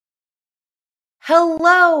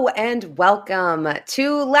Hello and welcome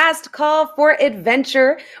to Last Call for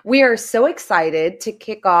Adventure. We are so excited to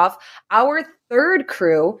kick off our third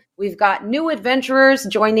crew. We've got new adventurers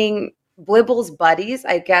joining Blibble's buddies.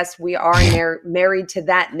 I guess we are married to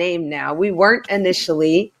that name now. We weren't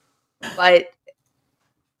initially, but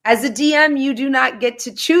as a DM, you do not get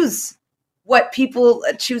to choose what people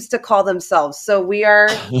choose to call themselves. So we are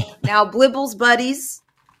now Blibble's buddies.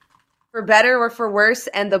 For better or for worse,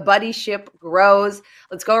 and the buddy ship grows.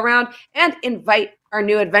 Let's go around and invite our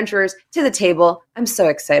new adventurers to the table. I'm so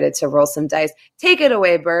excited to roll some dice. Take it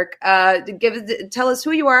away, Burke. Tell us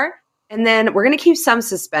who you are, and then we're going to keep some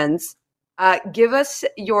suspense. Give us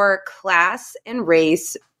your class and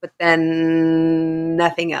race, but then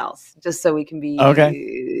nothing else, just so we can be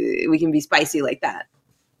we can be spicy like that.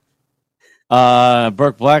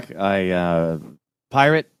 Burke Black. I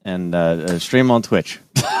pirate and stream on Twitch.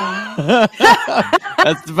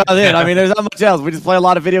 That's about it. I mean, there's not much else. We just play a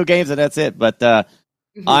lot of video games and that's it. But I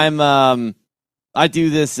do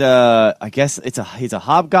this. I guess he's a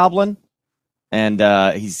hobgoblin,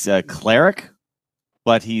 and he's a cleric,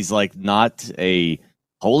 but he's like not a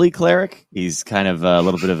holy cleric. He's kind of a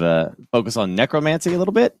little bit of a focus on necromancy a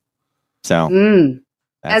little bit. So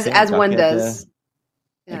as one does.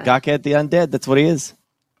 Gawkhead the undead. That's what he is.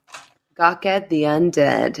 Gawkhead the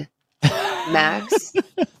undead. Max.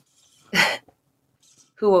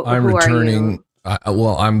 Who returning. Are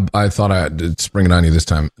you? I thought I'd spring it on you this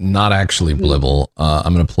time. Not actually Blibble.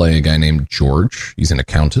 I'm going to play a guy named George. He's an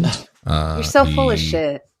accountant. You're so full of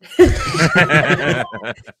shit.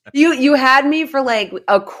 You had me for like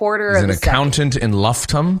a quarter of a second. He's an accountant in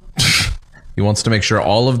Luftum. He wants to make sure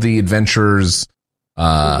all of the adventurers'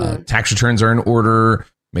 tax returns are in order.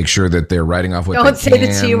 Make sure that they're writing off what Don't say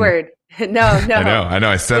the T word. No. I know.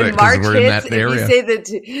 I said it because we're in that area. You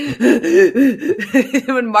say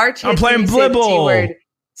when March hits, I'm playing Blibble. T word,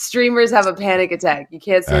 streamers have a panic attack. You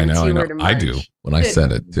can't say the T word in March. I do. When I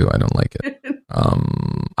said it, too. I don't like it.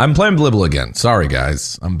 I'm playing Blibble again. Sorry,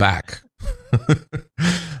 guys. I'm back.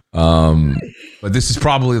 But this is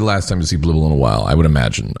probably the last time to see Blibble in a while, I would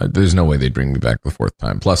imagine. There's no way they'd bring me back the fourth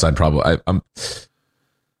time. Plus, I'm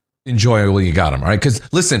enjoy while you got him, all right? Because,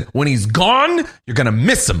 listen, when he's gone, you're going to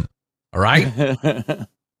miss him. All right.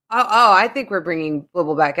 I think we're bringing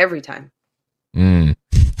Blibble back every time. I'm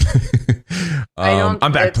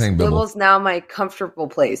back playing Blibble. Blibble's now my comfortable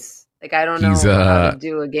place. Like I don't know how to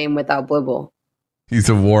do a game without Blibble. He's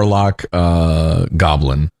a warlock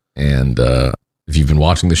goblin, and if you've been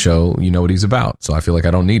watching the show, you know what he's about. So I feel like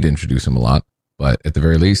I don't need to introduce him a lot. But at the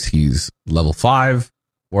very least, he's level 5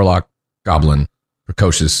 warlock goblin,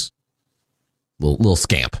 precocious little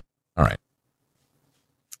scamp. All right.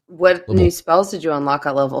 What new spells did you unlock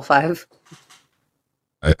at level 5?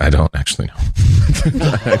 I don't actually know.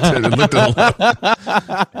 I looked at a lot.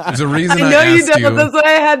 There's a reason I know you don't. That's why I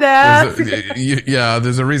had to ask.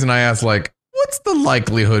 There's a reason I asked, like, what's the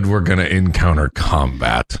likelihood we're going to encounter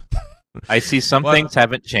combat? I see some things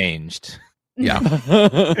haven't changed. Yeah.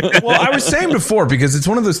 Well, I was saying before, because it's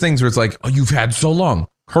one of those things where it's like, oh, you've had so long.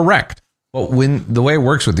 Correct. Well, when the way it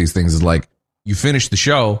works with these things is like, you finish the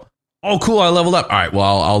show. Oh, cool, I leveled up. All right,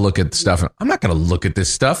 well, I'll look at the stuff. I'm not going to look at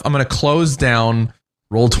this stuff. I'm going to close down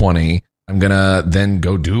Roll20. I'm going to then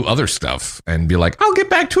go do other stuff and be like, I'll get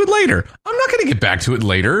back to it later. I'm not going to get back to it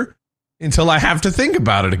later until I have to think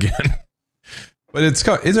about it again. But it's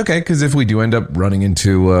okay, because if we do end up running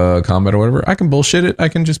into combat or whatever, I can bullshit it. I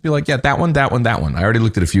can just be like, yeah, that one. I already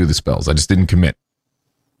looked at a few of the spells. I just didn't commit.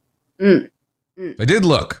 I did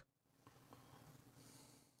look.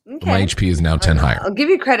 Okay. My HP is now 10 higher. I'll give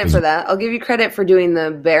you credit for that. I'll give you credit for doing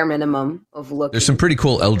the bare minimum of looking. There's some pretty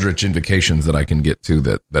cool Eldritch invocations that I can get to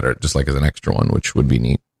that are just like as an extra one, which would be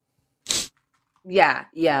neat. Yeah.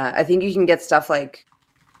 I think you can get stuff like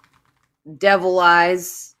Devil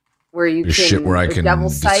Eyes, where you can shit where I can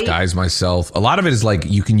disguise myself. A lot of it is like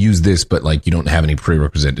you can use this, but like you don't have any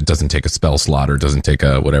prerequisite. It doesn't take a spell slot or it doesn't take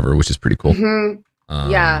a whatever, which is pretty cool. Mm-hmm.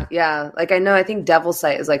 Yeah. Like I think Devil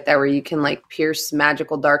Sight is like that, where you can like pierce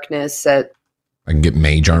magical darkness. I can get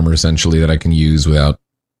mage armor essentially that I can use without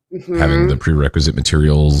having the prerequisite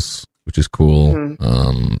materials, which is cool.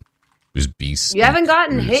 There's beasts. You haven't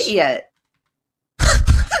gotten hit yet.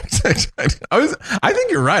 I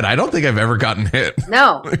think you're right. I don't think I've ever gotten hit.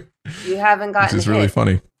 No, you haven't gotten hit. Which is really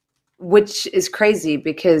funny. Which is crazy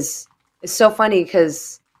because it's so funny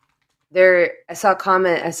because I saw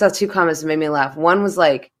two comments that made me laugh. One was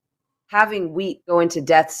like, having Wheat go into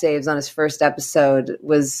death saves on his first episode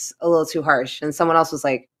was a little too harsh. And someone else was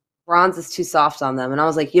like, bronze is too soft on them. And I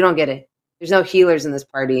was like, you don't get it. There's no healers in this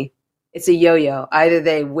party. it's a yo-yo. Either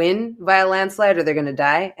they win via landslide or they're going to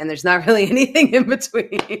die, and there's not really anything in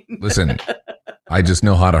between. Listen, I just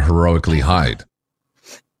know how to heroically hide.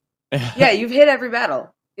 Yeah, you've hit every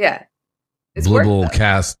battle. Yeah. It's Blibble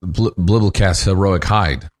cast heroic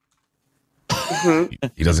hide. Mm-hmm.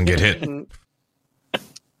 He doesn't get hit.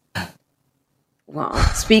 Mm-hmm. Well,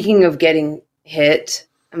 speaking of getting hit,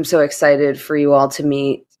 I'm so excited for you all to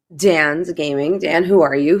meet Dan's Gaming. Dan, who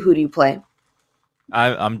are you? Who do you play?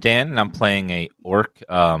 I'm Dan, and I'm playing a orc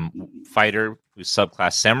fighter who's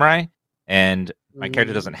subclass samurai, and my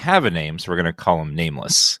character doesn't have a name, so we're going to call him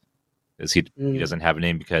Nameless. Because he doesn't have a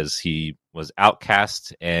name because he was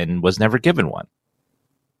outcast and was never given one.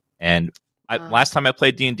 And last time I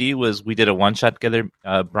played D&D was we did a one-shot together,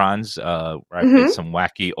 Bronze, where I played some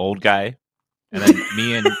wacky old guy. And then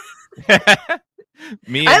me and...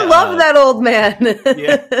 I love that old man.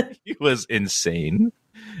 Yeah, he was insane.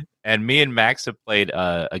 And me and Max have played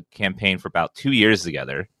a campaign for about 2 years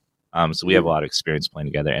together. So we have a lot of experience playing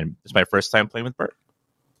together. And it's my first time playing with Bert.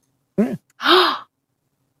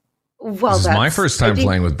 Well, this is my first time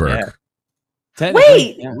playing with Burke. Yeah.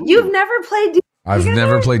 Wait, you've never played D&D I've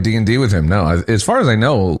never played D&D with him. No, as far as I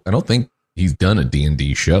know, I don't think he's done a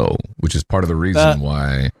D&D show, which is part of the reason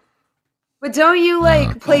why. But don't you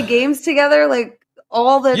play games together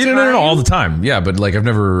all the time? No, all the time. Yeah, but we've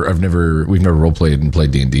never role played and played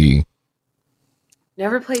D&D.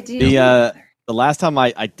 Never played D&D. The last time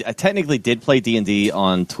I technically did play D&D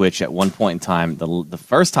on Twitch at one point in time. The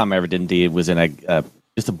first time I ever did D&D was in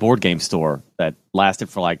just a board game store that lasted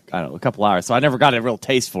for a couple hours. So I never got a real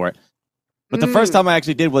taste for it. But the first time I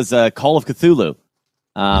actually did was Call of Cthulhu.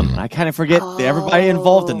 I kind of forget everybody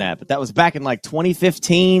involved in that, but that was back in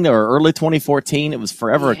 2015 or early 2014. It was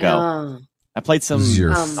forever ago. I played some. This is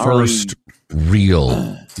your first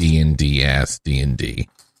real D&D ass D&D.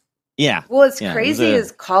 Yeah. Well, what's crazy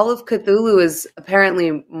is Call of Cthulhu is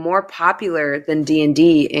apparently more popular than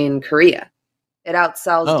D&D in Korea. It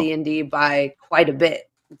outsells D&D by quite a bit.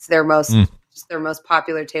 It's their most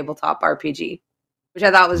popular tabletop RPG, which I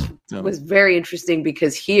thought was very interesting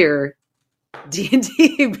because here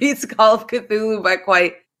D&D beats Call of Cthulhu by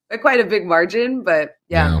quite a big margin. But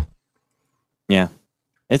yeah.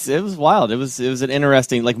 It was wild. It was an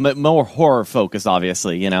interesting, more horror focused,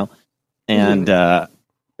 obviously, and it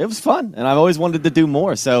was fun. And I've always wanted to do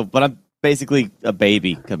more. So, but I'm basically a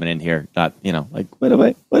baby coming in here. Not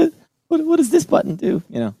what does this button do?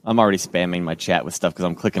 I'm already spamming my chat with stuff because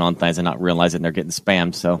I'm clicking on things and not realizing they're getting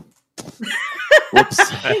spammed. So, whoops.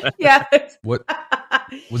 Yeah. What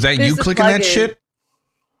was that? You clicking that shit?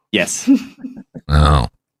 Yes. Oh,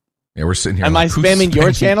 yeah. We're sitting here. Am I spamming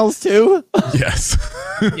your channels too? Yes.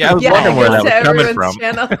 Yeah, I was wondering where that was coming from.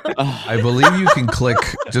 I believe you can click.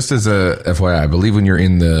 Just as a FYI, I believe when you're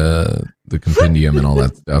in the compendium and all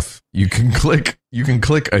that stuff, you can click.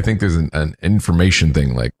 I think there's an information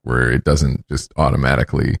thing where it doesn't just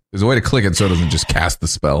automatically. There's a way to click it so it doesn't just cast the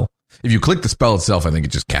spell. If you click the spell itself, I think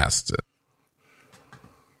it just casts it.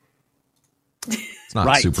 It's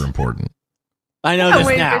not super important. I know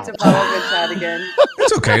this now. To follow the chat again.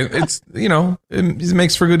 It's okay. It's it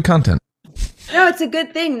makes for good content. No, it's a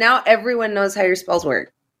good thing. Now everyone knows how your spells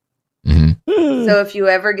work. Mm-hmm. So if you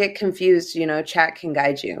ever get confused, chat can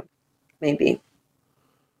guide you. Maybe.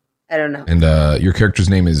 I don't know. And your character's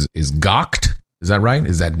name is Gawked. Is that right?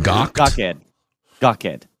 Is that Gawked? Gawked.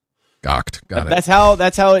 Gawked. Got it. That's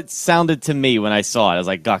how it sounded to me when I saw it. I was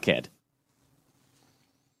like, Gawked.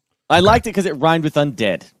 I liked it because it rhymed with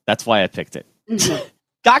undead. That's why I picked it.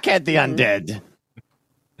 Gawked the undead.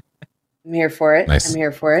 I'm here for it. Nice. I'm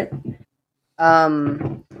here for it. I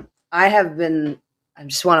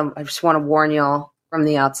just want to warn y'all from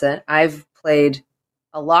the outset. I've played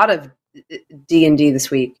a lot of D&D this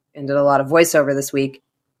week and did a lot of voiceover this week.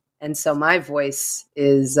 And so my voice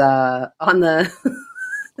is on the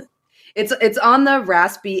it's on the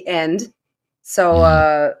raspy end.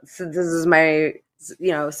 So this is my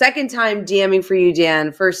second time DMing for you,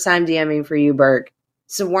 Dan, first time DMing for you, Burke.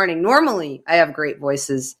 So warning, normally I have great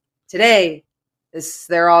voices. Today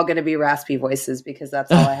they're all going to be raspy voices because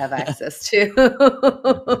that's all I have access to.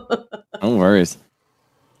 No worries.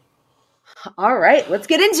 All right, let's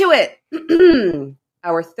get into it.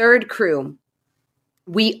 Our third crew.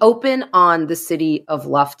 We open on the city of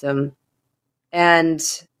Luftum, and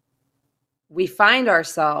we find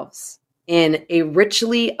ourselves in a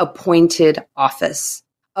richly appointed office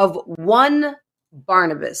of one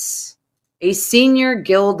Barnabas, a senior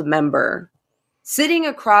guild member, sitting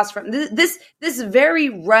across from this very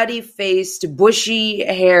ruddy-faced,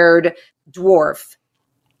 bushy-haired dwarf,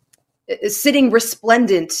 sitting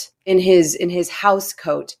resplendent in his house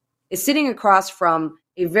coat, is sitting across from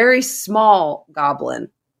a very small goblin.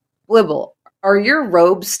 Blibble, are your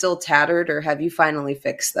robes still tattered, or have you finally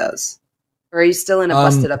fixed those? Or are you still in a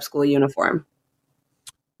busted-up school uniform?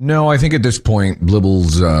 No, I think at this point,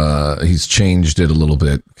 Blibble's he's changed it a little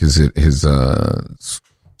bit because his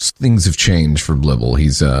things have changed for Blibble.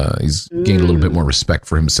 He's gained a little bit more respect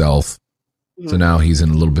for himself. So now he's in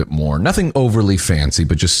a little bit more, nothing overly fancy,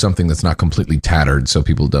 but just something that's not completely tattered, so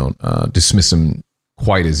people don't dismiss him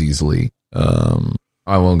quite as easily.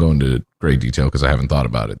 I won't go into great detail because I haven't thought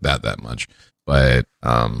about it that much, but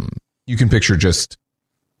you can picture just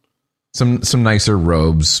some nicer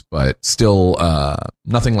robes, but still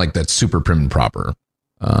nothing like that super prim and proper.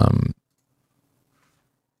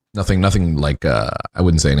 Nothing like I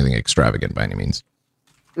wouldn't say anything extravagant by any means.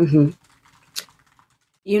 Mm-hmm.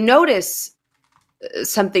 You notice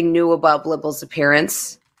something new about Blibble's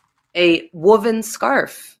appearance: a woven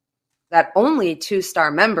scarf that only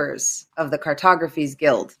 2-star members of the Cartography's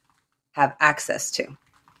Guild have access to.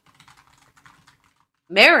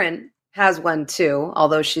 Marin has one too,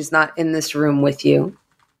 although she's not in this room with you.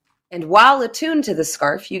 And while attuned to the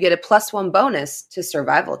scarf, you get a +1 bonus to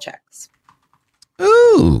survival checks.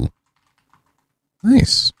 Ooh,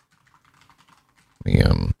 nice.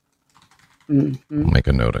 Let me make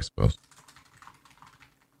a note, I suppose.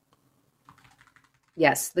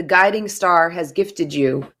 Yes, the guiding star has gifted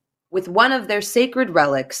you with one of their sacred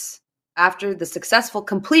relics after the successful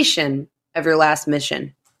completion of your last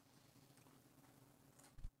mission.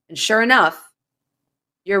 And sure enough,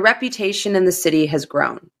 your reputation in the city has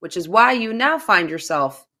grown, which is why you now find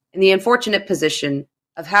yourself in the unfortunate position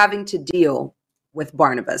of having to deal with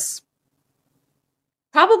Barnabas.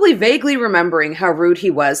 Probably vaguely remembering how rude he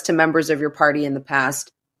was to members of your party in the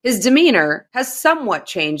past, his demeanor has somewhat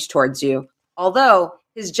changed towards you, although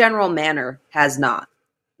his general manner has not.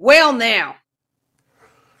 Well now,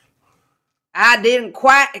 I didn't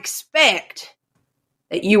quite expect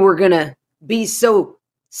that you were going to be so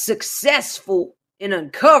successful in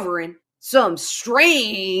uncovering some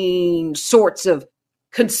strange sorts of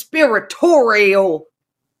conspiratorial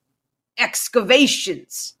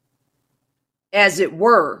excavations, as it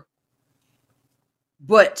were.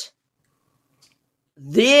 But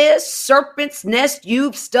this serpent's nest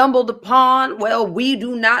you've stumbled upon, well, we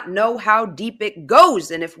do not know how deep it goes,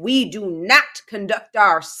 and if we do not conduct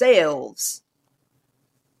ourselves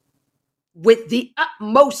with the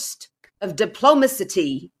utmost of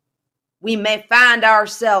diplomacy, we may find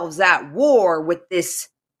ourselves at war with this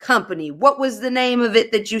company. What was the name of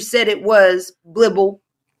it that you said it was, Blibble?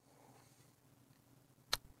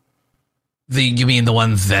 You mean the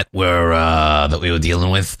ones that we were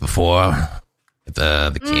dealing with before?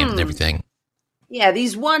 The camp and everything. Yeah,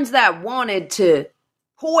 these ones that wanted to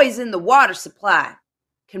poison the water supply,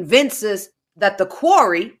 convince us that the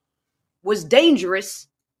quarry was dangerous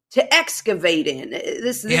to excavate in.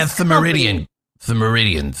 It's the Meridian. The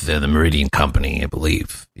Meridians. They're the Meridian Company, I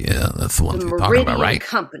believe. Yeah, that's the ones we're talking about, right?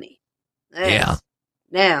 Company. Yeah.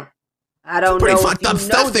 Now, I don't know. Pretty fucked up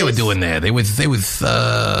stuff they were doing there. They were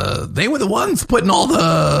the ones putting all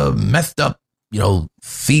the messed up,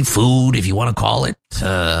 seafood, if you want to call it,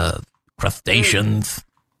 crustaceans.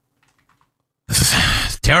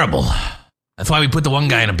 It's terrible. That's why we put the one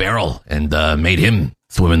guy in a barrel and made him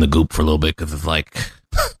swim in the goop for a little bit, because it's like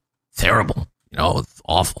terrible. It's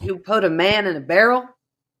awful. You put a man in a barrel?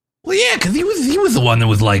 Well, yeah, because he was the one that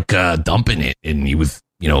was like dumping it, and he was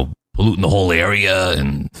polluting the whole area,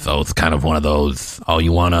 and so it's kind of one of those. Oh,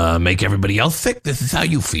 you want to make everybody else sick? This is how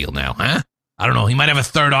you feel now, huh? I don't know. He might have a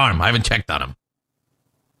third arm. I haven't checked on him.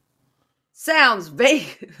 Sounds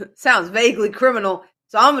vaguely criminal,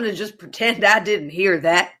 so I'm going to just pretend I didn't hear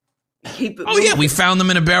that. Keep it moving. Yeah, we found them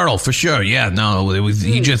in a barrel for sure. Yeah, no, it was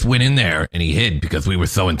he just went in there and he hid because we were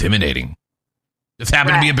so intimidating. Just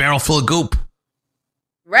happened to be a barrel full of goop.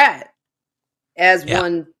 Right. As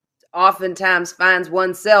one oftentimes finds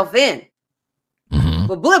oneself in. Mm-hmm.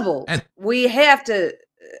 But Blibble, we have to,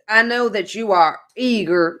 I know that you are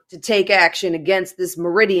eager to take action against this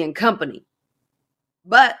Meridian Company,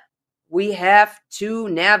 but we have to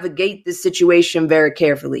navigate this situation very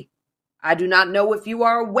carefully. I do not know if you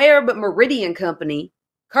are aware, but Meridian Company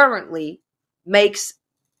currently makes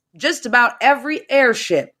just about every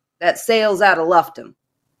airship that sails out of Lufton.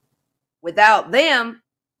 Without them,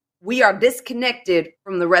 we are disconnected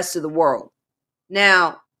from the rest of the world.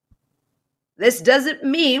 Now, this doesn't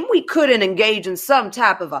mean we couldn't engage in some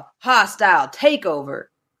type of a hostile takeover,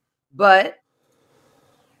 but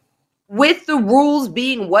with the rules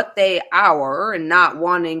being what they are and not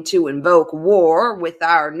wanting to invoke war with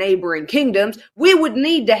our neighboring kingdoms, we would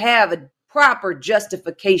need to have a proper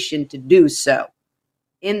justification to do so.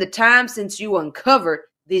 in the time since you uncovered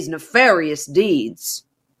these nefarious deeds.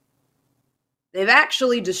 They've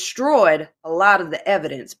actually destroyed a lot of the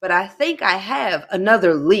evidence, but I think I have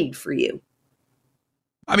another lead for you.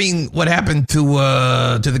 I mean, what happened to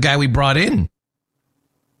the guy we brought in?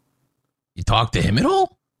 You talked to him at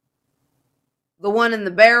all? The one in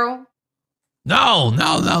the barrel? No.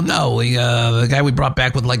 The guy we brought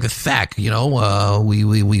back with like the sack, we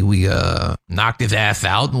knocked his ass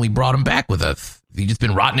out and we brought him back with us. Has he just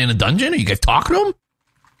been rotting in a dungeon? Are you guys talking to him?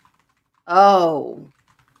 Oh.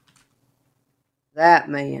 That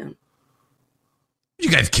man. Did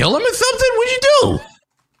you guys kill him or something? What'd you do?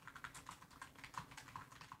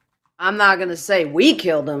 I'm not going to say we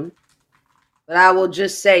killed him, but I will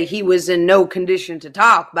just say he was in no condition to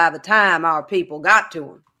talk by the time our people got to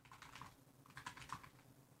him.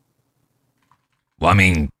 Well, I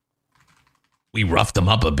mean, we roughed him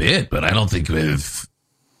up a bit, but I don't think you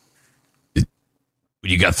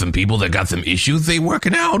got some people that got some issues they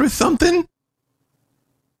working out or something?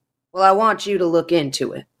 Well, I want you to look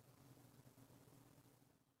into it.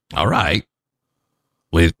 All right.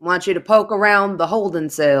 I want you to poke around the holding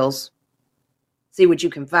cells. See what you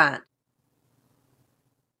can find.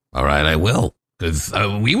 All right, I will. Because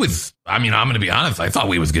I'm going to be honest, I thought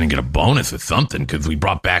we was going to get a bonus or something because we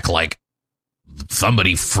brought back, like,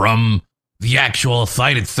 somebody from the actual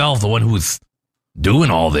site itself, the one who was doing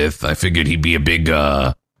all this. I figured he'd be a big,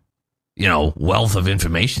 wealth of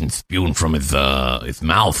information spewing from his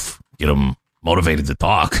mouth. Get him motivated to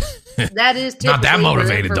talk. That is not that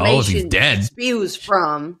motivated, though, if he's dead. Spews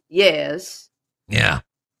from, yes. Yeah.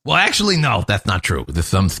 Well, actually, no, that's not true. There's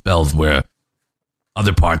some spells where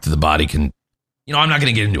other parts of the body can, I'm not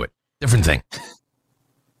going to get into it. Different thing.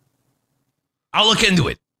 I'll look into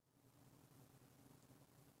it.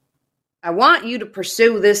 I want you to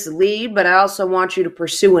pursue this lead, but I also want you to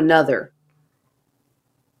pursue another.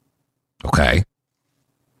 Okay.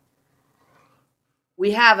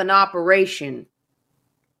 We have an operation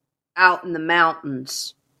out in the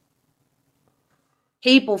mountains.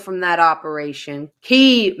 People from that operation,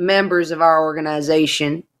 key members of our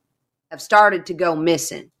organization, have started to go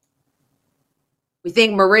missing. We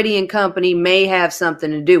think Meridian Company may have something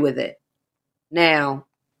to do with it. Now,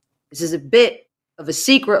 this is a bit of a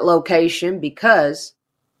secret location because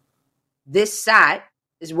this site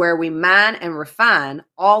is where we mine and refine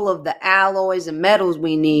all of the alloys and metals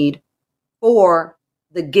we need for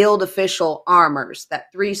the guild official armors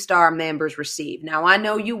that 3-star members receive. Now, I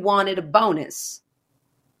know you wanted a bonus,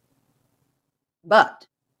 but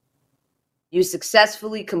you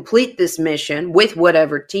successfully complete this mission with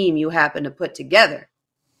whatever team you happen to put together.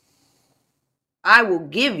 I will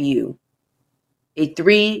give you a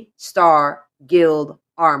 3-star guild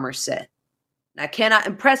armor set. And I cannot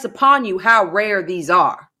impress upon you how rare these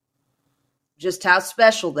are, just how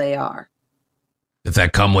special they are. Does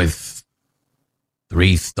that come with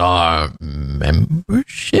 3-star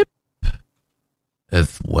membership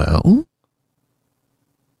as well?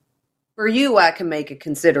 For you, I can make a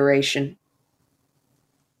consideration.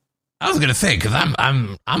 I was gonna say because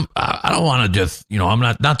I don't want to just I'm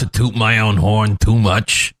not to toot my own horn too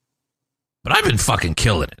much, but I've been fucking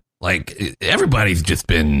killing it. Like everybody's just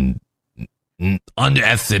been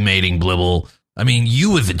underestimating Blibble. I mean,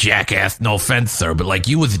 you was a jackass. No offense, sir, but like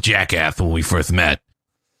you was a jackass when we first met.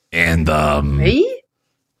 And me?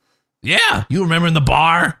 Yeah, you remember in the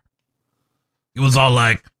bar? It was all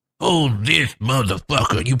like, "Oh, this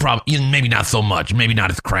motherfucker." You probably maybe not so much, maybe not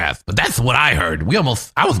as crass, but that's what I heard.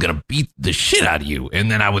 I was gonna beat the shit out of you, and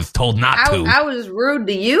then I was told not to. I was rude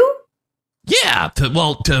to you? Yeah,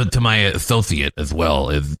 to my associate as well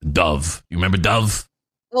as Dove. You remember Dove?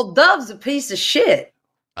 Well, Dove's a piece of shit.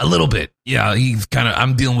 A little bit, yeah. He's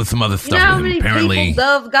I'm dealing with some other stuff. You know how with him. many Apparently, people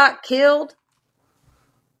Dove got killed?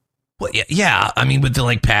 Well, yeah. I mean, with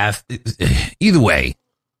the past. Either way,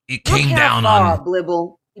 it came down on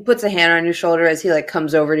Blibble. He puts a hand on your shoulder as he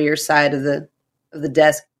comes over to your side of the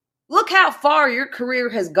desk. Look how far your career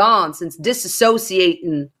has gone since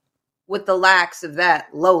disassociating with the lacks of that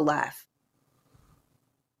lowlife.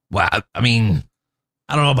 Well, I mean,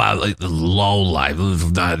 I don't know about the low life. It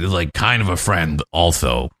was not kind of a friend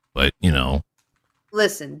also, but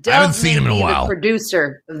Listen, I haven't Dove seen may him in a be while. the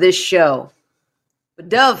producer of this show, but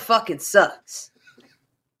Dove fucking sucks.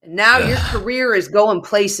 And now your career is going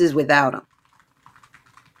places without him.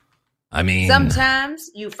 I mean, sometimes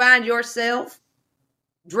you find yourself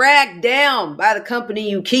dragged down by the company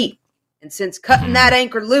you keep. And since cutting that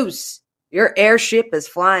anchor loose, your airship is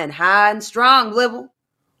flying high and strong, Blibble.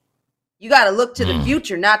 You got to look to the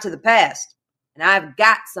future, not to the past. And I've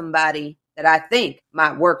got somebody that I think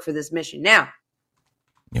might work for this mission. Now,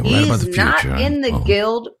 You're right about the He's future. not huh? in the Oh,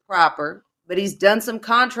 guild proper, but he's done some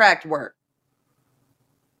contract work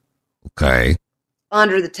Okay.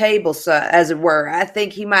 under the table, so as it were. I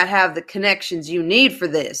think he might have the connections you need for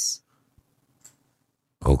this.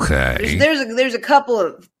 Okay. There's a couple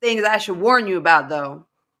of things I should warn you about, though.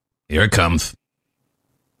 Here it comes.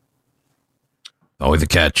 Always a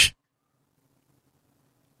catch.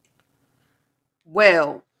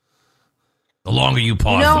 Well, The longer you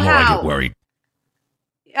pause, You know the more I how- get worried.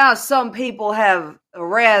 some people have a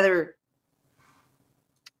rather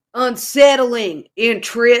unsettling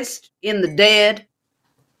interest in the dead.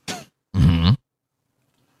 hmm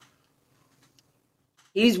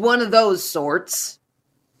He's one of those sorts.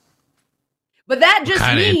 But that just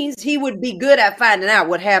kinda- means he would be good at finding out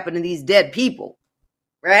what happened to these dead people.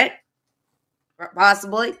 Right?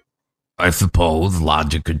 Possibly. I suppose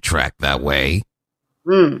logic could track that way.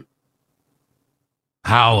 Hmm.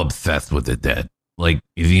 How obsessed with the dead? Like,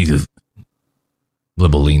 is he just...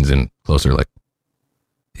 Blibble leans in closer, like,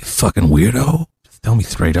 you fucking weirdo? Just tell me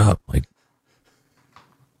straight up. Like,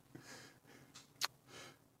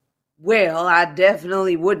 Well, I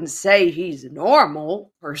definitely wouldn't say he's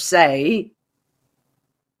normal, per se.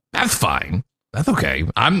 that's fine. That's okay.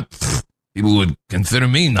 People would consider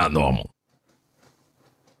me not normal.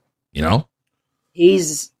 You know?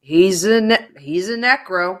 He's a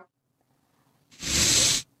necro.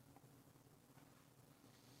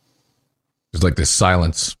 There's like this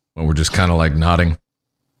silence when we're just kind of like nodding.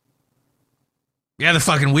 Yeah, they're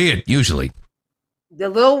fucking weird, usually. A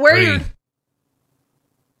little weird.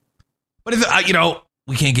 But if,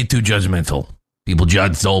 we can't get too judgmental. People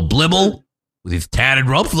judge old Blibble with his tattered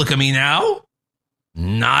ropes. Look at me now.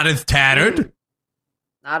 Not as tattered.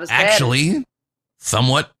 Not as bad. Actually,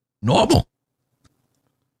 somewhat normal.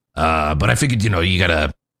 But I figured, you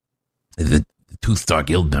gotta, the 2-star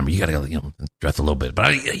guild member, you gotta, dress a little bit.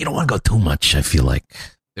 But you don't want to go too much, I feel like.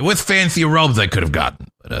 There was fancier robes I could have gotten.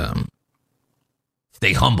 But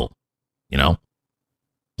stay humble,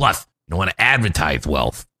 Plus, you don't want to advertise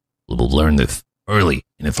wealth. We'll learn this early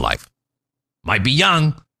in his life. Might be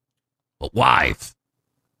young, but wise.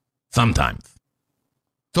 Sometimes.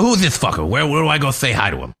 So who's this fucker? Where do I go say hi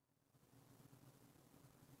to him?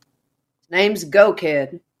 His name's Go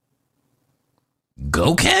Kid.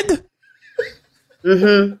 Go-Ked?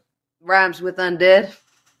 Mm-hmm. Rhymes with undead.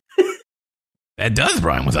 That does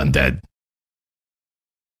rhyme with undead.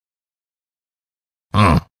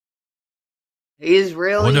 Huh. He's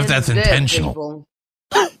really Wonder if into that's dead intentional. people.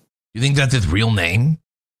 You think that's his real name?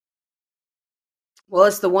 Well,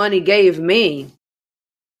 it's the one he gave me.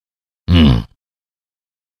 Hmm.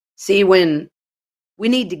 See, when we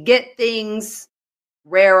need to get things,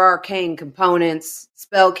 rare arcane components,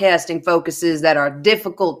 spellcasting focuses that are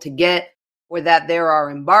difficult to get or that there are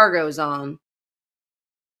embargoes on,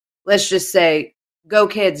 let's just say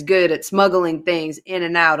Go-Kid's good at smuggling things in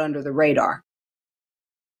and out under the radar.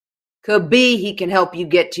 Could be he can help you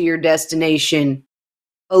get to your destination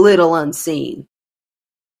a little unseen.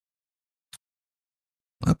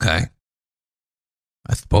 Okay.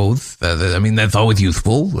 I suppose. That's always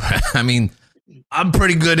useful. I'm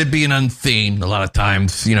pretty good at being unseen a lot of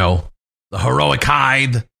times. The heroic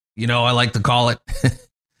hide, I like to call it.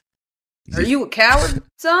 Are you a coward,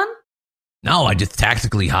 son? No, I just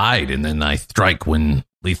tactically hide and then I strike when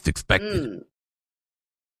least expected.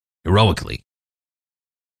 Heroically.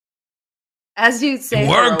 As you say It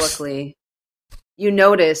works. heroically, you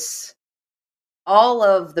notice all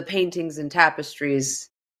of the paintings and tapestries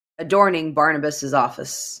adorning Barnabas's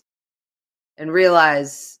office and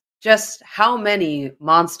realize just how many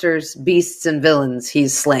monsters, beasts, and villains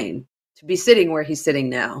he's slain to be sitting where he's sitting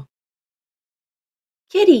now.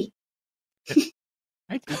 Kitty.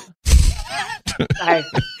 Sorry.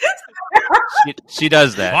 She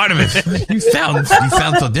does that. Barnabas, you sound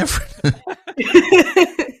so different.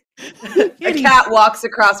 A cat walks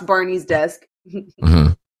across Barney's desk.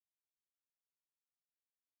 Mhm.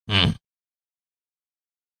 Hmm.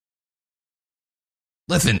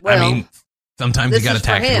 Listen, Well, sometimes you this got to is for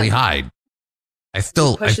tactically him. hide.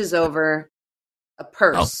 Pushes over a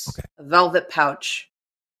purse, Oh, okay. a velvet pouch.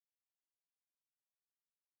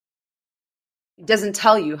 He doesn't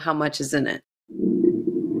tell you how much is in it.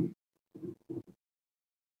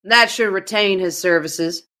 That should retain his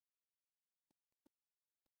services.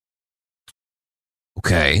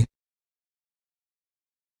 Okay.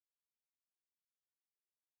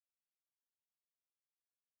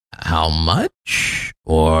 How much?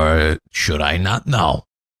 Or should I not know?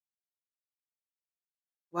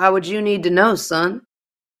 Why would you need to know, son?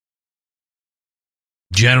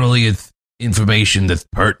 Generally, it's information that's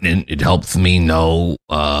pertinent. It helps me know,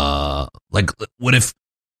 what if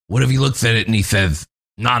What if he looks at it and he says,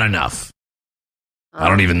 not enough? I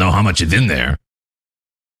don't even know how much is in there.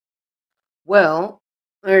 Well,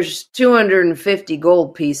 there's 250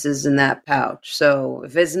 gold pieces in that pouch. So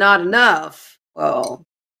if it's not enough, well,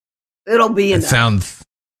 it'll be It enough. sounds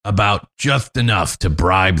about just enough to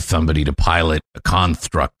bribe somebody to pilot a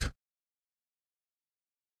construct.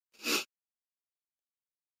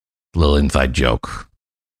 Little inside joke.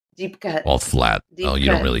 Deep cut. All flat. Deep Oh, you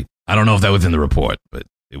cut. don't really. I don't know if that was in the report, but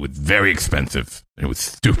it was very expensive. And it was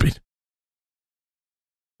stupid.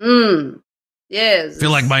 Yes. I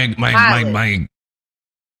feel like my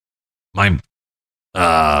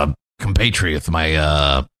compatriots,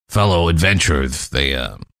 my fellow adventurers, they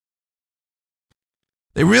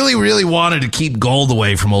really wanted to keep gold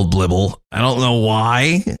away from old Blibble. I don't know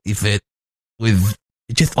why. It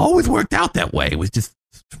just always worked out that way. It was just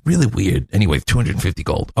really weird. Anyways, 250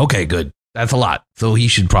 gold. Okay, good. That's a lot. So he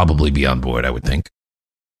should probably be on board, I would think.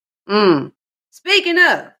 Speaking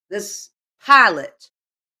of this pilot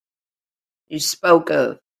you spoke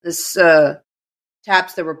of, this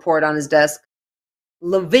taps the report on his desk.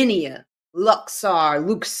 Lavinia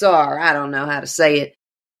Luxar, I don't know how to say it.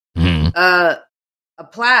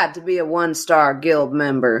 Applied to be a 1-star guild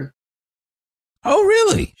member. Oh,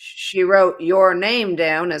 really? She wrote your name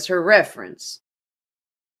down as her reference.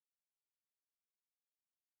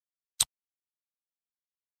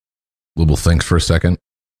 Blibble thinks for a second.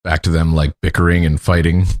 Back to them like bickering and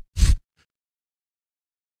fighting.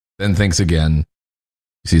 Then thinks again.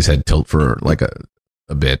 Sees his head tilt for like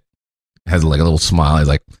a bit. Has like a little smile. He's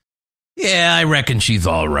like, yeah, I reckon she's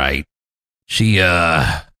all right. She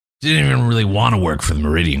didn't even really want to work for the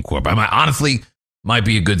Meridian Corp. I might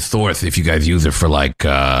be a good source if you guys use her for like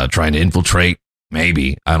trying to infiltrate.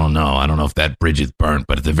 Maybe. I don't know. I don't know if that bridge is burnt,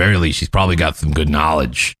 but at the very least, she's probably got some good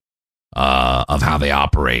knowledge of how they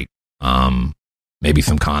operate. Maybe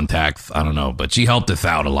some contacts. I don't know, but she helped us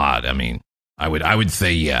out a lot. I mean, I would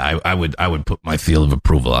say, yeah, I would put my seal of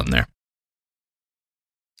approval on there.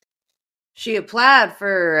 She applied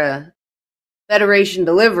for Federation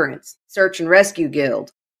Deliverance, Search and Rescue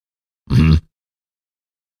Guild. Mm-hmm.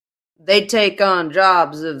 They take on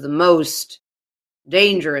jobs of the most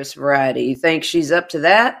dangerous variety. You think she's up to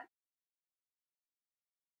that?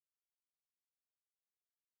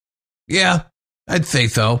 Yeah, I'd say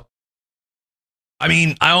so. I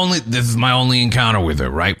mean, this is my only encounter with her,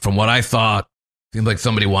 right? From what I thought, seems like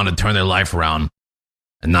somebody wanted to turn their life around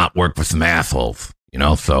and not work for some assholes, you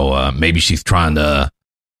know? So maybe she's trying to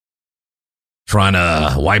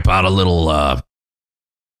wipe out a little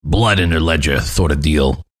blood in her ledger sort of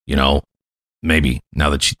deal, you know? Maybe,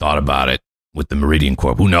 now that she thought about it with the Meridian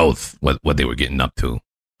Corp. Who knows what they were getting up to?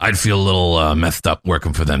 I'd feel a little messed up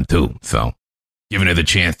working for them, too. So giving her the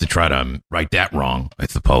chance to try to right that wrong, I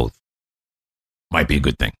suppose, might be a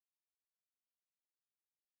good thing.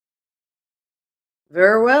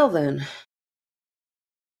 Very well, then.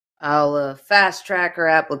 I'll fast track her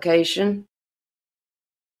application.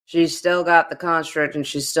 She's still got the construct and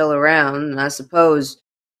she's still around, and I suppose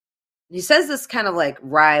he says this kind of like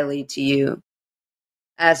Riley to you.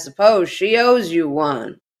 I suppose she owes you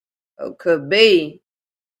one. It could be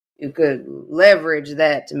you could leverage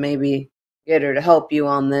that to maybe get her to help you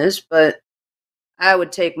on this, but I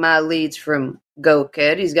would take my leads from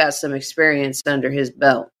Goked. He's got some experience under his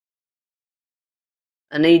belt.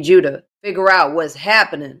 I need you to figure out what's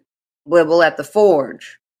happening, Blibble, at the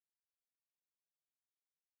forge.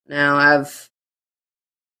 Now, I've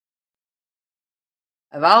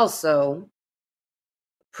also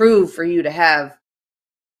approved for you to have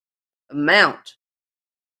a mount.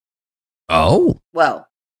 Oh. Well,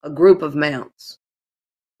 a group of mounts.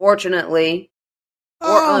 Fortunately,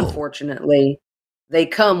 or unfortunately, they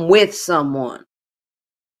come with someone.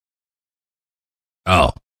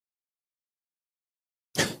 Oh.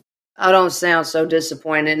 I don't sound so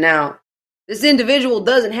disappointed. Now, this individual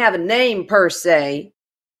doesn't have a name per se.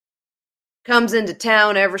 Comes into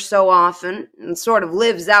town ever so often and sort of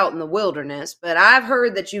lives out in the wilderness, but I've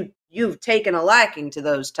heard that you've taken a liking to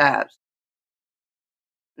those types.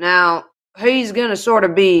 Now, he's going to sort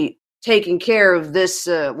of be taking care of this,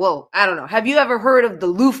 I don't know. Have you ever heard of the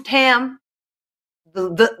Luftham? The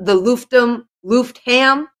Luftham?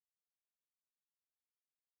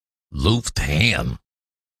 Luftham.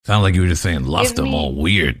 Sound like you were just saying Luftham, all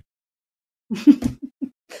weird.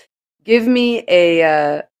 Give me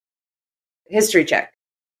a history check.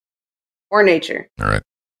 Or nature. all right.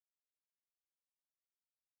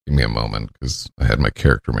 Give me a moment, because I had my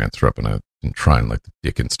character mancer up and I've been trying like the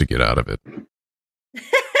Dickens to get out of it.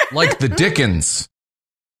 Like the Dickens.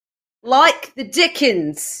 Like the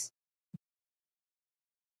Dickens.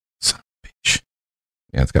 Son of a bitch.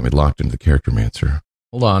 Yeah, it's got me locked into the character mancer.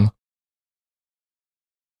 Hold on.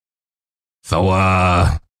 So,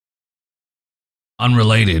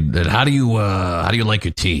 unrelated. How do you like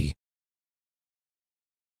your tea?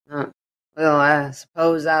 Well, I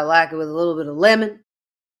suppose I like it with a little bit of lemon,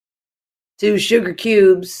 2 sugar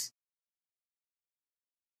cubes.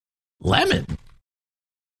 Lemon.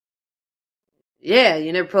 Yeah,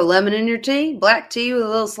 you never put lemon in your tea? Black tea with a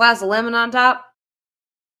little slice of lemon on top?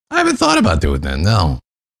 I haven't thought about doing that. No.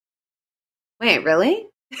 Wait, really?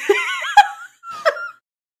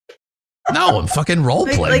 No, I'm fucking role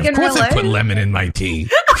playing. Like Of course, in I real put life? lemon in my tea.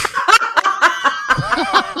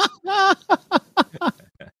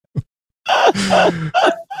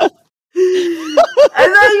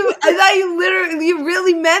 I thought you literally, you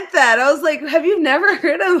really meant that. I was like, have you never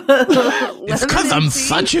heard of lemon It's because in I'm tea?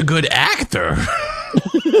 such a good actor.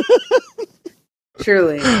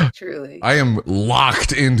 Truly. I am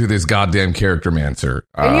locked into this goddamn character mancer.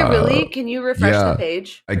 Are you really? Can you refresh the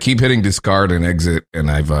page? I keep hitting discard and exit,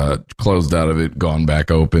 and I've closed out of it, gone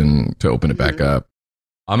back open to open it back up.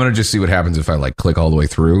 I'm gonna just see what happens if I like click all the way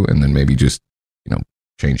through, and then maybe just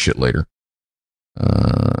change shit later.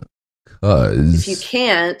 Cause If you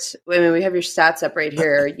can't, I mean, we have your stats up right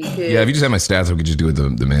here. You could, if you just have my stats, we could just do it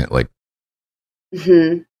the minute, like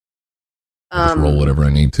Mhm. just roll whatever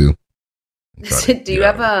I need to. Do you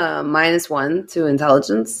have a -1 to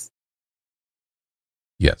intelligence?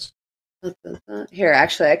 Yes. Here,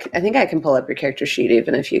 actually, I think I can pull up your character sheet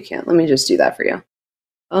even if you can't. Let me just do that for you.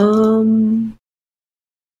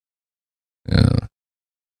 Yeah.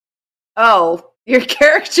 Oh, your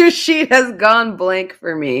character sheet has gone blank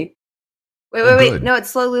for me. Wait. Good. No, it's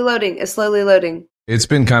slowly loading. It's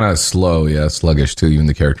been kind of slow, sluggish too. Even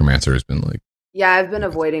the character mancer has been like. Yeah, I've been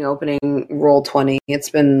avoiding opening Roll20. It's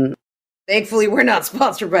been, thankfully we're not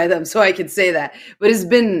sponsored by them, so I can say that. But it's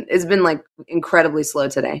been like incredibly slow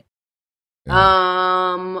today.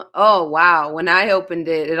 Yeah. Oh wow. When I opened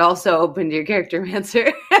it, it also opened your character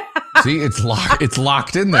mancer. See, it's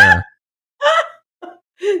locked in there.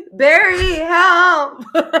 Barry, help!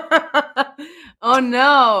 Oh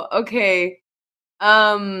no. Okay.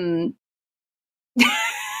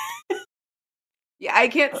 Yeah, I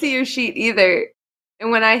can't see your sheet either.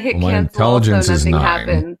 And when I hit Well, my cancel, intelligence also is nothing 9.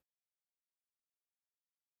 happened.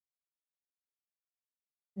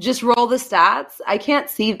 Just roll the stats. I can't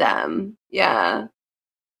see them. Yeah.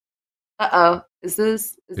 Uh-oh. Is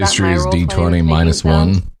History that my is roll D20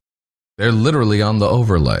 -1. They're literally on the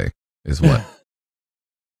overlay, is what.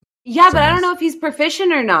 Yeah, but I don't know if he's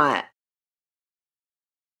proficient or not.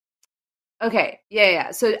 Okay.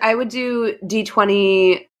 Yeah. So I would do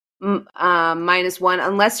D20 -1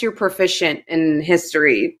 unless you're proficient in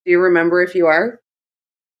history. Do you remember if you are?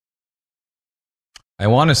 I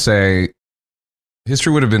want to say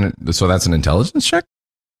history would have been, so that's an intelligence check?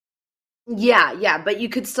 Yeah, but you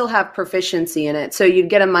could still have proficiency in it. So you'd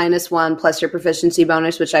get a -1 plus your proficiency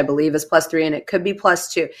bonus, which I believe is +3, and it could be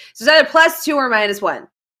 +2. So it's either +2 or -1.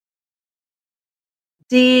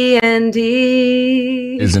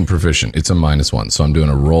 D&D Isn't proficient. It's a -1. So I'm doing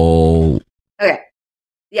a roll. Okay.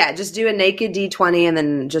 Yeah, just do a naked D20 and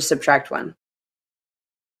then just subtract 1.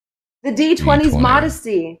 The D20's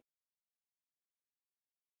modesty.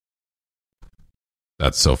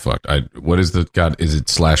 That's so fucked. What is the god? Is it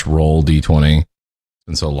 /roll D20? It's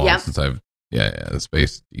been so long since I've the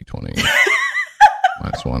space D20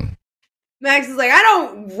 -1. Max is like, I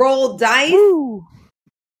don't roll dice. Woo.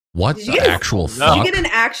 What the actual fuck? Did you get an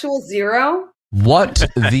actual 0?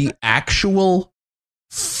 What the actual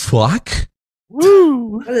fuck?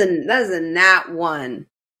 Woo. That is a nat 1.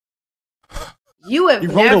 You have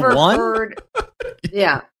rolled a never 1? heard.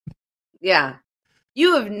 Yeah.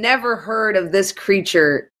 You have never heard of this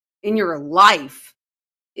creature in your life.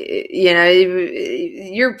 You know,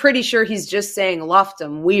 you're pretty sure he's just saying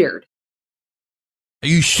Loftum weird. Are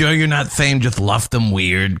you sure you're not saying just Luftum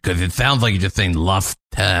weird? Because it sounds like you're just saying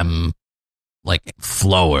Luftum, like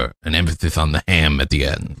flower, an emphasis on the ham at the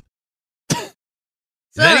end. Is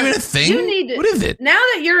that even a thing? What is it? Now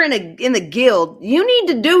that you're in the guild, you need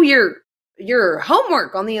to do your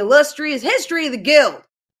homework on the illustrious history of the guild.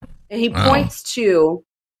 And he points to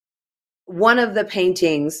one of the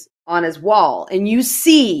paintings on his wall, and you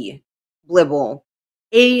see, Blibble,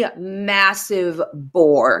 a massive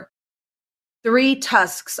boar. 3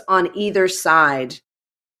 tusks on either side.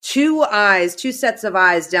 2 eyes, 2 sets of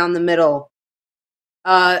eyes down the middle.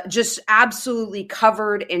 Just absolutely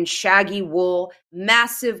covered in shaggy wool,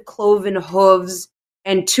 massive cloven hooves,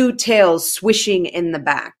 and 2 tails swishing in the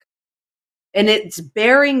back. And it's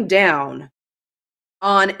bearing down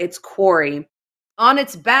on its quarry. On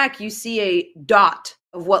its back, you see a dot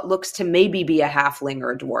of what looks to maybe be a halfling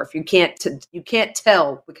or a dwarf. You can't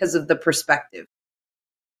tell because of the perspective.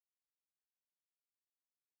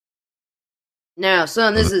 Now,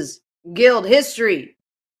 son, this is guild history.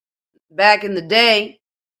 Back in the day,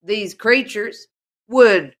 these creatures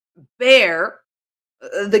would bear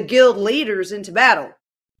the guild leaders into battle.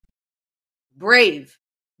 Brave,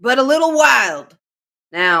 but a little wild.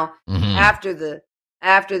 Now, after the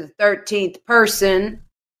 13th person,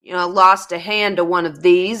 lost a hand to one of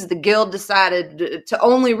these, the guild decided to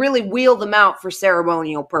only really wheel them out for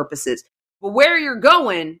ceremonial purposes. But where you're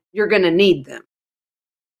going, you're going to need them.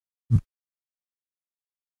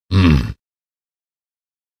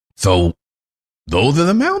 So, those are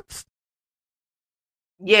the mounts?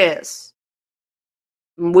 Yes.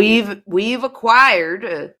 We've acquired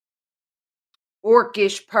a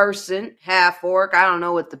orcish person, half orc, I don't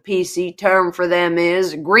know what the PC term for them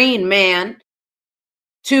is, a green man,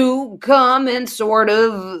 to come and sort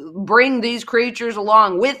of bring these creatures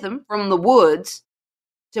along with them from the woods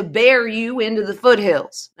to bear you into the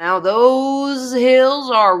foothills. Now, those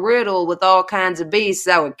hills are riddled with all kinds of beasts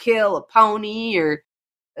that would kill a pony or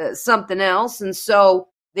something else, and so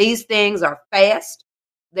these things are fast,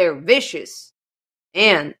 they're vicious,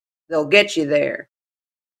 and they'll get you there.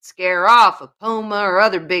 Scare off a puma or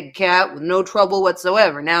other big cat with no trouble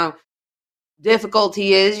whatsoever. Now,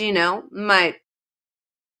 difficulty is, might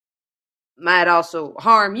also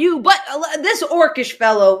harm you, but this orcish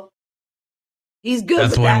fellow, he's good.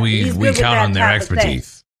 That's with when that. we count on their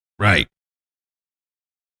expertise. Right.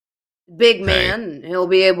 Big man, he'll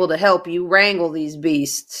be able to help you wrangle these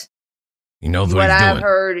beasts. He knows what he's I've doing.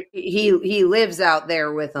 heard, he lives out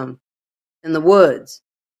there with them in the woods.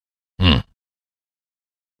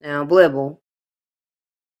 Now, Blibble,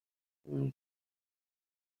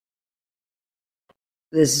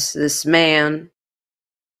 this man,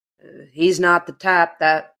 he's not the type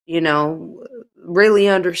that, really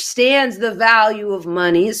understands the value of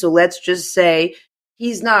money. So let's just say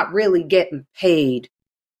he's not really getting paid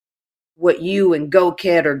what you and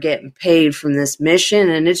Goked are getting paid from this mission.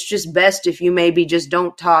 And it's just best if you maybe just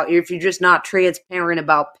don't talk, if you're just not transparent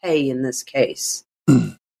about pay in this case.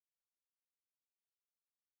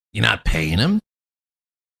 You're not paying him?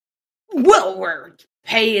 Well, we're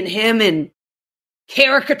paying him in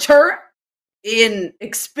caricature, in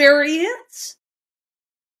experience,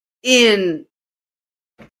 in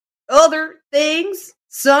other things,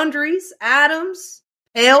 sundries, items,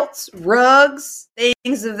 pelts, rugs,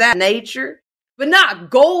 things of that nature, but not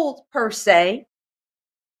gold per se.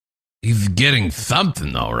 He's getting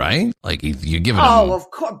something though, right? Like you're giving him.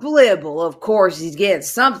 Of course, Blibble. Of course, he's getting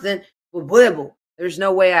something. But Blibble, there's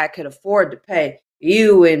no way I could afford to pay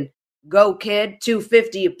you and Goked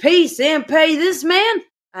 $250 apiece and pay this man.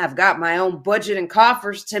 I've got my own budget and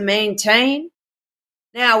coffers to maintain.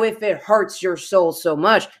 Now, if it hurts your soul so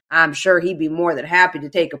much, I'm sure he'd be more than happy to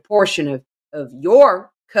take a portion of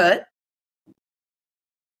your cut.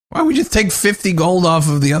 Why don't we just take 50 gold off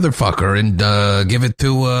of the other fucker and give it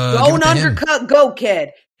to Don't undercut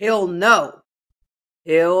Goked. He'll know.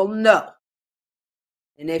 And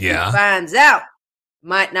if he finds out, it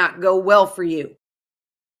might not go well for you.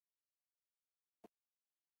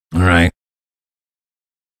 All right.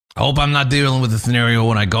 I hope I'm not dealing with a scenario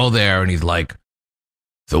when I go there and he's like,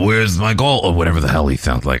 so where's my gold? Or whatever the hell he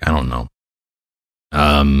sounds like. I don't know.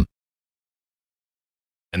 And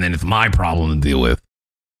then it's my problem to deal with.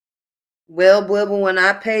 Well, Blibble, when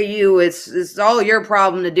I pay you, it's all your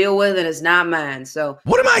problem to deal with, and it's not mine. So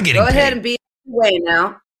what am I getting? Go ahead and be away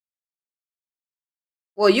now.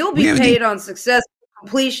 Well, you'll be paid on successful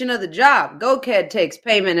completion of the job. Goked takes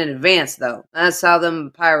payment in advance, though. That's how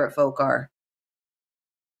them pirate folk are.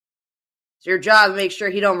 It's your job to make sure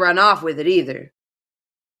he don't run off with it either.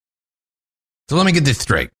 So let me get this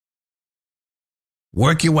straight.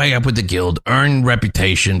 Work your way up with the guild, earn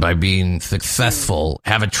reputation by being successful,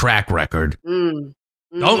 have a track record. Don't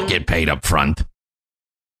get paid up front.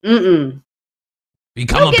 Become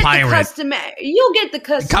a pirate. You'll get the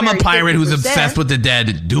customary. Become a pirate 50%. who's obsessed with the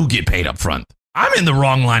dead. Do get paid up front. I'm in the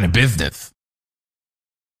wrong line of business.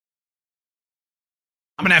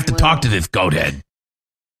 I'm going to have to talk to this goat head.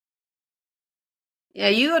 Yeah,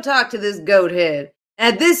 you go talk to this goat head.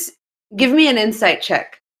 Give me an insight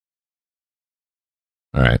check.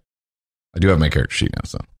 All right. I do have my character sheet now,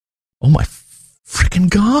 so. Oh my freaking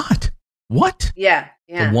God. What? Yeah.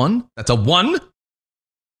 A 1? That's a 1?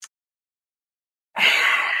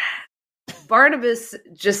 Barnabas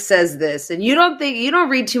just says this, and you don't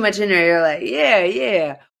read too much in there. You're like,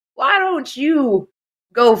 yeah. Why don't you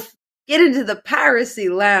go get into the piracy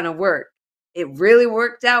line of work? It really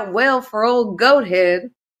worked out well for old Goathead.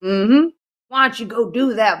 Why don't you go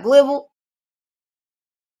do that, Blibble?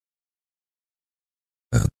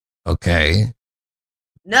 Okay.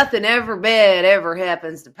 Nothing ever bad ever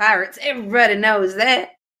happens to pirates. Everybody knows that.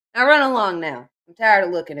 Now run along now. I'm tired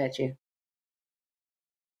of looking at you.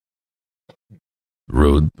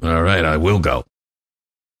 Rude. All right, I will go.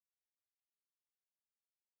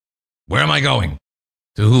 Where am I going?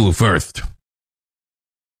 To who first?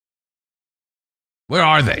 Where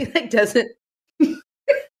are He they? like doesn't.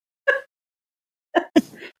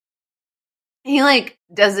 He like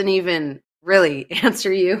doesn't even really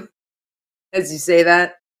answer you as you say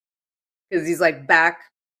that, because he's like back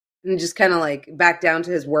and just kind of like back down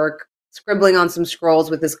to his work, scribbling on some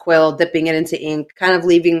scrolls with his quill, dipping it into ink, kind of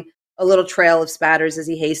leaving a little trail of spatters as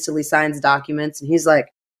he hastily signs documents. And he's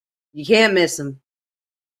like, "You can't miss him."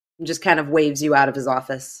 And just kind of waves you out of his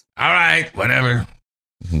office. All right, whatever.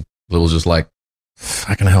 Little's just like,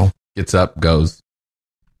 fucking hell. Gets up, goes,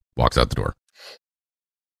 walks out the door.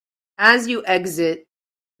 As you exit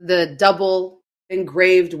the double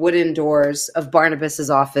engraved wooden doors of Barnabas's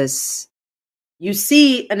office, you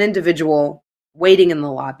see an individual waiting in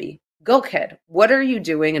the lobby. Gokhead, what are you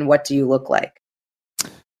doing and what do you look like?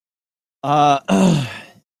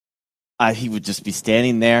 He would just be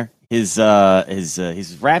standing there. He's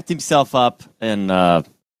wrapped himself up in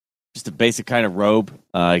just a basic kind of robe,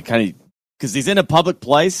 because he's in a public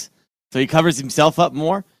place, so he covers himself up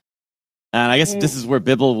more. And I guess this is where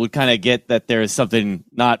Bibble would kind of get that there is something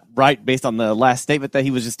not right based on the last statement that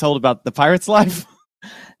he was just told about the pirate's life,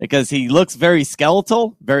 because he looks very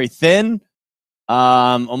skeletal, very thin,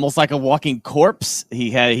 almost like a walking corpse.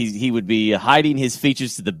 He would be hiding his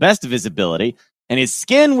features to the best of his ability. And his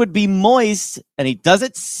skin would be moist, and he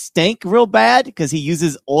doesn't stink real bad because he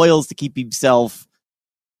uses oils to keep himself,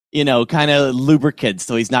 kind of lubricant,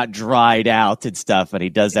 so he's not dried out and stuff. And he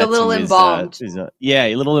does that. A little embalmed.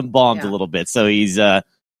 A little embalmed a little bit. So he's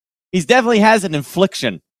definitely has an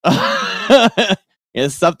infliction.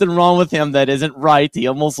 There's something wrong with him that isn't right. He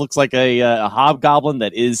almost looks like a hobgoblin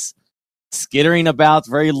that is skittering about,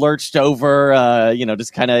 very lurched over.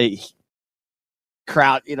 Just kind of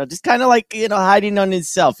crowd, just kind of like, hiding on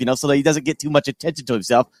himself, so that he doesn't get too much attention to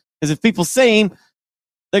himself. Because if people see him,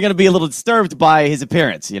 they're going to be a little disturbed by his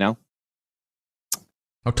appearance, How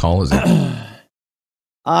tall is he?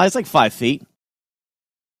 It's like 5 feet.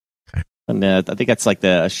 Okay. And I think that's like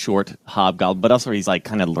a short hobgoblin, but also he's like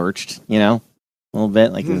kind of lurched, a little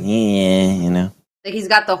bit, like, Like he's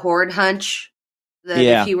got the horde hunch that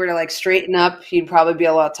if he were to like straighten up, he'd probably be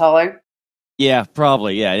a lot taller. Yeah,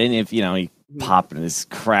 probably. Yeah. And if, he popping his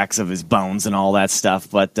cracks of his bones and all that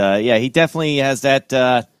stuff. But he definitely has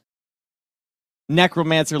that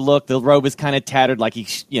necromancer look. The robe is kind of tattered, like he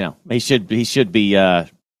should be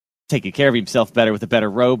taking care of himself better with a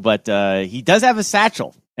better robe. But he does have a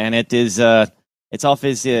satchel, and it's off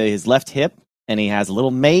his left hip, and he has a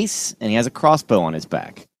little mace, and he has a crossbow on his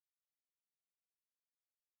back.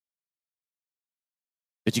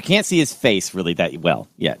 But you can't see his face really that well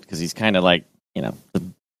yet, because he's kind of like, the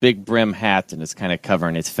big brim hat, and it's kind of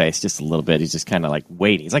covering his face just a little bit. He's just kind of like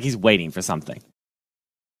waiting. It's like he's waiting for something.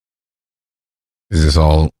 Is this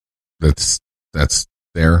all that's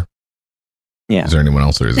there? Yeah. Is there anyone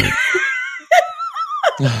else, or is it?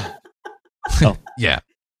 Oh. Yeah.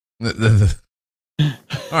 All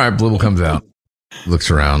right, Blibble comes out, looks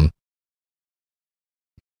around.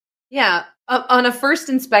 Yeah. On a first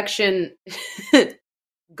inspection,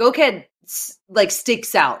 Gokhead like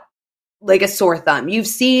sticks out like a sore thumb. You've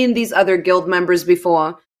seen these other guild members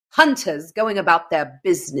before, hunters going about their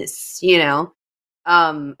business,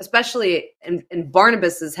 especially in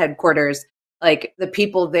Barnabas's headquarters. Like the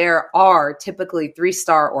people there are typically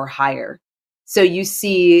 3-star or higher. So you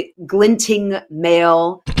see glinting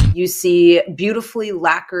mail, you see beautifully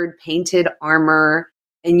lacquered painted armor,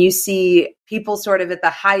 and you see people sort of at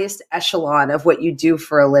the highest echelon of what you do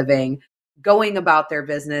for a living going about their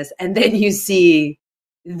business. And then you see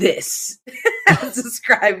this as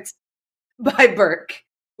described by Burke,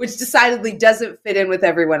 which decidedly doesn't fit in with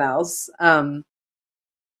everyone else.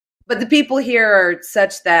 But the people here are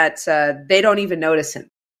such that they don't even notice him.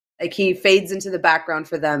 Like he fades into the background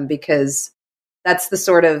for them because that's the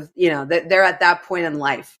sort of, they're at that point in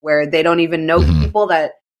life where they don't even know people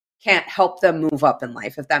that can't help them move up in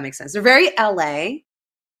life, if that makes sense. They're very LA.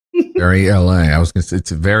 Very LA. I was going to say,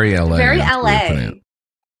 it's very LA. Very LA.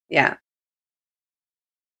 Yeah.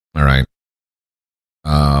 All right.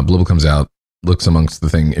 Blibble comes out, looks amongst the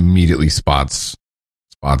thing, immediately spots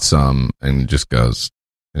and just goes,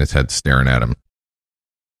 and his head staring at him.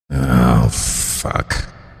 Oh, fuck.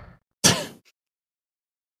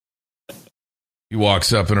 He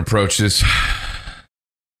walks up and approaches.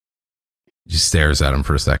 just stares at him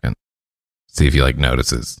for a second. See if he like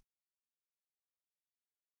notices.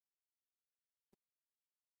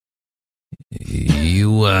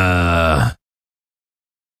 You,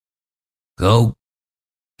 go,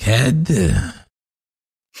 kid.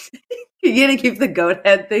 You're gonna keep the goat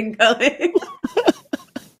head thing going.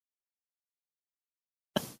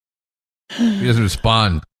 He doesn't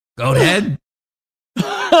respond. Goat head?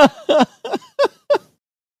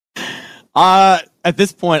 At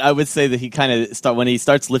this point, I would say that he kind of when he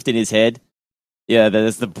starts lifting his head. Yeah, that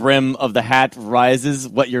as the brim of the hat rises,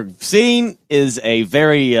 what you're seeing is a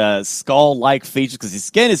very skull-like feature because his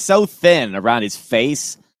skin is so thin around his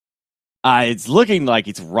face. It's looking like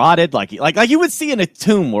it's rotted, like you would see in a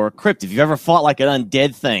tomb or a crypt if you've ever fought like an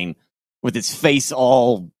undead thing with its face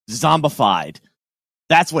all zombified.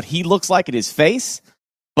 That's what he looks like in his face,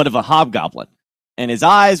 but of a hobgoblin. And his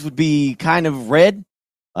eyes would be kind of red,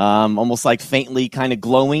 almost like faintly kind of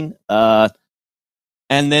glowing.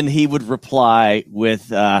 And then he would reply with,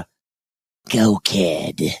 "Go,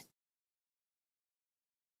 kid."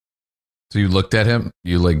 So you looked at him?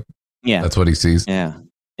 You like, yeah, that's what he sees? Yeah.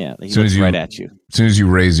 Yeah. He looks right at you. As soon as you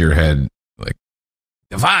raise your head, like,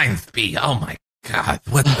 Divine speed. Oh my God.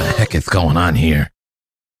 What the heck is going on here?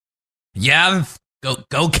 Yeah.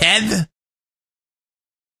 Go, kid.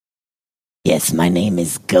 Yes, my name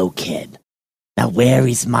is Go Kid. Now, where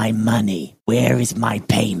is my money? Where is my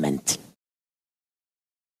payment?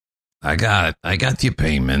 I got your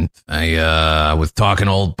payment. I was talking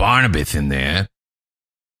to old Barnabas in there,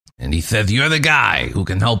 and he says you're the guy who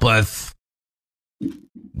can help us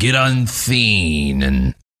get unseen,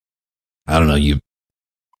 and I don't know, you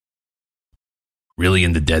really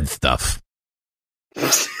into dead stuff.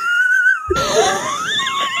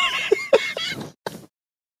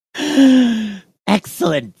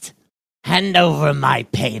 Excellent. Hand over my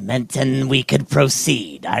payment and we could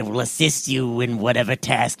proceed. I will assist you in whatever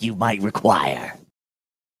task you might require.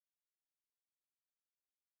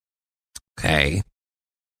 Okay.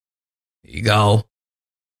 Here you go.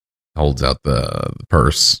 holds out the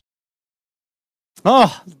purse.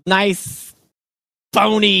 Oh, nice,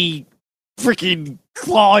 bony, freaking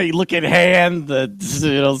clawy looking hand.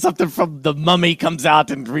 Something from the mummy comes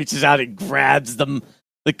out and reaches out and grabs the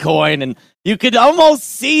coin, and you could almost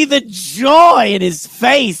see the joy in his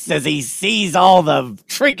face as he sees all the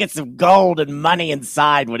trinkets of gold and money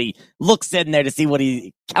inside when he looks in there to see what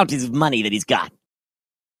count his money that he's got.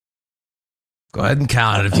 Go ahead and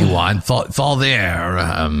count it if you want. It's all there.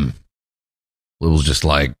 Little's just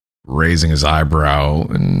like raising his eyebrow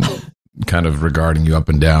and kind of regarding you up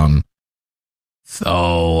and down.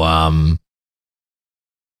 So,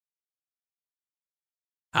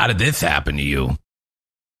 how did this happen to you?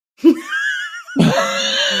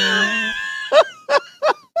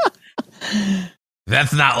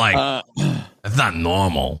 That's not like that's not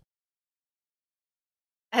normal.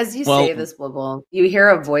 As you say this, Blibble, you hear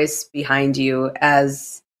a voice behind you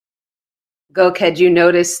as Goked, you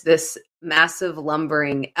notice this massive,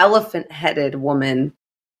 lumbering, elephant-headed woman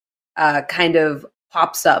kind of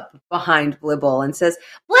pops up behind Blibble and says,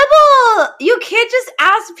 Blibble, you can't just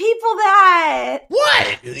ask people that.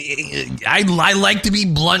 What? I like to be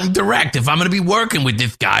blunt and direct. If I'm going to be working with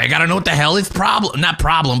this guy, I got to know what the hell his problem, not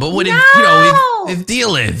problem, but what his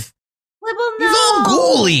deal is. Blibble, no. He's all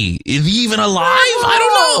ghouly. Is he even alive? Blibble. I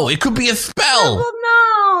don't know. It could be a spell. Blibble,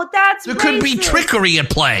 no. That's There racist. could be trickery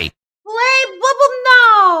at play. Blibble,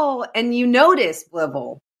 no. And you notice,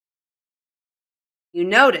 Blibble, you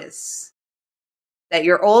notice that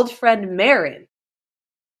your old friend Marin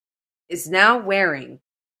is now wearing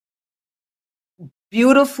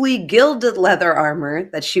beautifully gilded leather armor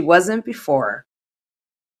that she wasn't before,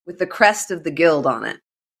 with the crest of the guild on it.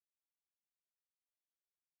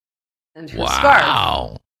 And her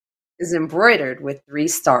scarf is embroidered with 3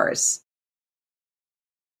 stars.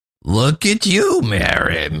 Look at you,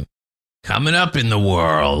 Marin. Coming up in the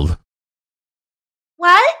world.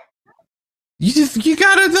 What? You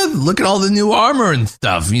gotta look at all the new armor and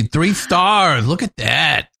stuff. 3 stars. Look at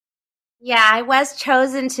that. Yeah, I was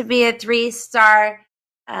chosen to be a 3-star,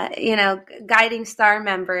 guiding star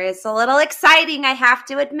member. It's a little exciting, I have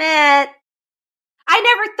to admit. I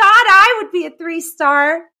never thought I would be a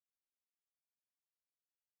 3-star.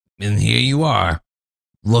 And here you are,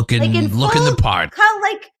 looking the part.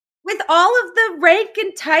 With all of the rank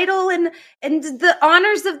and title and the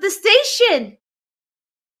honors of the station.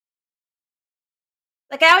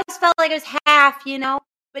 Like, I always felt like it was half,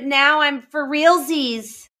 but now I'm for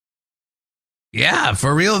realsies. Yeah,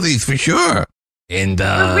 for realsies, for sure. And for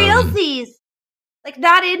realsies. Like,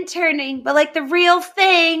 not interning, but like the real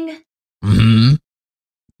thing. Mm-hmm.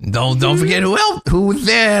 Don't forget who was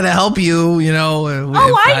there to help you.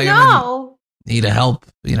 I know. Need a help.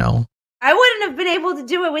 I wouldn't have been able to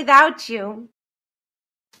do it without you.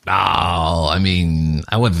 No, I mean,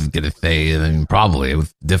 I wasn't gonna say. I mean, probably it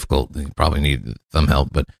was difficult. You probably needed some help,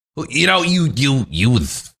 but you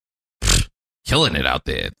was killing it out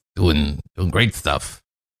there, doing great stuff.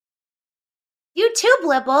 You too,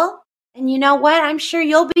 Blibble. And you know what? I'm sure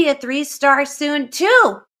you'll be a 3-star soon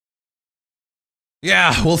too.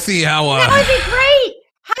 Yeah, we'll see how. That would be great.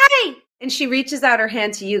 Hi. And she reaches out her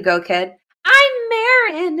hand to you, Go Kid. I'm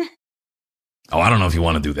Marin. Oh, I don't know if you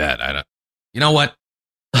want to do that. I don't. You know what?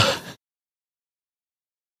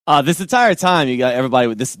 This entire time, you got everybody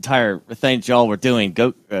with this entire thing y'all were doing.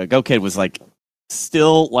 Go Kid was like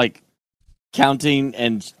still like counting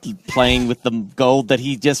and playing with the gold that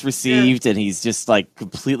he just received, and he's just like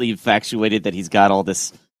completely infatuated that he's got all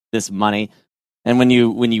this money. And when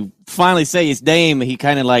you finally say his name, he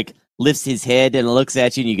kind of like lifts his head and looks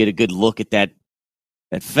at you, and you get a good look at that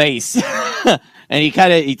face. And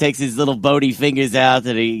he takes his little bony fingers out,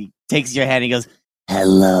 and he takes your hand and he goes,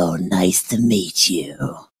 Hello, nice to meet you.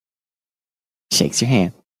 Shakes your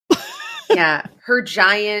hand. Yeah, her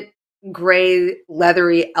giant gray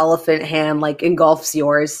leathery elephant hand like engulfs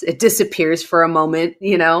yours. It disappears for a moment,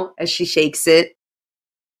 as she shakes it.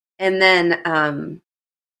 And then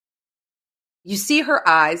you see her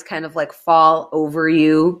eyes kind of like fall over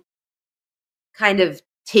you, kind of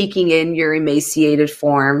taking in your emaciated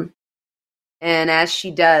form. And as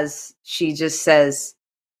she does, she just says,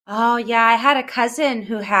 "Oh yeah, I had a cousin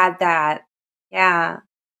who had that. Yeah."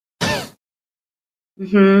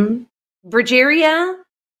 Bergeria?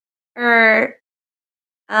 Or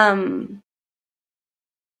the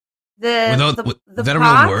is that a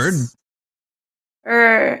real word?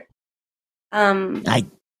 Or I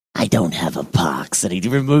don't have a pox. And he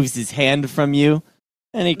removes his hand from you,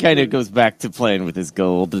 and he kind of goes back to playing with his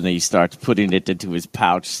gold, and then he starts putting it into his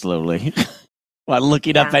pouch slowly, while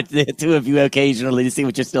looking up at the two of you occasionally to see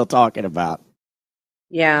what you're still talking about.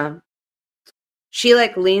 Yeah. She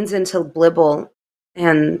like leans into Blibble,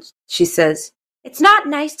 and she says, "It's not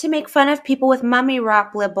nice to make fun of people with mummy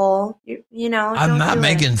rot, Blibble. I'm not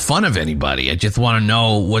making fun of anybody. I just want to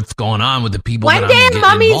know what's going on with the people. One day,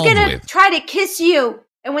 Mummy's gonna try to kiss you,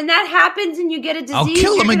 and when that happens, and you get a disease, I'll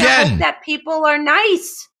kill him again. Hope that people are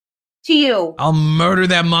nice to you. I'll murder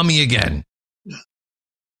that mummy again.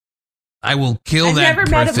 I will kill I've that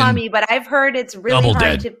person. never met a mummy, but I've heard it's really Double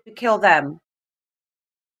hard dead. to kill them.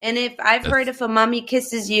 And I've heard if a mummy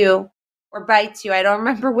kisses you or bites you, I don't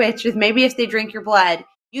remember which, maybe if they drink your blood,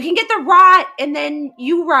 you can get the rot, and then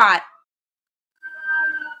you rot.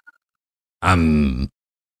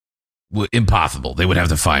 Impossible. They would have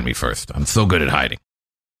to find me first. I'm so good at hiding.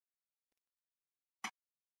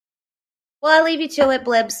 Well, I'll leave you to it,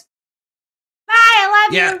 Blibs. Bye, I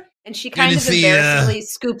love you. And she kind of embarrassingly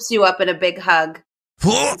scoops you up in a big hug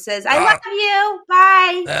and says, I love you.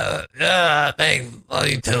 Bye. Thanks. Love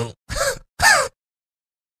you too.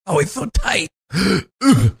 Oh, it's so tight.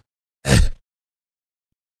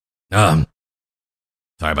 Sorry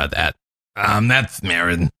about that. That's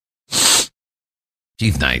Marin.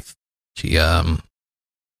 She's nice. She, well,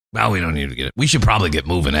 we don't need to get it. We should probably get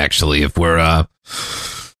moving, actually, if we're,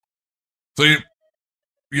 So you're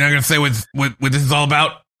not going to say what this is all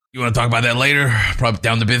about? You want to talk about that later? Probably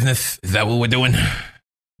down to business? Is that what we're doing?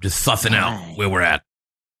 Just sussing out where we're at.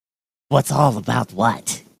 What's all about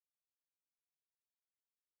what?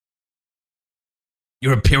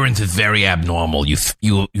 Your appearance is very abnormal. You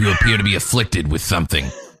appear to be afflicted with something.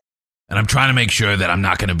 And I'm trying to make sure that I'm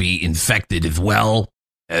not going to be infected as well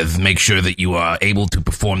as make sure that you are able to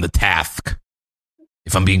perform the task,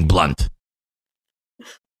 if I'm being blunt.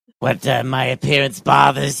 What, my appearance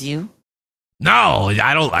bothers you? No,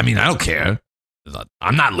 I don't care.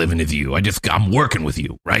 I'm not living with you. I'm working with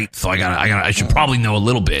you, right? So I should probably know a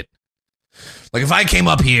little bit. Like if I came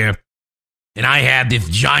up here and I had this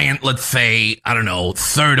giant, let's say, I don't know,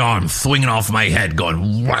 third arm swinging off my head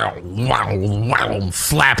going, wow, wow, wow,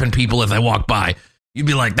 slapping people as I walk by, you'd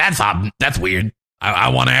be like, that's weird. I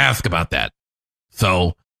want to ask about that.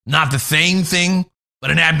 So not the same thing,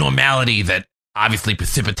 but an abnormality that obviously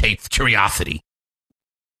precipitates curiosity.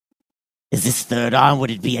 Is this third arm, would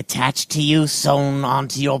it be attached to you, sewn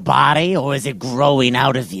onto your body, or is it growing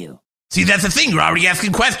out of you? See, that's the thing. You're already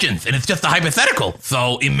asking questions, and it's just a hypothetical.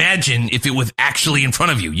 So imagine if it was actually in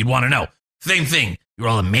front of you. You'd want to know. Same thing. You're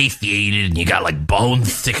all emaciated, and you got, like,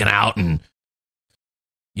 bones sticking out, and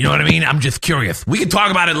you know what I mean? I'm just curious. We can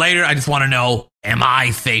talk about it later. I just want to know, am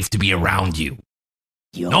I safe to be around you?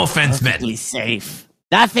 You're no offense meant. Perfectly safe.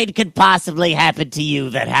 Nothing could possibly happen to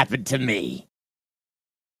you that happened to me.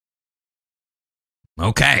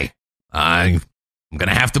 Okay. I'm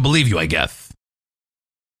gonna have to believe you, I guess.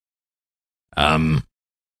 Why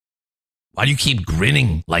do you keep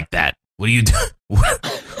grinning like that? What do you do?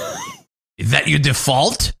 Is that your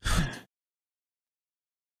default?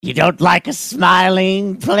 You don't like a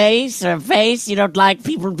smiling place or face? You don't like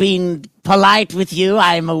people being polite with you?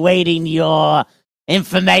 I'm awaiting your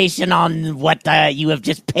information on what you have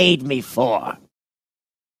just paid me for.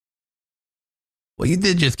 Well, you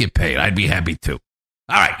did just get paid. I'd be happy too.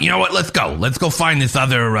 All right, you know what? Let's go. Let's go find this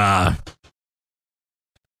other,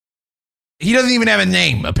 He doesn't even have a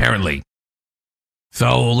name, apparently.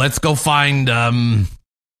 So let's go find,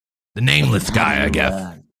 the nameless guy, I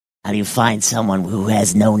guess. How do you find someone who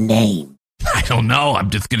has no name? I don't know.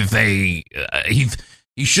 I'm just gonna say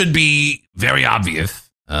he should be very obvious.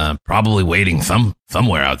 Probably waiting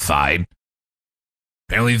somewhere outside.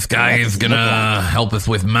 Apparently, this guy is gonna help us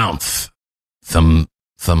with mounts. Some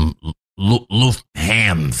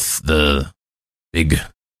Lufthansa, the big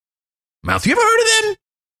mounts. You ever heard of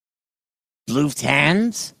them?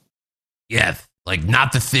 Lufthansa? Yes, like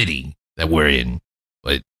not the city that we're in,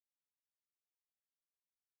 but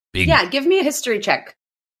big. Yeah, give me a history check.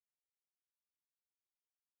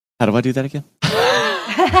 How do I do that again?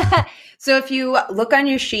 So if you look on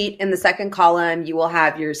your sheet in the second column, you will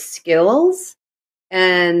have your skills,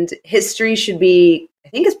 and history should be, I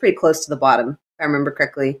think it's pretty close to the bottom, if I remember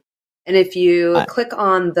correctly. And if you click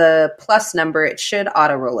on the plus number, it should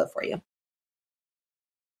auto roll it for you.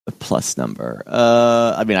 The plus number.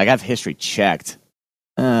 I mean, I got history checked.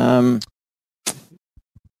 On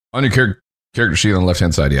your character sheet on the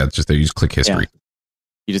left-hand side, yeah, it's just there. You just click history. Yeah.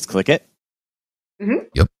 You just click it? Mm-hmm.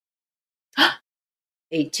 Yep.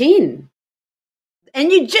 18.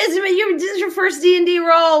 And you just your first D&D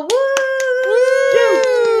roll. Woo!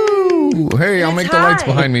 Ooh, hey, I'll It's make the lights high.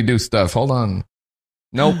 behind me do stuff. Hold on.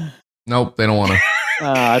 Nope, they don't want to.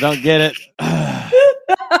 I don't get it.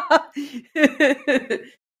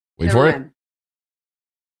 Wait Never for it.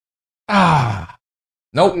 mind.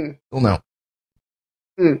 Nope. Mm. Still no.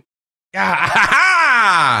 Mm.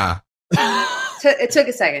 Ah, It took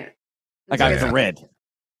a second. I got Yeah. the red.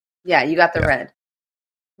 Yeah, you got the red.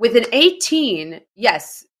 With an 18,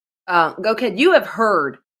 yes, Go Kid, you have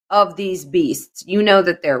heard of these beasts. You know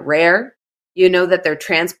that they're rare. You know that their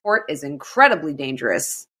transport is incredibly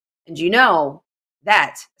dangerous. And you know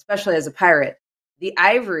that, especially as a pirate, the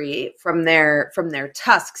ivory from their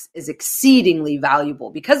tusks is exceedingly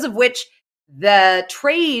valuable, because of which the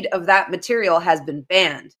trade of that material has been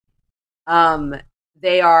banned.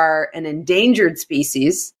 They are an endangered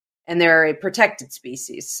species, and they're a protected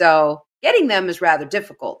species. So getting them is rather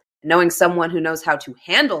difficult. And knowing someone who knows how to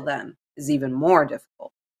handle them is even more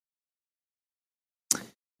difficult.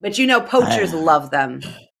 But you know, poachers love them.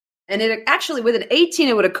 And it actually, with an 18,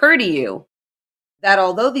 it would occur to you that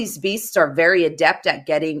although these beasts are very adept at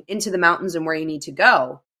getting into the mountains and where you need to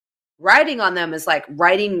go, riding on them is like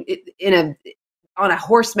riding on a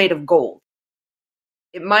horse made of gold.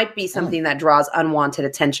 It might be something that draws unwanted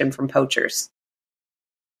attention from poachers.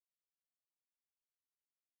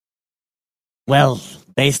 Well,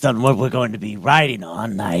 based on what we're going to be riding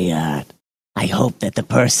on, I hope that the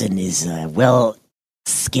person is well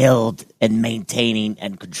skilled in maintaining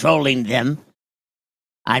and controlling them.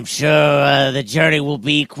 I'm sure the journey will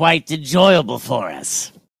be quite enjoyable for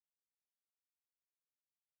us.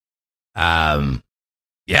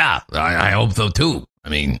 Yeah, I hope so too. I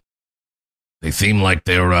mean, they seem like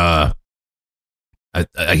they're, I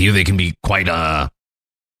hear they can be quite,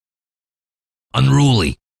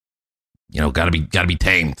 unruly. You know, gotta be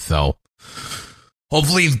tamed, so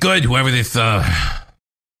hopefully he's good, whoever this, guy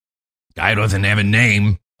doesn't have a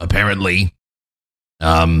name, apparently.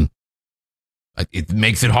 It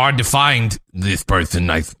makes it hard to find this person.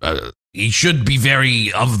 He should be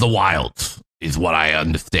very of the wilds, is what I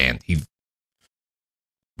understand. He's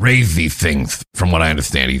raised these things, from what I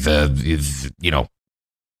understand. He's you know,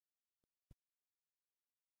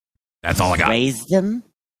 that's all I got. Raise them?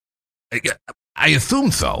 I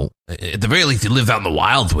assume so. At the very least, he lives out in the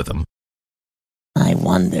wilds with them. I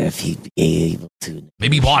wonder if he'd be able to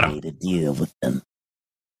Maybe he bought 'em. negotiate a deal with them.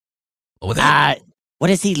 What would that? What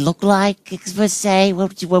does he look like, per se?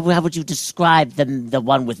 How would you describe the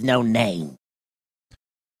one with no name?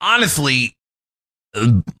 Honestly,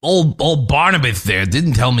 old Barnabas there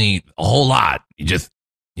didn't tell me a whole lot. He just,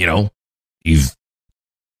 you know, he's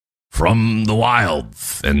from the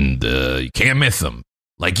wilds, and you can't miss him.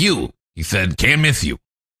 Like you. He said, can't miss you.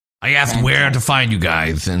 I asked where to find you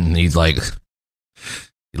guys, and he's like,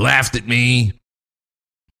 he laughed at me,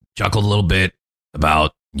 chuckled a little bit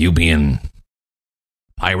about you being a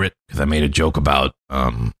pirate, because I made a joke about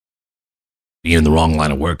being in the wrong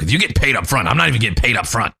line of work. Because you get paid up front. I'm not even getting paid up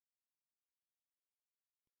front.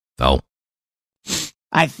 So.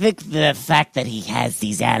 I think the fact that he has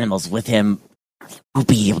these animals with him, we'll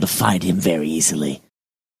be able to find him very easily.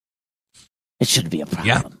 It shouldn't be a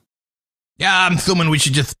problem. Yeah, I'm assuming we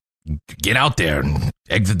should just get out there and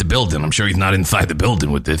exit the building. I'm sure he's not inside the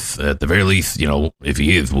building with this. At the very least, you know, if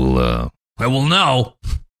he is, we'll know.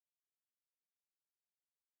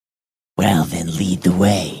 Well, then lead the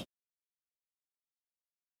way.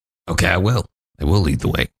 Okay, I will. I will lead the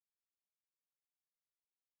way.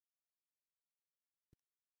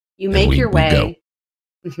 You make your way.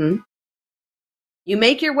 Mm-hmm. You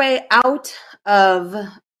make your way out of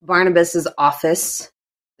Barnabas's office,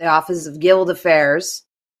 the office of Guild Affairs,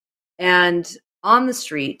 and on the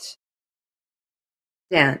street.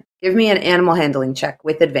 Dan, give me an animal handling check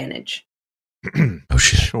with advantage. Oh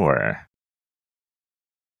shit! Sure.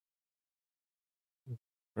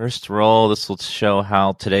 First roll. This will show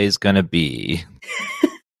how today's gonna be.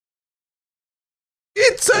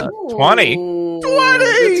 It's a 20.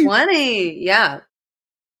 20! 20, yeah.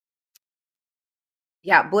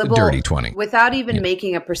 Yeah, Blibble, a dirty 20. Without even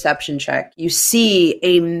making a perception check, you see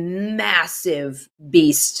a massive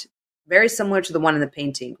beast, very similar to the one in the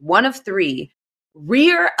painting, one of three,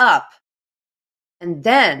 rear up. And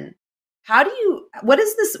then, what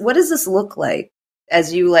does this look like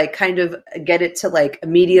as you like kind of get it to like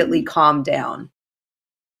immediately calm down?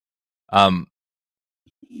 I'm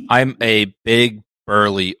a big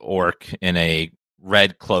burly orc in a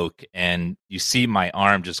red cloak, and you see my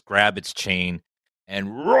arm just grab its chain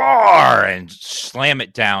and roar and slam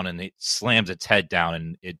it down, and it slams its head down,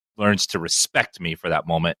 and it learns to respect me for that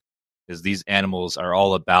moment, because these animals are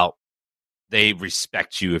all about, they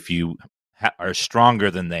respect you if you are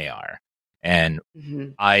stronger than they are. And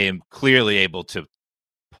I am clearly able to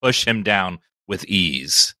push him down with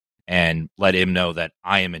ease and let him know that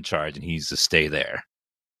I am in charge and he's to stay there.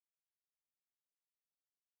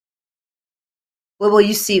 Well,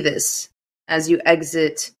 you see this as you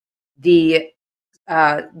exit the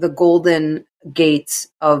golden gates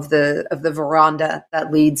of the veranda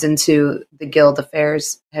that leads into the Guild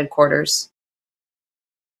Affairs headquarters.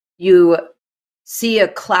 You see a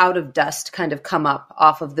cloud of dust kind of come up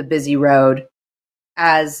off of the busy road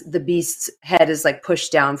as the beast's head is like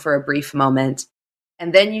pushed down for a brief moment.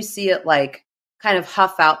 And then you see it like kind of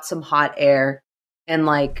huff out some hot air and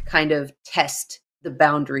like kind of test the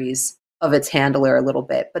boundaries of its handler a little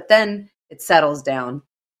bit. But then it settles down.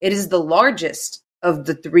 It is the largest of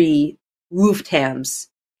the three Lufthams.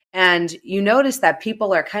 And you notice that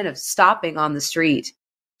people are kind of stopping on the street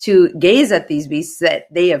to gaze at these beasts that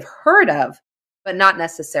they have heard of, but not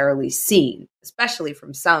necessarily seen, especially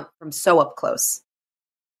from so up close.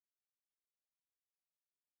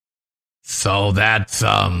 So that's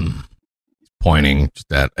Pointing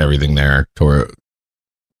just at everything there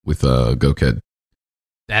with Go Kid.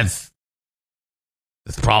 that's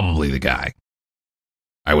probably the guy,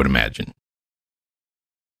 I would imagine.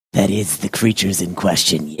 That is the creatures in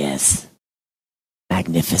question, yes.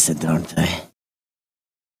 Magnificent, aren't they?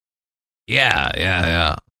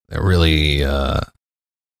 Yeah. They're really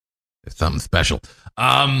it's something special.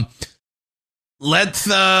 Let's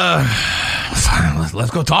go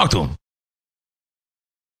talk to him.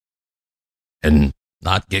 And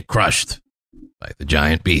not get crushed by the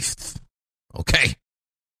giant beasts. Okay.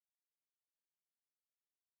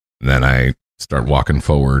 And then I start walking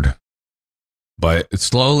forward. But it's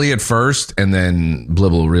slowly at first, and then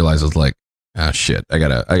Blibble realizes, like, ah, shit, I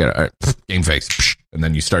gotta, game face. And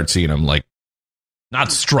then you start seeing him, like,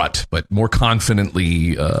 not strut, but more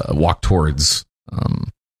confidently walk towards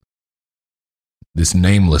this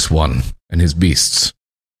nameless one and his beasts.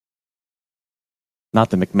 Not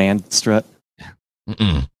the McMahon strut.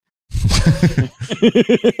 Mm-mm.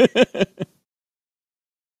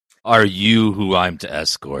 Are you who I'm to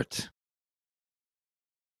escort?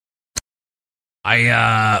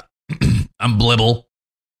 I'm Blibble.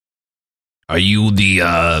 Are you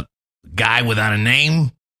the guy without a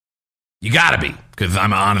name? You gotta be, because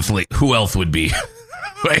I'm honestly, who else would be?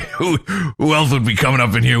 Wait, who else would be coming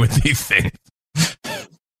up in here with these things?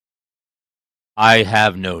 I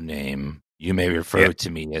have no name. You may refer to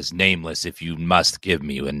me as Nameless if you must give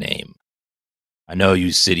me a name. I know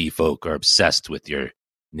you city folk are obsessed with your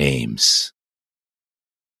names.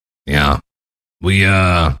 Yeah.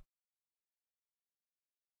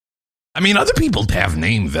 I mean, other people have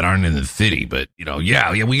names that aren't in the city, but, you know,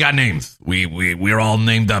 yeah, we got names. We're all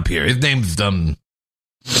named up here. His name's, Goat.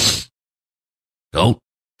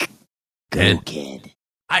 Go, kid.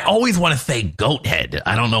 I always want to say Goat Head.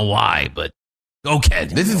 I don't know why, but Go Kid.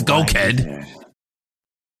 This is Go Kid.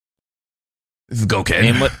 This is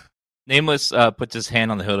Goked. Nameless puts his hand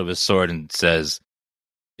on the hilt of his sword and says,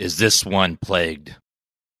 "Is this one plagued?"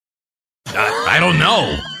 I don't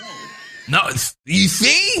know. No, you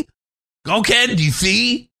see? Goked, do you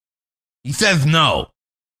see? He says no.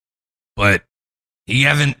 But he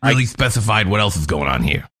hasn't really specified what else is going on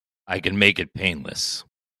here. I can make it painless.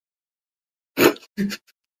 You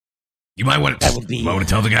might want to tell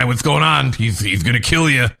the guy what's going on. He's going to kill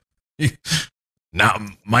you. Now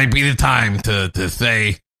might be the time to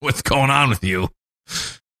say what's going on with you.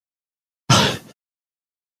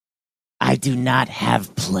 I do not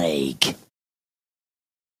have plague.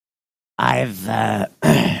 I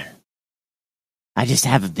just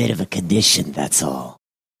have a bit of a condition, that's all.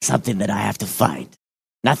 Something that I have to fight.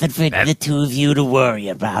 Nothing for the two of you to worry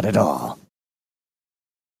about at all.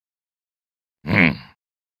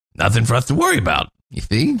 Nothing for us to worry about, you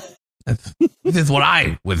see? This is what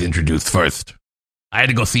I was introduced first. I had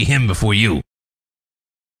to go see him before you.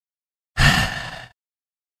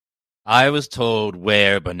 I was told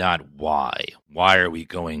where, but not why. Why are we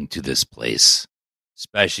going to this place?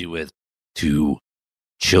 Especially with 2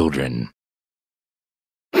 children.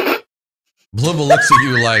 Blibble looks at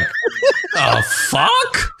you like, The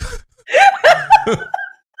fuck?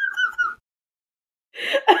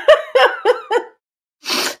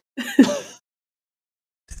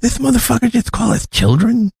 Did this motherfucker just call us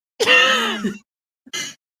children?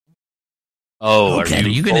 Oh, Okay, are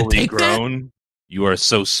you gonna fully take grown? You are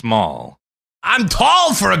so small. I'm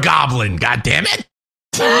tall for a goblin, goddammit!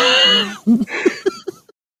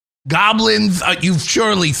 Goblins, you've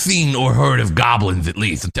surely seen or heard of goblins at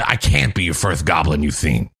least. I can't be your first goblin you've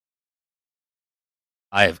seen.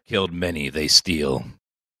 I have killed many. They steal.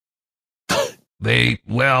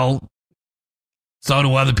 Well, so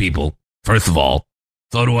do other people, first of all.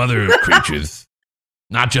 So do other creatures.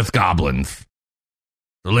 Not just goblins.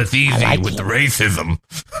 So let's easy with the racism.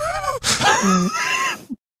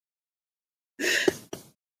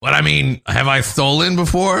 But I mean, have I stolen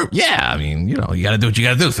before? Yeah, I mean, you gotta do what you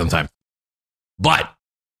gotta do sometimes. But,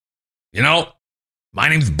 my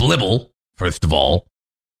name's Blibble, first of all.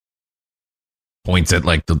 Points at,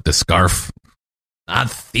 like, the scarf. Not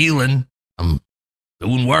stealing. I'm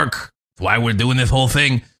doing work. That's why we're doing this whole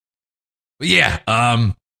thing. But yeah,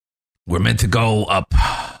 we're meant to go up.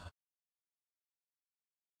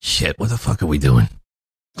 Shit, what the fuck are we doing?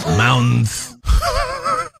 Mountains.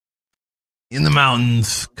 In the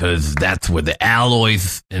mountains, because that's where the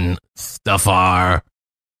alloys and stuff are.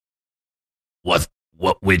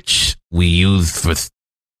 Which we use for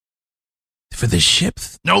the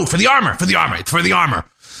ships? No, for the armor. It's for the armor.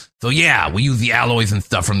 So yeah, we use the alloys and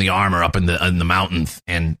stuff from the armor up in the mountains,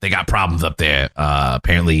 and they got problems up there.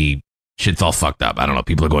 Apparently, shit's all fucked up. I don't know.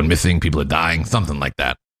 People are going missing. People are dying. Something like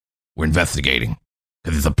that. We're investigating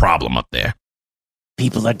because there's a problem up there.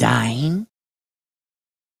 People are dying?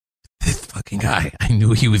 This fucking guy. I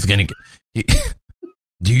knew he was gonna get.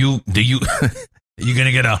 Do you? Are you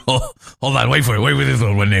gonna get a? Hold on, wait for it. Wait for this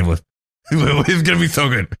one. What name was? It's gonna be so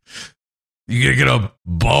good. You gonna get a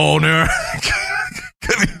boner?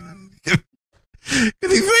 Cause he's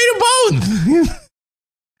made of bones.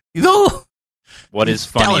 He's all. What is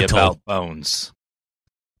funny skeletal. about bones?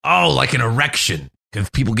 Oh, like an erection. Because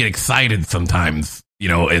people get excited sometimes,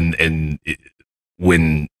 and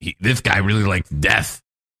when this guy really likes death.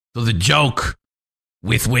 So the joke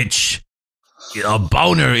with which a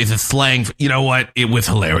boner is a slang, you know what? It was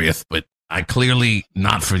hilarious, but I clearly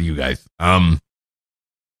not for you guys.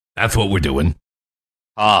 That's what we're doing.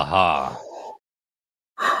 Ha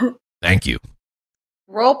ha. Thank you.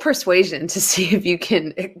 Roll persuasion to see if you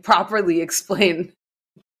can properly explain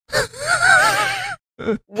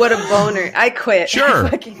what a boner. I quit. Sure. I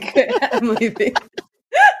fucking quit. I'm leaving.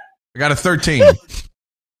 I got a 13.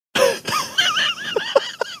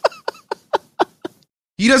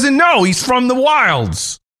 He doesn't know. He's from the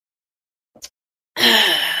wilds.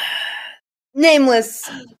 Nameless.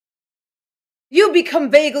 You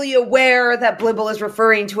become vaguely aware that Blibble is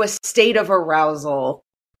referring to a state of arousal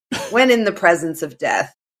when in the presence of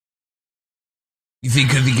death. You see,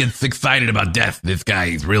 because he gets excited about death, this guy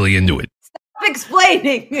is really into it. Stop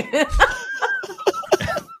explaining.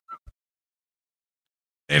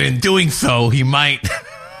 And in doing so, he might.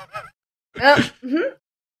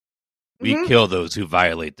 We kill those who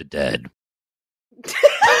violate the dead.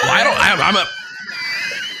 I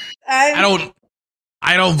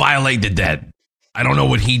don't violate the dead. I don't know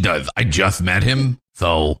what he does. I just met him,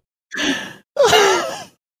 so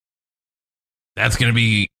that's gonna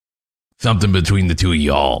be something between the two of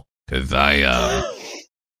y'all. Because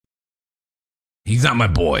he's not my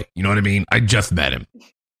boy. You know what I mean? I just met him.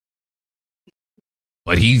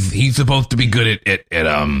 but he's supposed to be good at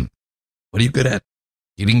what are you good at?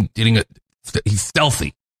 He's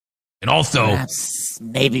stealthy. And also, perhaps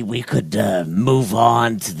maybe we could move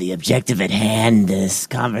on to the objective at hand. This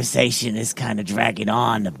conversation is kind of dragging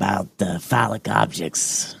on about phallic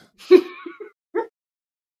objects.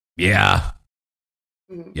 Yeah,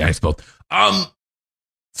 I suppose.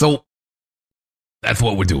 So that's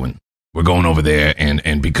what we're doing. We're going over there,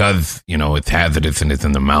 and because it's hazardous and it's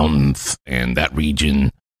in the mountains and that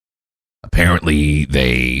region, apparently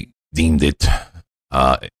they deemed it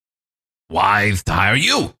wise to hire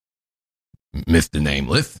you, Mr.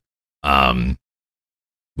 Nameless,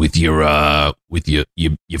 with your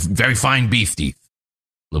very fine beasties.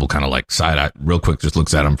 Little kind of like side eye, real quick, just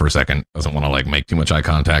looks at him for a second. Doesn't want to like make too much eye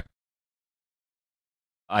contact.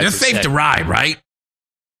 They're safe to ride, right?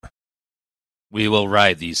 We will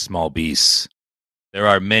ride these small beasts. There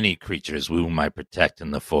are many creatures whom I protect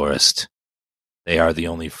in the forest. They are the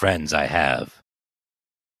only friends I have.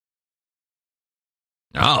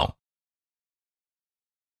 Oh.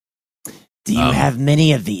 Do you have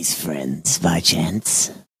many of these friends, by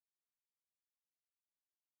chance?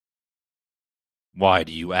 Why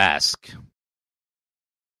do you ask?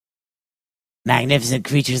 Magnificent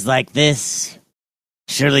creatures like this.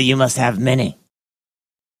 Surely you must have many.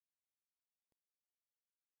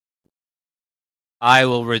 I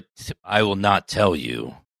will not tell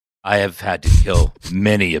you. I have had to kill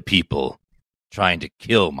many a people trying to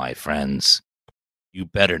kill my friends. You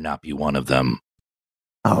better not be one of them.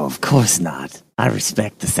 Oh, of course not. I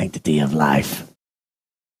respect the sanctity of life.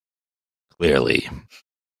 Clearly.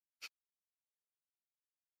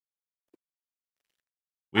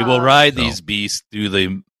 We will ride these beasts through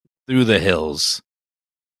the hills.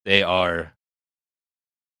 They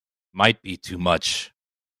might be too much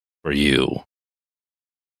for you,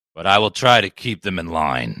 but I will try to keep them in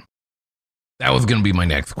line. That was going to be my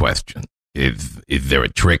next question. Is there a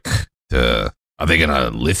trick to? Are they going to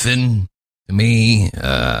listen to me?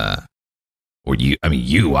 Or you? I mean,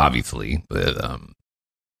 you obviously, but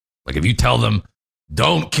like if you tell them,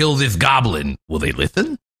 "Don't kill this goblin," will they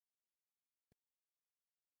listen?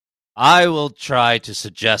 I will try to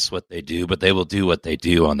suggest what they do, but they will do what they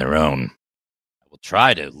do on their own. I will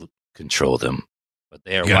try to control them, but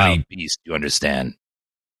they are wild beasts, you understand?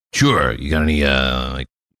 Sure. You got any, like...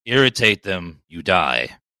 Irritate them, you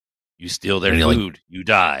die. You steal their food, you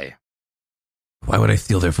die. Why would I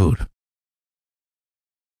steal their food?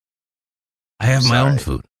 I have my own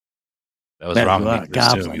food. That was wrong of me to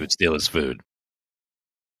assume you would steal his food.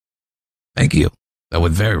 Thank you. That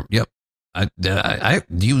was very... Yep. Do I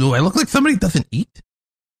look like somebody who doesn't eat?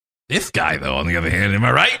 This guy, though, on the other hand, am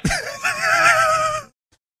I right?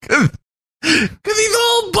 Because he's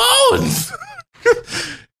all bones.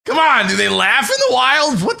 Come on, do they laugh in the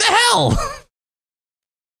wilds? What the hell?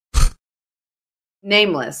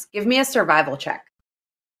 Nameless, give me a survival check.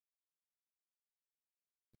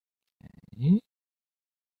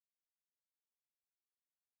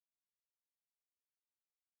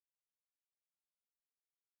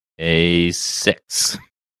 A 6.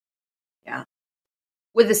 Yeah.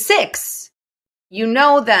 With a 6, you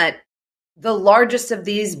know that the largest of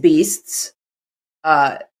these beasts,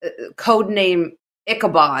 codename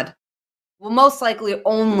Ichabod, will most likely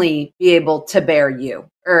only be able to bear you,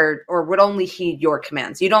 or would only heed your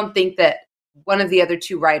commands. You don't think that one of the other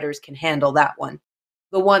two riders can handle that one,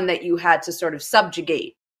 the one that you had to sort of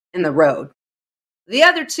subjugate in the road. The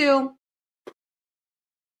other two,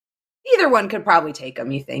 either one could probably take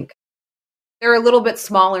them, you think. They're a little bit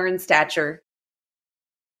smaller in stature.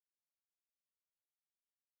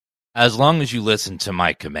 As long as you listen to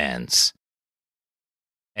my commands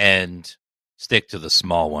and stick to the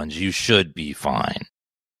small ones, you should be fine.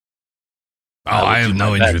 I have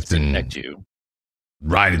no interest in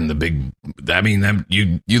riding the big... I mean,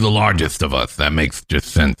 you're the largest of us. That makes just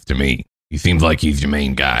sense to me. He seems like he's your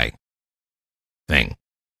main guy. Thing.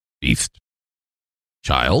 Beast.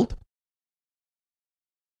 Child?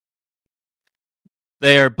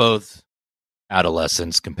 They are both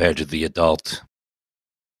adolescents compared to the adult.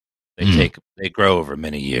 They grow over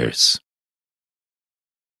many years.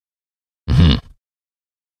 Mm-hmm.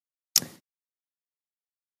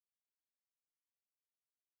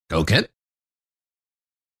 Okay.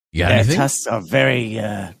 You got anything? Their tusks are very,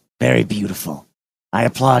 very beautiful. I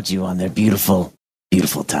applaud you on their beautiful,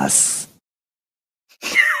 beautiful tusks.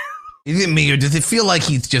 Is it me, or does it feel like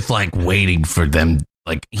he's just like waiting for them?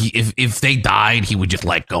 Like if they died, he would just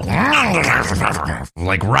like go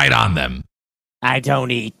like right on them. I don't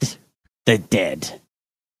eat the dead.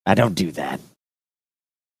 I don't do that.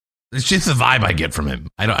 It's just the vibe I get from him.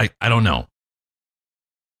 I don't know.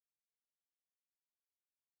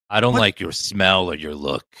 I don't What? like your smell or your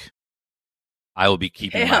look. I will be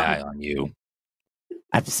keeping my eye on you.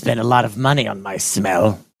 I've spent a lot of money on my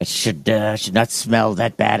smell. It should not smell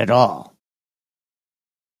that bad at all.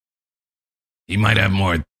 He might have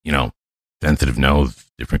more, sensitive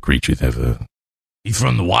nose. Different creatures have a. He's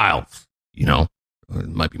from the wilds, It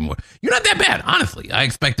might be more. You're not that bad, honestly. I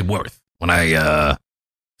expected worse when I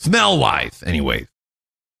smell wise, anyways.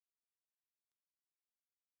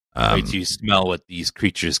 Wait till you smell what these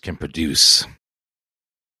creatures can produce.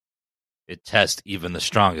 It tests even the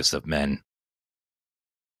strongest of men.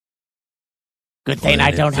 Good thing Well,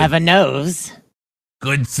 I don't have a nose.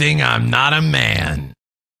 Good thing I'm not a man.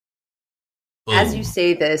 As Boom. you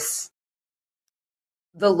say this,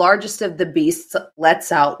 the largest of the beasts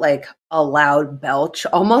lets out like a loud belch,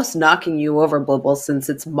 almost knocking you over, Blibble, since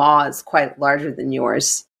its maw is quite larger than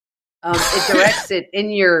yours. It directs it in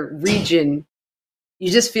your region.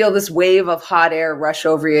 You just feel this wave of hot air rush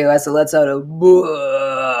over you as it lets out a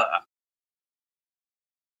 "Buah."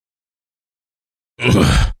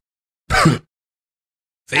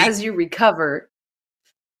 See? As you recover,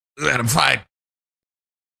 Let him fight.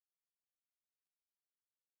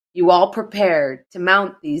 you all prepare to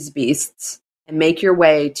mount these beasts and make your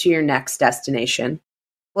way to your next destination.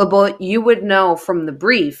 Blibble, you would know from the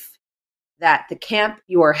brief that the camp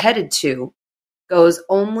you are headed to goes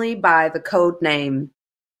only by the code name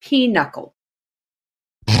P-Knuckle.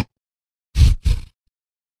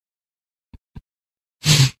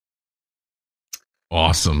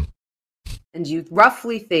 Awesome. And you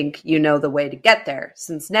roughly think you know the way to get there,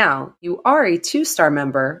 since now you are a 2-star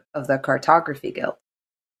member of the Cartography Guild.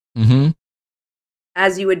 Mm-hmm.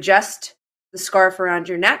 As you adjust the scarf around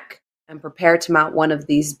your neck and prepare to mount one of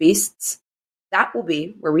these beasts, that will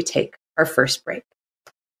be where we take our first break.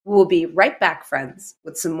 We will be right back, friends,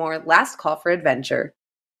 with some more Last Call for Adventure.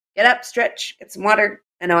 Get up, stretch, get some water.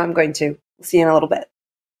 I know I'm going to. We'll see you in a little bit.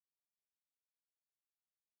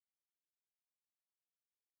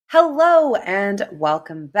 Hello and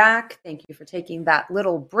welcome back. Thank you for taking that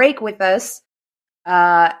little break with us.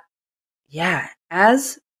 As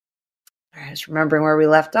I was remembering where we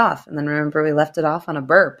left off, and then remember we left it off on a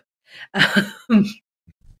burp.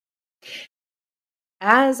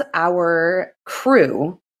 As our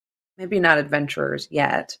crew, maybe not adventurers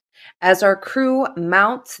yet, as our crew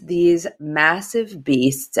mounts these massive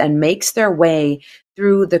beasts and makes their way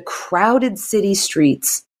through the crowded city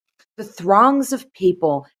streets, the throngs of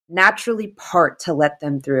people naturally part to let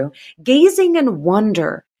them through, gazing in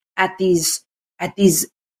wonder at these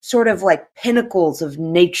sort of like pinnacles of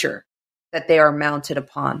nature that they are mounted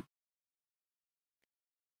upon.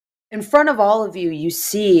 In front of all of you, you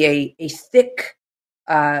see a thick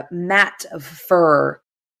mat of fur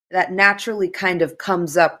that naturally kind of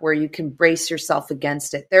comes up where you can brace yourself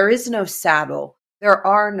against it. There is no saddle. There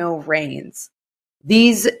are no reins.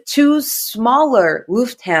 These 2 smaller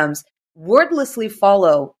Lufthams wordlessly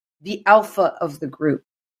follow the alpha of the group.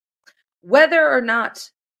 Whether or not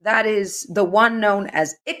that is the one known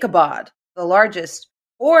as Ichabod, the largest,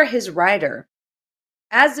 or his rider,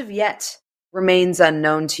 as of yet remains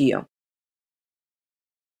unknown to you.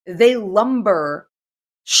 They lumber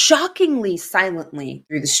shockingly silently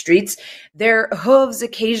through the streets, their hooves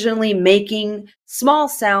occasionally making small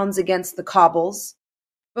sounds against the cobbles.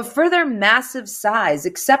 But for their massive size,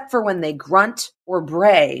 except for when they grunt or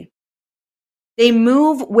bray, they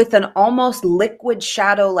move with an almost liquid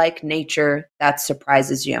shadow-like nature that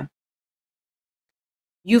surprises you.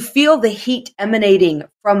 You feel the heat emanating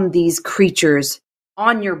from these creatures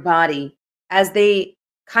on your body as they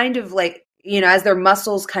kind of like, as their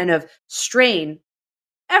muscles kind of strain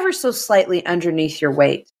ever so slightly underneath your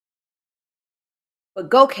weight. But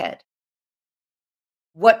Goked,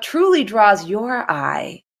 what truly draws your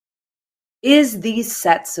eye is these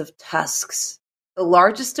sets of tusks, the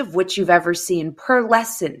largest of which you've ever seen,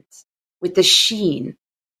 pearlescent with the sheen.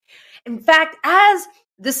 In fact, as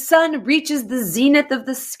the sun reaches the zenith of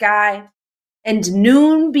the sky and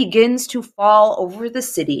noon begins to fall over the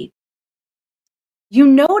city, you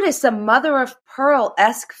notice a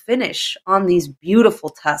mother-of-pearl-esque finish on these beautiful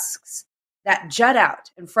tusks that jut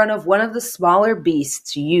out in front of one of the smaller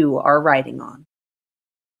beasts you are riding on.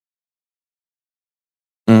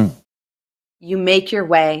 You make your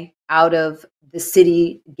way out of the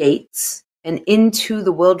city gates and into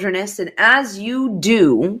the wilderness, and as you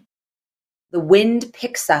do, the wind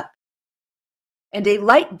picks up, and a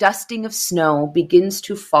light dusting of snow begins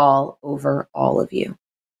to fall over all of you.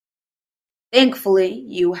 Thankfully,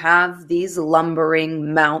 you have these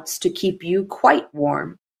lumbering mounts to keep you quite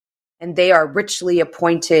warm, and they are richly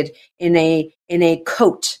appointed in a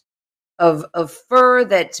coat of fur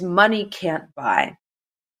that money can't buy.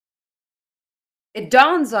 it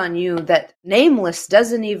dawns on you that Nameless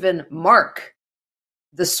doesn't even mark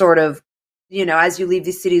the sort of, as you leave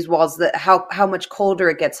these cities' walls, that how much colder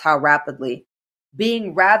it gets, how rapidly.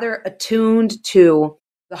 Being rather attuned to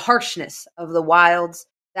the harshness of the wilds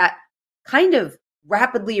that kind of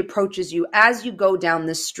rapidly approaches you as you go down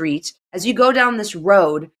this street, as you go down this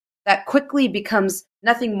road that quickly becomes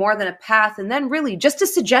nothing more than a path, and then really just a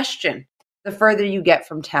suggestion the further you get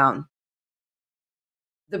from town.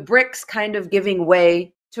 The bricks kind of giving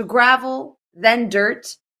way to gravel, then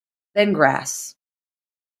dirt, then grass.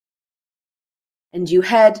 And you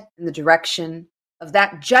head in the direction of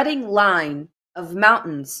that jutting line of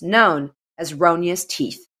mountains known as Ronia's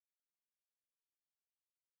Teeth.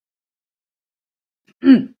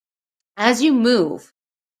 As you move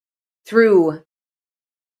through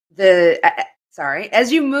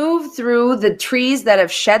as you move through the trees that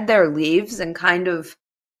have shed their leaves and kind of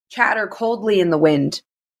chatter coldly in the wind,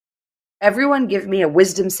 everyone give me a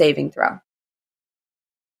wisdom saving throw.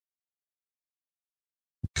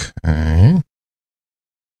 Okay.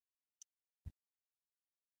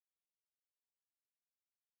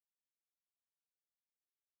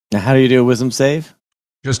 Now, how do you do a wisdom save?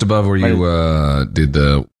 Just above where you did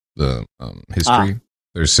the history,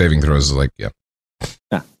 there's saving throws. Like, yeah.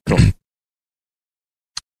 Cool.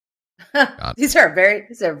 These are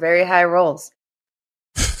very high rolls.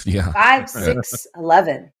 Yeah. 5, 6,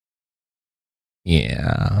 11.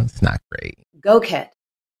 Yeah, it's not great. Go, Kid.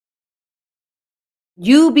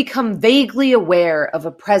 You become vaguely aware of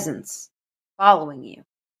a presence following you.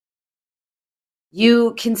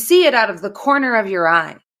 You can see it out of the corner of your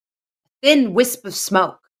eye. A thin wisp of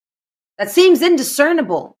smoke that seems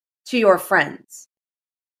indiscernible to your friends.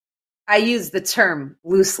 I use the term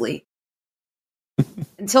loosely.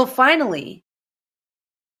 Until finally,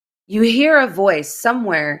 you hear a voice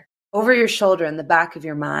somewhere over your shoulder in the back of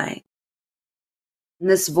your mind. And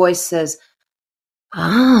this voice says,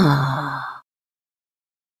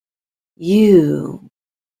 you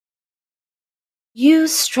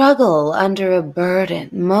struggle under a burden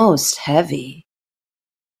most heavy.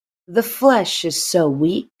 The flesh is so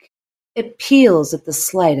weak, it peels at the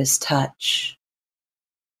slightest touch.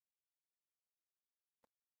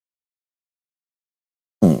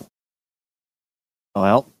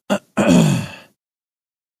 Well, that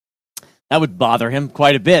would bother him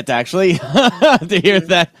quite a bit, actually, to hear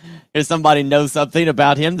that. Hear somebody know something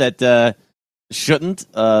about him that shouldn't.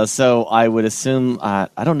 So I would assume, I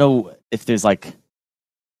don't know if there's I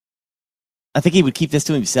think he would keep this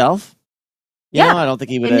to himself. Yeah, I don't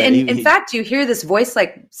think he would. In fact, you hear this voice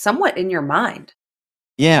somewhat in your mind.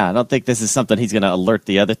 Yeah, I don't think this is something he's going to alert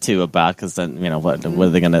the other two about, because then what are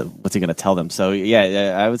they going to? What's he going to tell them? So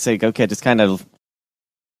yeah, I would say okay, just kind of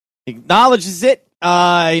acknowledges it,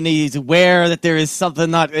 and he's aware that there is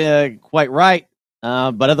something not quite right,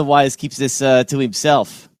 but otherwise keeps this to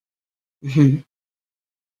himself.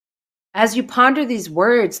 As you ponder these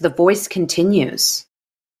words, the voice continues.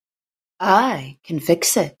 I can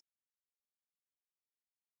fix it.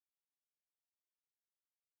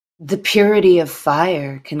 The purity of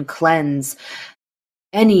fire can cleanse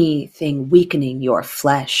anything weakening your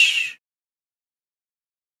flesh.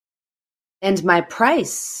 And my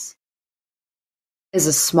price is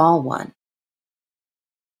a small one.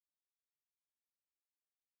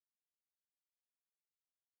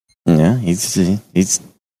 Yeah, he's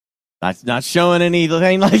not showing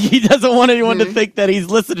anything like he doesn't want anyone to think that he's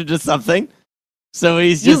listening to something. So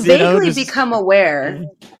he's just you vaguely become aware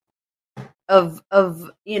of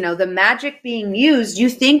the magic being used. You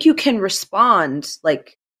think you can respond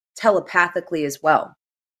telepathically as well.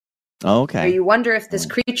 Okay. So you wonder if this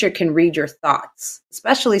creature can read your thoughts,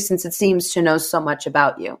 especially since it seems to know so much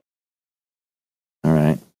about you. All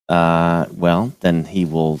right. Well, then he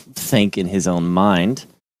will think in his own mind.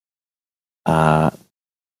 Are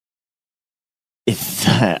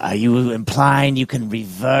you implying you can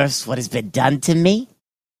reverse what has been done to me?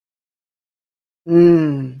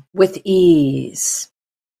 With ease.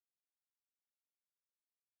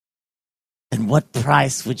 And what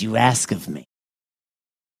price would you ask of me?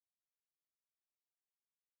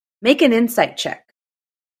 Make an insight check.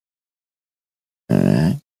 All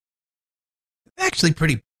right. It's actually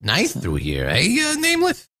pretty nice through here, eh,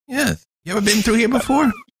 Nameless? Yes. You ever been through here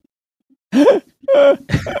before?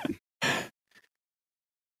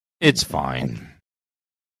 It's fine.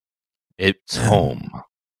 It's home.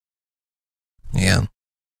 Yeah.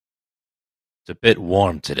 It's a bit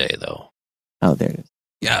warm today, though. Oh, there it is.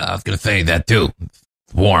 Yeah, I was going to say that too. It's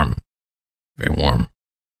warm. Very warm.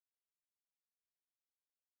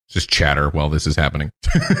 Just chatter while this is happening.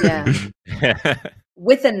 Yeah.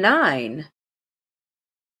 With a 9,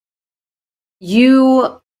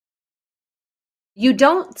 you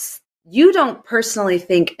don't personally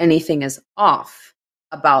think anything is off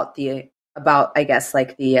about I guess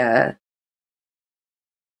like the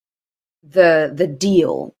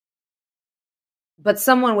deal, but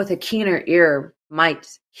someone with a keener ear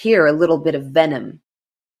might hear a little bit of venom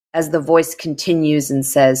as the voice continues and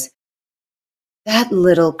says, "That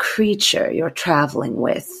little creature you're traveling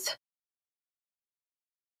with,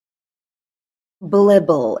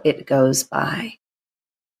 Blibble it goes by.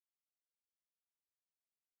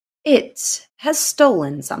 It has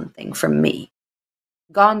stolen something from me,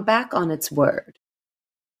 gone back on its word.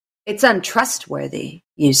 It's untrustworthy,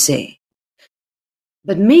 you see.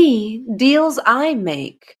 But me, deals I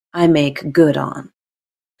make good on.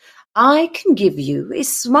 I can give you a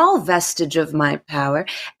small vestige of my power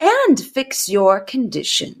and fix your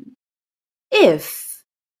condition if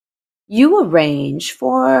you arrange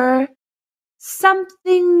for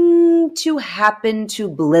something to happen to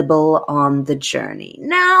Blibble on the journey.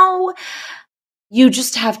 Now, you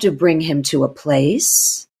just have to bring him to a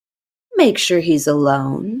place, make sure he's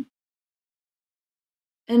alone,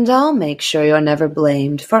 and I'll make sure you're never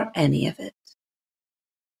blamed for any of it."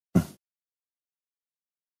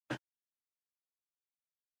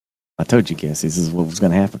 I told you, guys, this is what was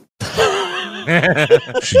going to happen.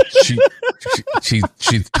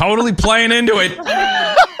 She's totally playing into it.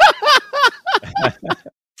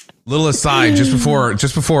 Little aside, just before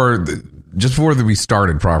we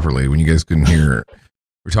started properly, when you guys couldn't hear,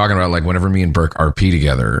 we're talking about like whenever me and Burke RP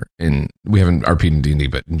together, and we haven't RP'd in D&D,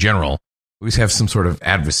 but in general, we always have some sort of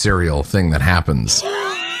adversarial thing that happens.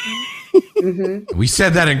 Mm-hmm. We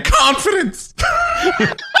said that in confidence.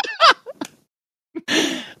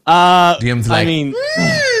 DM's like, I mean,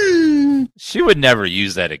 she would never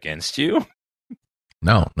use that against you.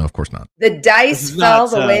 No, of course not. The dice fell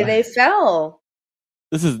the way they fell.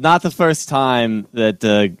 This is not the first time that,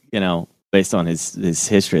 based on his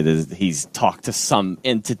history, that he's talked to some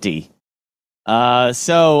entity.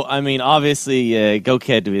 So, I mean, obviously,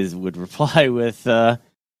 Goked would reply with,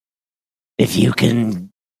 "If you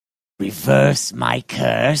can reverse my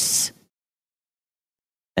curse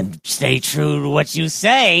and stay true to what you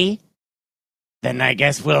say, then I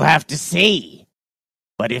guess we'll have to see.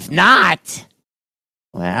 But if not,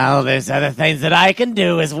 well, there's other things that I can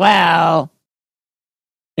do as well."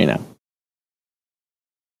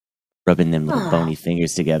 Rubbing them little bony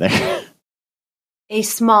fingers together. A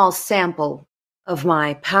small sample of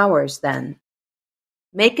my powers, then.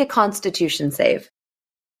 Make a Constitution save.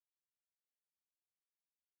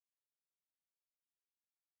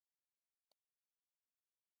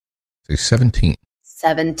 Say 17.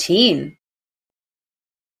 17.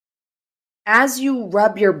 As you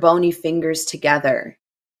rub your bony fingers together,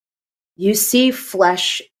 you see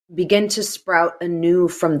flesh begin to sprout anew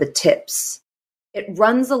from the tips. It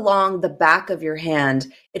runs along the back of your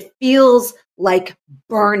hand. It feels like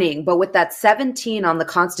burning, but with that 17 on the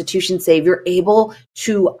Constitution save, you're able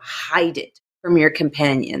to hide it from your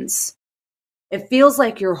companions. It feels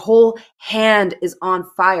like your whole hand is on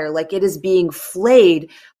fire, like it is being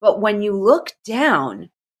flayed, but when you look down,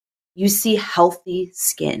 you see healthy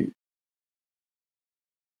skin.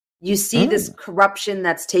 You see this corruption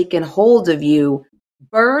that's taken hold of you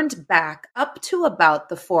burned back up to about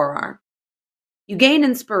the forearm. You gain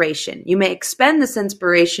inspiration. You may expend this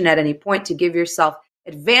inspiration at any point to give yourself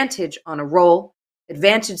advantage on a roll.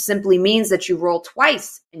 Advantage simply means that you roll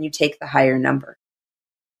twice and you take the higher number.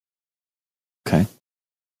 Okay.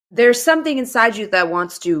 There's something inside you that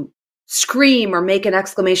wants to scream or make an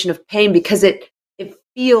exclamation of pain because it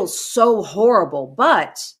feels so horrible.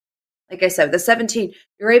 But like I said, the 17,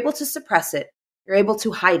 you're able to suppress it. You're able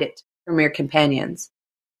to hide it from your companions.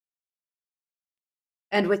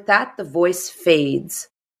 And with that, the voice fades.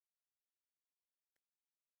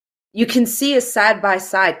 You can see a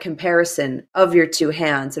side-by-side comparison of your two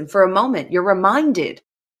hands. And for a moment, you're reminded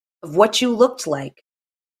of what you looked like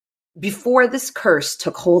before this curse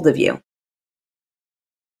took hold of you.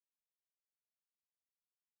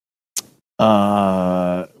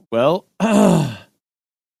 Well,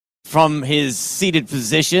 from his seated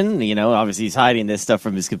position, obviously he's hiding this stuff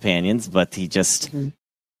from his companions, but he just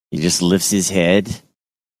lifts his head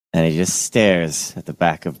and he just stares at the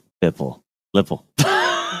back of Blipple.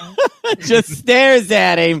 Just stares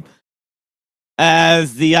at him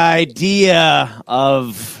as the idea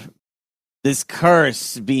of this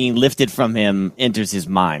curse being lifted from him enters his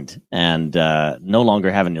mind and no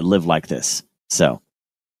longer having to live like this. So,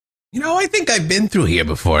 I think I've been through here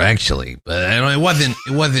before, actually, but it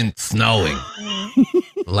wasn't snowing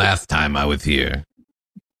last time I was here.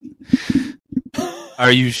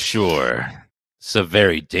 Are you sure? It's a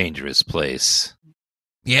very dangerous place.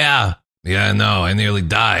 Yeah, no, I nearly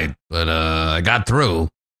died, but I got through.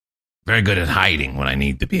 Very good at hiding when I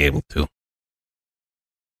need to be able to.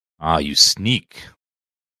 Ah, you sneak.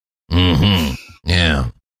 Mm-hmm. Yeah.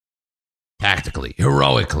 Tactically,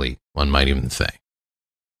 heroically, one might even say.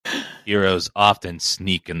 Heroes often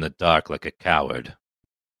sneak in the dark like a coward.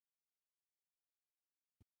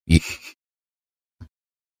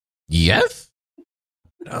 Yes?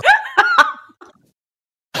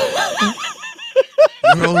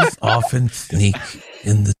 Heroes often sneak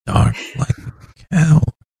in the dark like a cow.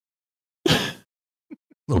 A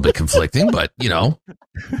little bit conflicting, but,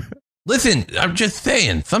 Listen, I'm just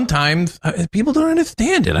saying, sometimes people don't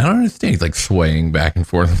understand it. I don't understand. He's like swaying back and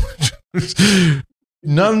forth.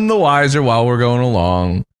 None the wiser while we're going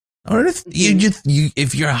along.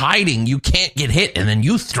 If you're hiding, you can't get hit, and then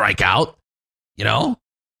you strike out. You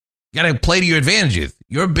gotta play to your advantages.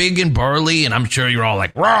 You're big and burly, and I'm sure you're all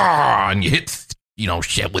like, raw, and you hit,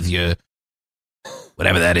 shit with your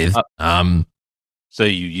whatever that is. So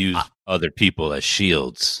you use other people as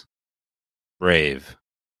shields. Brave.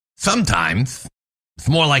 Sometimes it's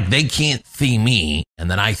more like they can't see me,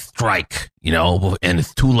 and then I strike, and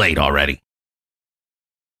it's too late already.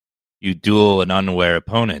 You duel an unaware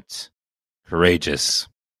opponent. Courageous.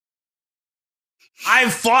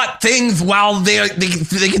 I've fought things while they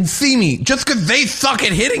can see me. Just because they suck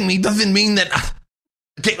at hitting me doesn't mean that.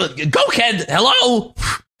 Okay, go, Ked. Hello.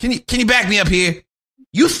 Can you back me up here?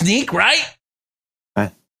 You sneak, right?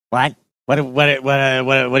 What? What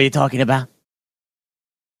are you talking about?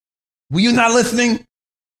 Were you not listening?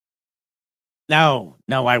 No,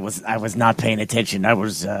 I was not paying attention. I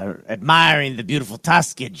was admiring the beautiful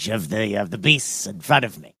tuskage of the beasts in front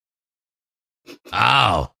of me.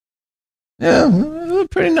 Oh, yeah,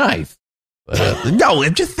 pretty nice. But, no,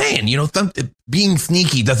 I'm just saying, being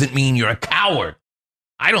sneaky doesn't mean you're a coward.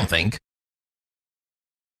 I don't think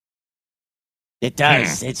it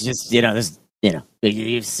does. It's just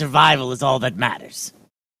your survival is all that matters.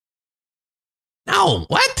 No,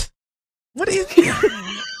 what? What is?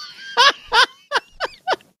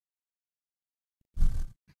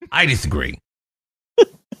 I disagree.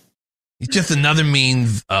 It's just another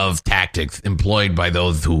means of tactics employed by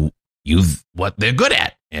those who use what they're good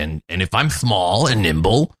at. And if I'm small and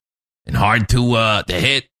nimble and hard to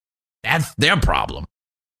hit, that's their problem.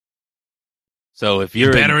 So if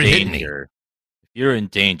you're in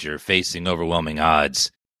danger, facing overwhelming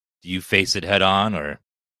odds, do you face it head on or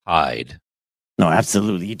hide? No,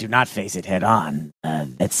 absolutely. You do not face it head on.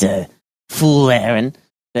 That's a fool errand.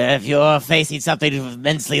 If you're facing something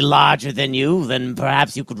immensely larger than you, then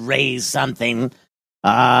perhaps you could raise something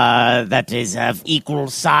that is of equal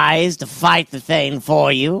size to fight the thing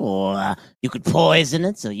for you, or you could poison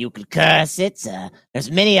it, so you could curse it. There's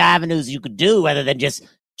many avenues you could do, rather than just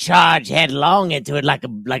charge headlong into it like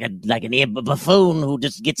an buffoon who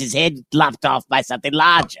just gets his head lopped off by something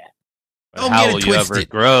larger. But how will you ever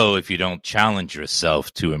grow if you don't challenge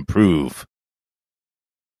yourself to improve?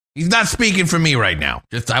 He's not speaking for me right now.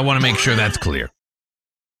 I want to make sure that's clear.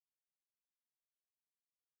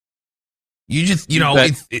 You just, don't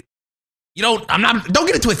get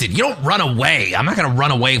it twisted. You don't run away. I'm not going to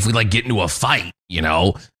run away if we get into a fight,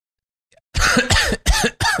 God,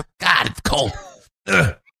 it's cold.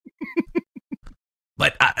 Ugh.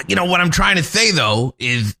 But, what I'm trying to say, though,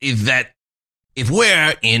 is that if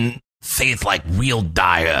we're in, say it's real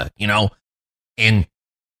dire, and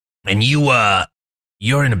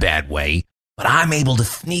you're in a bad way, but I'm able to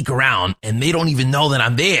sneak around and they don't even know that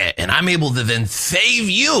I'm there, and I'm able to then save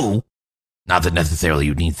you. Not that necessarily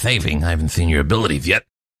you need saving. I haven't seen your abilities yet.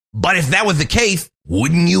 But if that was the case,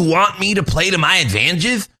 wouldn't you want me to play to my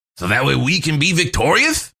advantages so that way we can be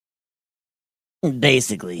victorious?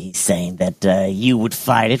 Basically, he's saying that you would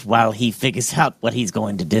fight it while he figures out what he's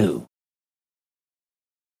going to do.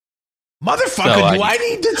 Motherfucker, do I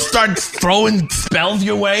need to start throwing spells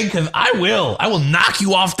your way? Because I will. I will knock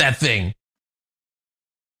you off that thing.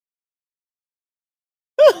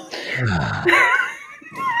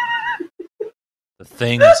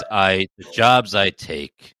 The jobs I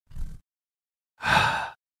take.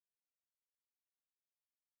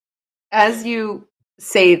 As you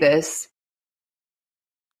say this,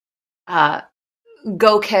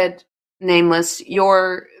 Goked, Nameless,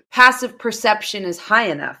 your passive perception is high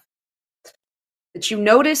enough that you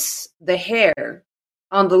notice the hair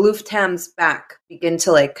on the Luftham's back begin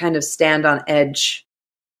to kind of stand on edge.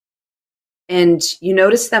 And you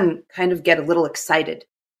notice them kind of get a little excited.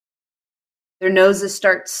 Their noses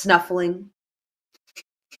start snuffling.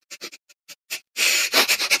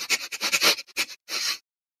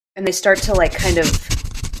 And they start to kind of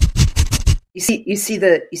You see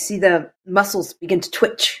the muscles begin to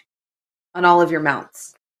twitch on all of your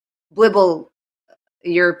mounts. Blibble,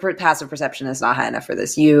 your passive perception is not high enough for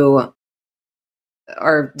this. You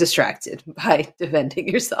are distracted by defending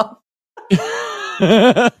yourself.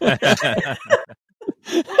 I'm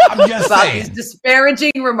just About saying. these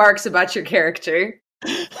disparaging remarks about your character.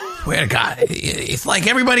 Swear to God, it's like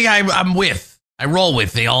everybody I'm with, I roll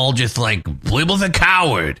with, they all just like, Blibble's a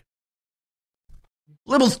coward.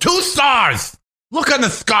 Blibble's 2 stars. Look on the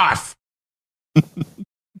scarf.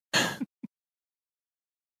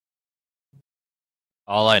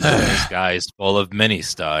 All I know is, guys, full of many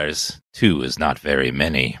stars. 2 is not very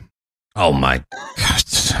many. Oh my God.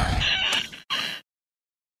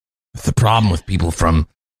 That's the problem with people from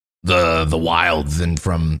the wilds and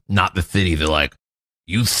from not the city. They're like,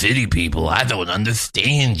 you city people, I don't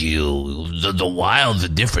understand you. The wilds are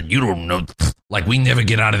different. You don't know. Like, we never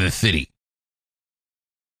get out of the city.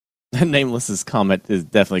 Nameless's comment has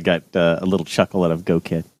definitely got a little chuckle out of Go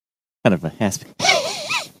Kid. Kind of a hasp.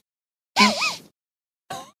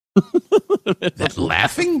 That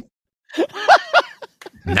laughing?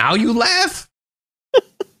 Now you laugh?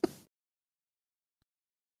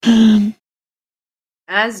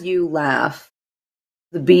 As you laugh,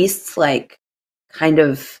 the beasts kind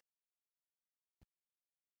of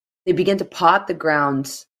they begin to paw at the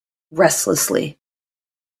ground restlessly.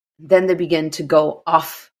 Then they begin to go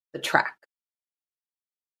off the track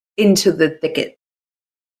into the thicket,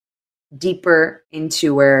 deeper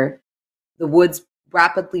into where the woods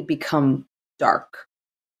rapidly become dark,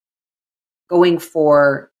 going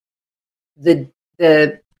for the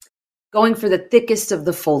thickest of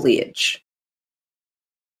the foliage.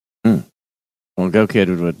 Well, Go Kid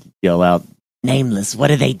would yell out, Nameless, what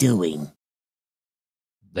are they doing?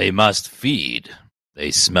 They must feed.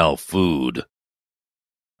 They smell food.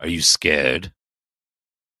 Are you scared?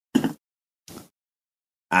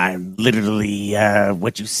 I'm literally,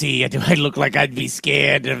 what you see. Do I look like I'd be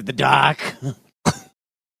scared of the dark?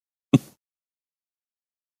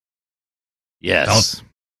 Yes.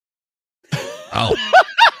 Oh.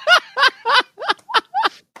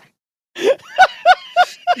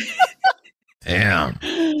 Damn.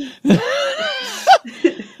 You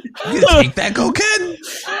gonna take that, Go Kid?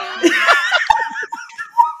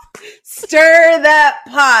 Stir that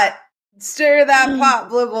pot. Stir that pot,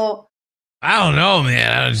 Blibble. I don't know,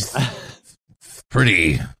 man. It's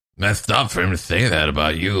pretty messed up for him to say that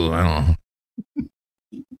about you. I don't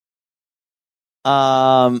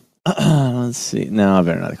know. let's see. No, I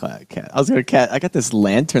better not cast. I was gonna cast. I got this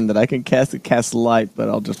lantern that I can cast light, but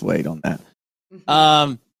I'll just wait on that.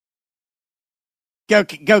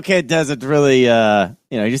 Go Kid doesn't really.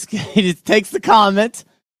 He just takes the comment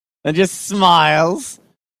and just smiles,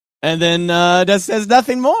 and then just says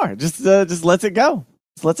nothing more. Just lets it go.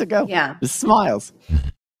 Just lets it go. Yeah. Just smiles.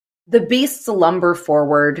 The beasts lumber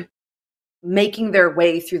forward, making their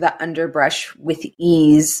way through the underbrush with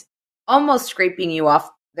ease, almost scraping you off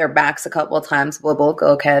their backs a couple of times, Blibble,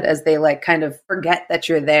 Go Kid, as they kind of forget that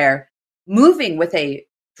you're there, moving with a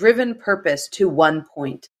driven purpose to one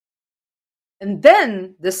point. And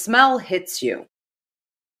then the smell hits you.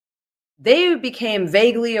 They became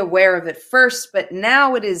vaguely aware of it first, but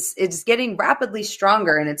now it's getting rapidly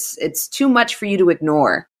stronger, and it's too much for you to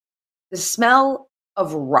ignore. The smell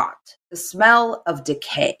of rot, the smell of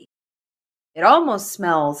decay. It almost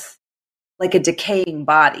smells like a decaying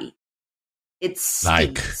body. It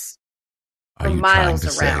stinks Are for you trying miles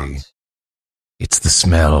to around. say it's the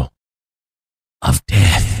smell of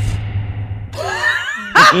death?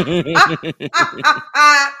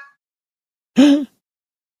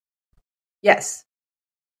 Yes.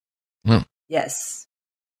 Hmm. Yes.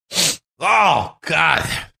 Oh, God.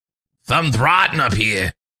 Something's rotten up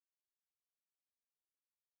here.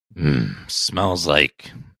 Smells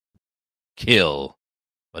like kill,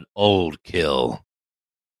 but old kill.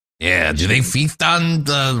 Yeah, do they feast on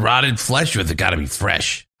the rotted flesh, or is it got to be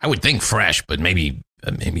fresh? I would think fresh, but maybe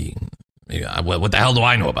what the hell do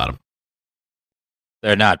I know about them?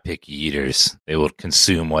 They're not picky eaters. They will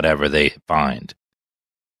consume whatever they find.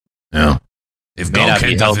 No. If May not Go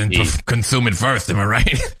be Kid doesn't healthy. consume it first, am I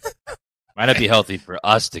right? Might not be healthy for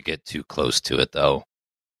us to get too close to it, though.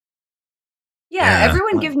 Yeah, Yeah.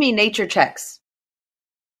 everyone give me nature checks.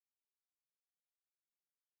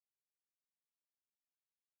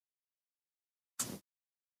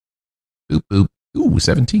 Boop, boop. Ooh,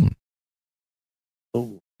 17.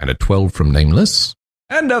 Ooh. And a 12 from Nameless.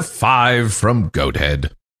 And a 5 from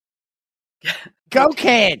Goathead. Go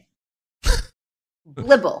Kid!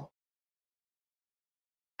 Blibble.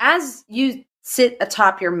 As you sit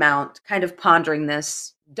atop your mount, kind of pondering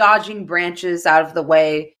this, dodging branches out of the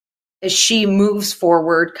way, as she moves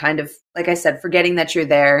forward, kind of, like I said, forgetting that you're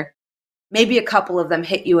there. Maybe a couple of them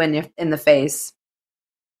hit you in the face.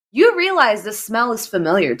 You realize the smell is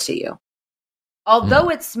familiar to you. Although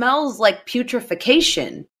it smells like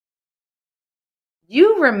putrefaction,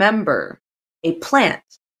 you remember a plant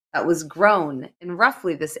that was grown in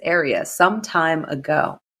roughly this area some time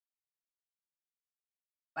ago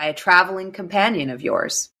by a traveling companion of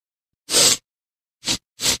yours.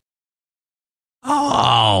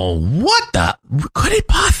 Oh, what the? Could it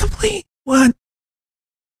possibly? What?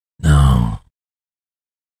 No.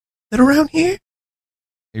 Is it around here?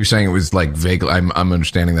 You're saying it was like vague. I'm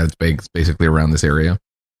understanding that it's basically around this area.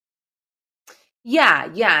 Yeah.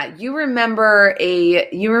 You remember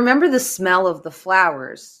the smell of the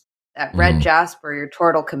flowers that Red Jasper, your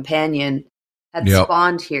turtle companion, had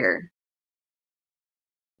spawned here.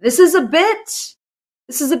 This is a bit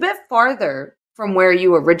farther from where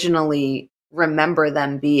you originally remember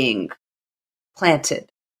them being planted.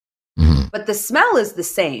 Mm-hmm. But the smell is the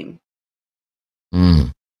same.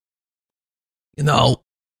 Mm. You know,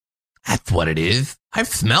 that's what it is. I've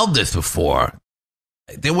smelled this before.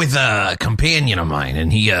 There was a companion of mine,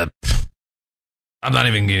 and he, I'm not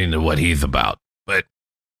even getting into what he's about, but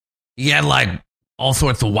he had like all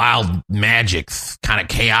sorts of wild magics, kind of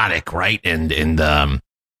chaotic, right? And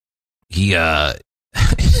he,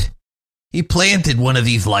 he planted one of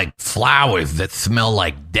these like flowers that smell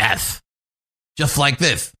like death, just like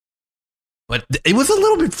this. But it was a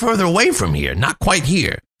little bit further away from here, not quite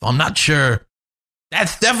here. So I'm not sure.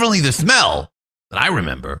 That's definitely the smell that I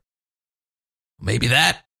remember. Maybe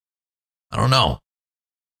that. I don't know.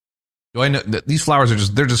 Do I know that these flowers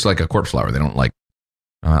they're just like a corpse flower? They don't like,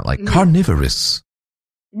 not like carnivorous.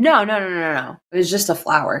 No. It was just a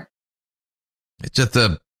flower. It's just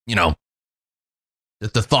just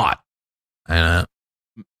a thought. And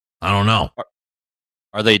I don't know.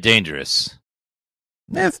 Are they dangerous?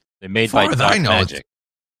 They made by dark magic.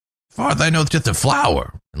 As far as I know, it's just a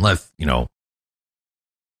flower. Unless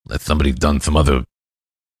somebody's done some other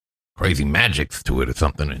crazy magics to it or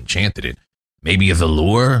something, enchanted it. Maybe as a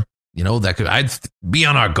lure, I'd be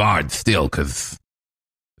on our guard still, because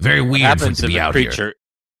very weird for it to be out here.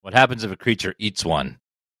 What happens if a creature eats one?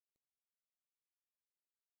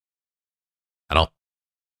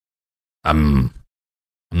 I'm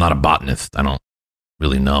not a botanist. I don't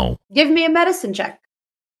really know. Give me a medicine check.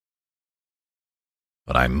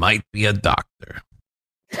 But I might be a doctor.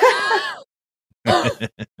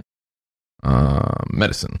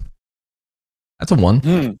 Medicine. That's a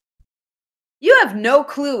 1. You have no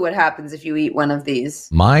clue what happens if you eat one of these.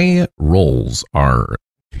 My rolls are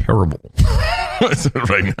terrible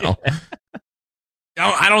right now.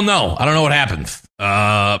 I don't know. I don't know what happens.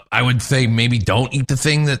 I would say maybe don't eat the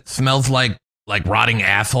thing that smells like rotting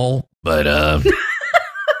asshole. But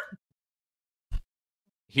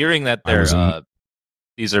hearing that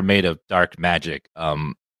these are made of dark magic,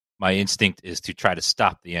 my instinct is to try to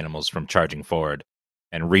stop the animals from charging forward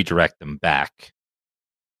and redirect them back.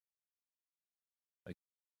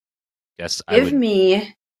 Give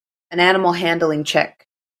me an animal handling check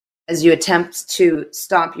as you attempt to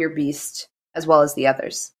stop your beast as well as the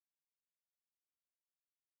others.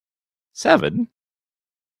 7.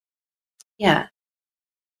 Yeah.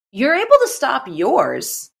 You're able to stop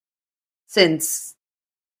yours since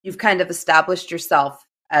you've kind of established yourself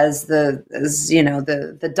as the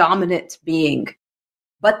dominant being.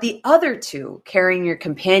 But the other two, carrying your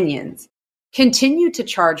companions, continue to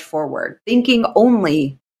charge forward, thinking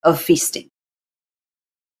only of feasting.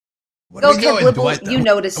 what are we doing? You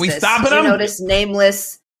notice are we this. stopping You him? notice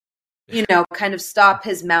Nameless, kind of stop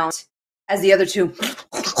his mount as the other two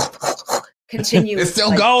continue. It's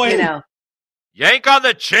still going. Yank on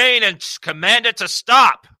the chain and command it to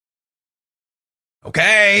stop.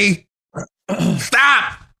 Okay.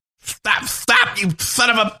 Stop, you son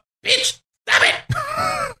of a bitch. Stop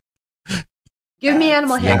it. Give me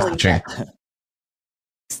animal Yank handling the chain. check.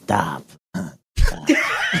 Stop.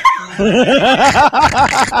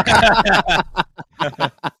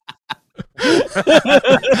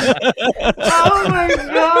 Oh my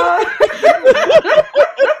god!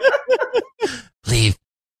 Please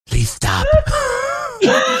stop.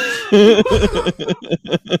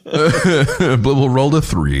 Blibble rolled a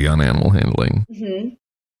 3 on animal handling. Mm-hmm.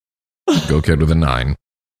 Go Kid with a 9.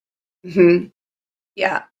 Mm-hmm.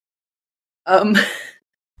 Yeah.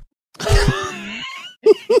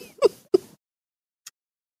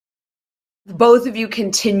 Both of you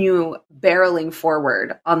continue barreling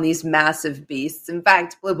forward on these massive beasts. In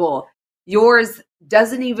fact, Blibble, yours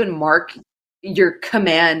doesn't even mark your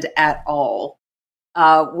command at all.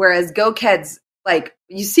 Whereas Goked's like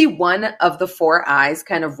you see one of the 4 eyes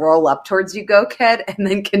kind of roll up towards you, Goked, and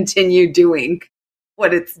then continue doing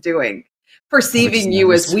what it's doing, perceiving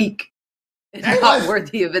you as weak and not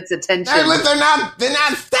worthy of its attention. They're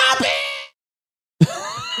not stopping.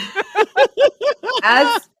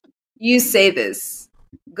 As you say this,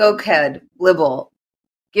 Goked, Blibble,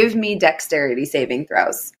 give me dexterity saving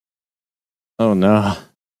throws. Oh no.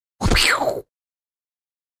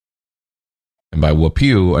 And by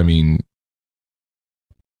whoop-pew, I mean,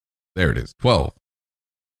 there it is, 12.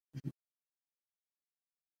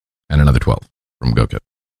 And another 12 from Goked.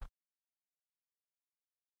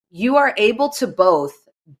 You are able to both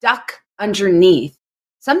duck underneath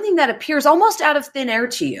something that appears almost out of thin air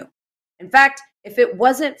to you. In fact, if it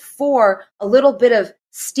wasn't for a little bit of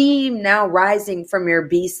steam now rising from your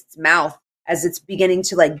beast's mouth as it's beginning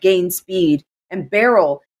to like gain speed and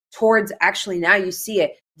barrel towards, actually now you see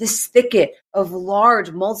it, this thicket of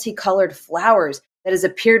large multicolored flowers that has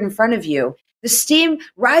appeared in front of you. The steam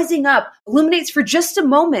rising up illuminates for just a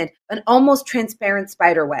moment an almost transparent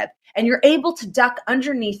spider web, and you're able to duck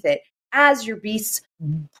underneath it as your beasts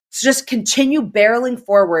just continue barreling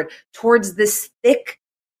forward towards this thick,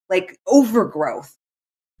 like, overgrowth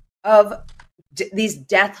of these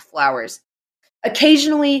death flowers.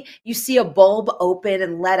 Occasionally, you see a bulb open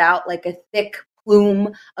and let out like a thick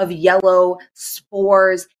plume of yellow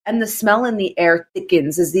spores, and the smell in the air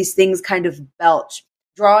thickens as these things kind of belch,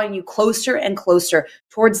 drawing you closer and closer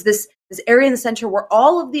towards this area in the center where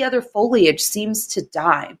all of the other foliage seems to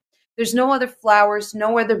die. There's no other flowers,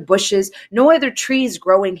 no other bushes, no other trees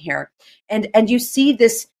growing here. And you see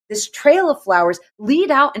this trail of flowers lead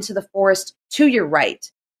out into the forest to your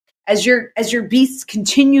right as your beasts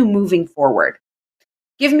continue moving forward.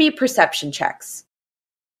 Give me perception checks.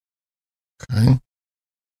 Okay.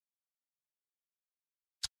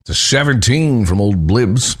 It's a 17 from old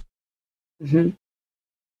Blibs. Mm-hmm.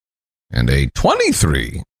 And a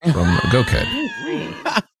 23 from Goked.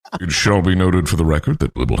 It shall be noted for the record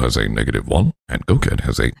that Blibble has a -1 and Goked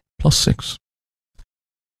has a +6.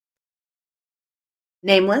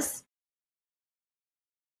 Nameless.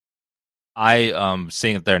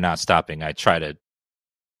 Seeing that they're not stopping, I try to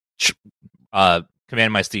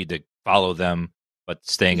command my steed to follow them, but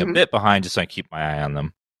staying a bit behind just so I keep my eye on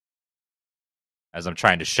them. As I'm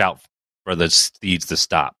trying to shout for the steeds to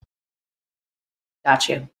stop. Got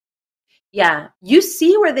you. Yeah, you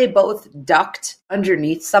see where they both ducked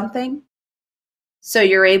underneath something. So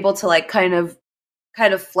you're able to like kind of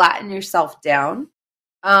flatten yourself down.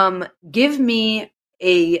 Give me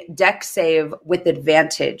a deck save with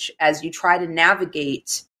advantage as you try to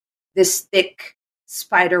navigate this thick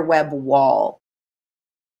spider web wall.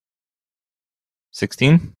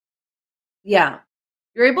 16? Yeah.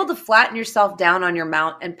 You're able to flatten yourself down on your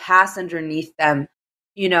mount and pass underneath them,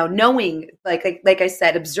 you know, knowing, like I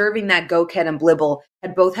said, observing that Goked and Blibble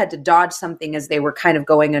had both had to dodge something as they were kind of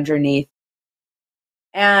going underneath.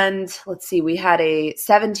 And let's see, we had a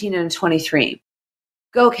 17 and a 23.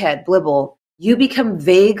 Goked, Blibble, you become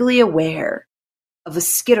vaguely aware of a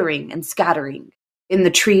skittering and scattering in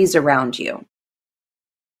the trees around you.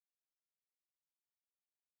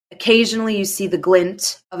 Occasionally you see the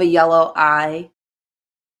glint of a yellow eye,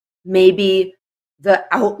 maybe the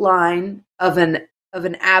outline of an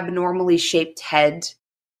abnormally shaped head,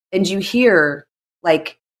 and you hear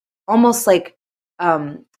like almost like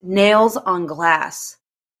nails on glass,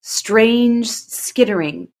 strange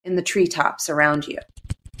skittering in the treetops around you.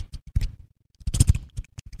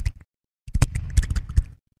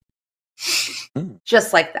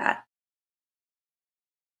 Just like that.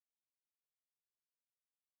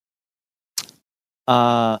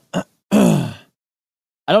 I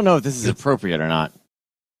don't know if this is appropriate or not.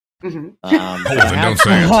 Mm-hmm. Don't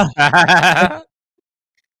say it.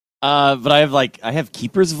 But I have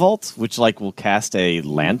Keeper's Vault, which will cast a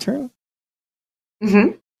lantern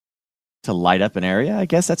to light up an area. I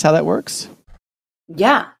guess that's how that works.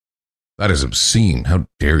 Yeah. That is obscene. How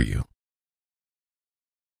dare you?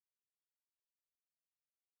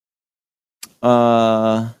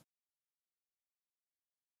 To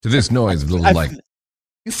this noise, a little like,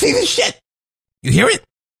 You see this shit? You hear it?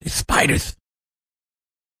 It's spiders.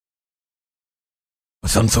 Or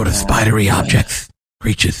some sort of spidery objects.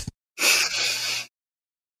 Creatures.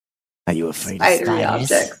 Are you afraid Spidery of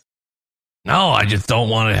spiders? objects. No, I just don't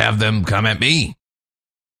want to have them come at me.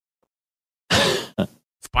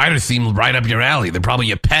 Spiders seem right up your alley. They're probably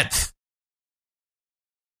your pets.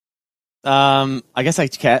 I guess I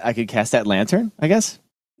could cast that lantern, I guess?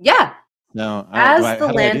 Yeah. No. As the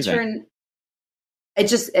lantern,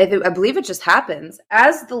 I believe it just happens.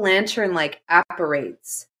 As the lantern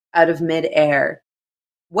apparates out of midair,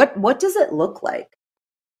 What does it look like?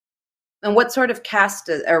 And what sort of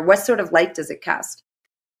what sort of light does it cast?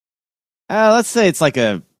 Let's say it's like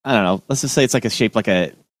I don't know. Let's just say it's like a shape like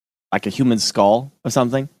a human skull or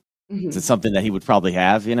something. Mm-hmm. It's something that he would probably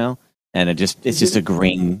have, and it's just a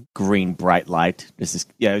green bright light. It's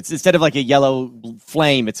instead of like a yellow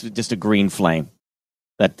flame, it's just a green flame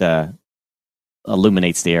that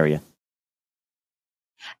illuminates the area.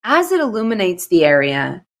 As it illuminates the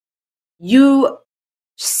area, you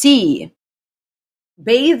see,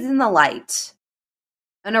 bathed in the light,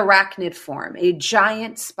 an arachnid form, a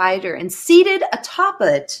giant spider, and seated atop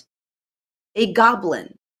it, a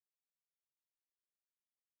goblin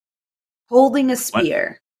holding a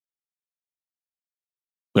spear.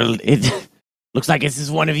 Well, it looks like this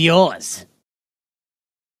is one of yours.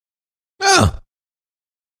 Oh.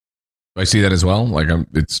 Do I see that as well? Like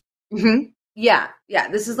it's. Mm-hmm. Yeah.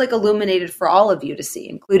 This is like illuminated for all of you to see,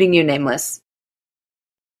 including you, Nameless.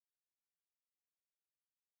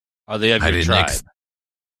 Are they of your tribe?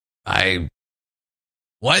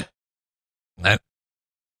 What?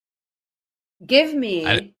 Give me.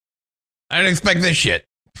 I didn't expect this shit.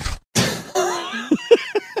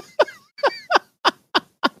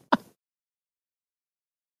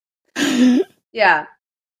 Yeah.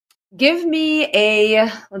 Give me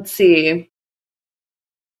let's see.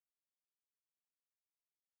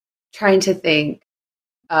 Trying to think.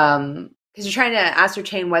 Because you're trying to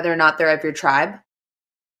ascertain whether or not they're of your tribe.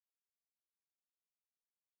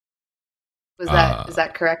 Is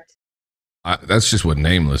that correct? That's just what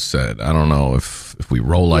Nameless said. I don't know if we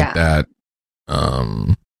roll like that.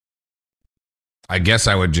 I guess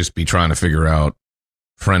I would just be trying to figure out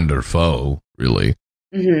friend or foe, really.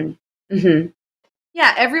 Mm-hmm. Mm-hmm.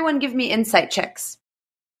 Yeah, everyone give me insight checks.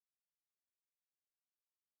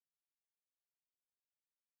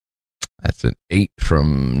 That's an 8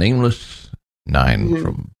 from Nameless, 9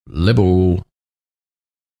 from Libble.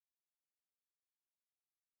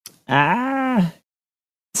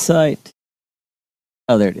 Sight.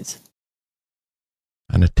 Oh, there it is.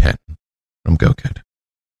 And a 10 from Goked.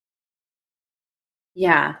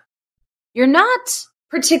 Yeah. You're not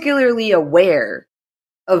particularly aware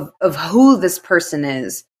of who this person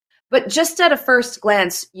is, but just at a first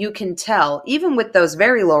glance, you can tell, even with those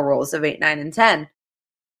very low rolls of 8, 9, and 10,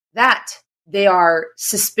 that they are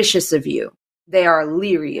suspicious of you. They are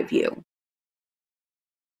leery of you.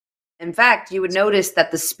 In fact, you would notice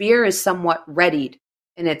that the spear is somewhat readied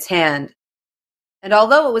in its hand. And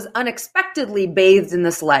although it was unexpectedly bathed in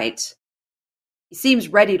this light, he seems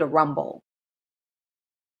ready to rumble.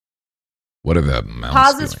 What are the mounts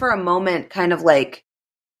Pauses doing? for a moment, kind of like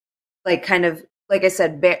I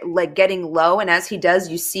said, like getting low. And as he does,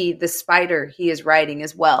 you see the spider he is riding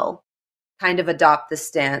as well kind of adopt this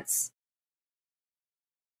stance.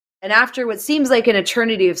 And after what seems like an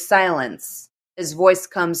eternity of silence, his voice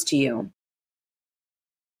comes to you.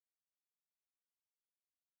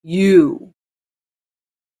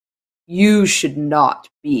 You should not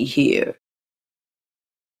be here.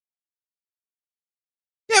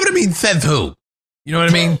 Yeah, but I mean, says who? You know what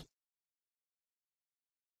I mean?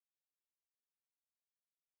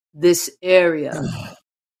 This area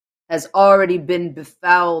has already been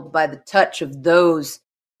befouled by the touch of those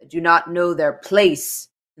that do not know their place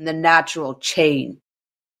in the natural chain.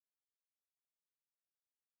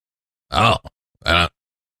 Oh, I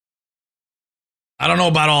don't know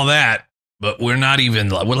about all that, but we're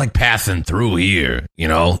like passing through here, you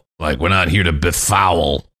know? Like, we're not here to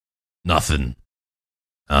befoul nothing.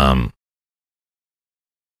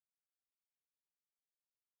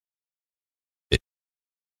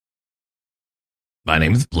 My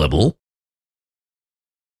name is Blibble.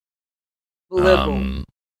 Blibble.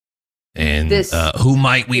 And This who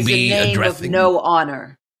might we is be a name addressing? of no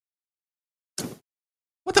honor.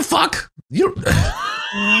 What the fuck? You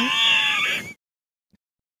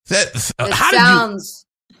It how sounds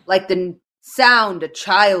like the sound a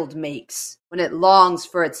child makes when it longs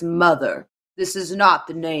for its mother. This is not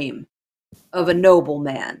the name of a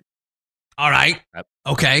nobleman. All right.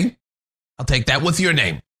 Okay. I'll take that. What's your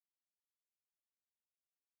name?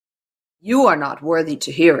 You are not worthy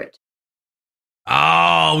to hear it.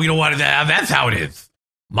 Oh, you know what? That's how it is.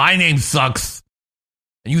 My name sucks.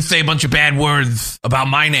 And you say a bunch of bad words about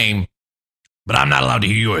my name, but I'm not allowed to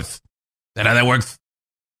hear yours. Is that how that works?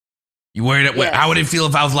 You worried? Yes. How would it feel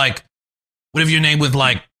if I was like, what if your name was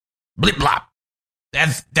like BLIPBLOP?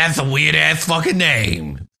 That's a weird ass fucking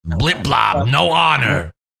name. BLIPBLOP, no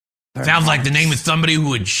honor. Sounds like the name of somebody who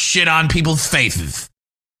would shit on people's faces.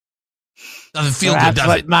 Doesn't feel Perhaps good, does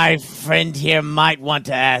what it? my friend here might want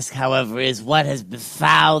to ask, however, is what has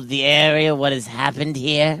befouled the area? What has happened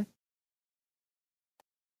here?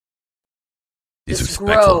 This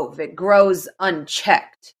Disrespectful. grove, it grows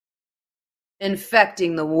unchecked,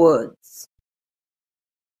 infecting the woods.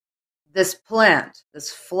 This plant,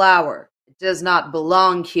 this flower, it does not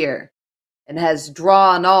belong here and has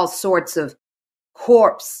drawn all sorts of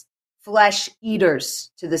corpse flesh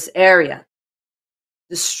eaters to this area,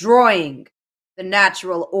 destroying the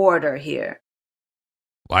natural order here.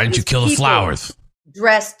 Why didn't you kill the people flowers?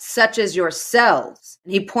 Dressed such as yourselves,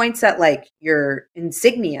 and he points at like your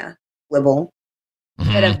insignia, Blibble,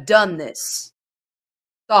 that have done this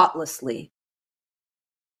thoughtlessly.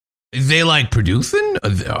 Is they like producing?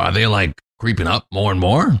 Are they like creeping up more and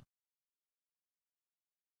more?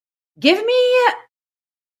 Give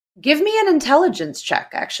me an intelligence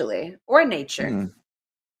check, actually, or nature.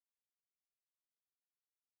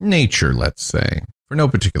 Nature, let's say, for no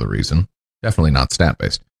particular reason. Definitely not stat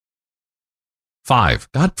based. 5.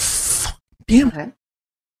 God damn. Okay.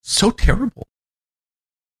 So terrible.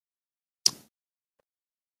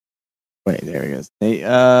 Wait, there he goes. They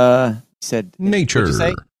said Nature. What'd you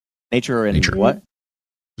say? Nature and Nature. what?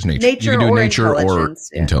 Just nature. Nature You can do or nature or intelligence,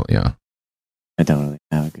 yeah. yeah. I don't really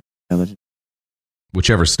have a good intelligence.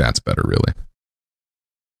 Whichever stat's better, really.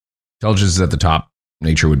 Intelligence is at the top.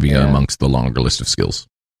 Nature would be amongst the longer list of skills.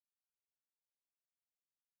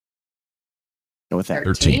 Go with that.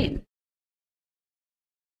 13.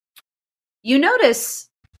 You notice,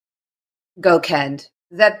 Gokend,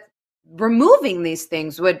 that removing these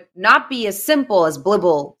things would not be as simple as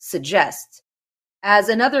Blibble suggests, as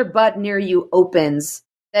another bud near you opens,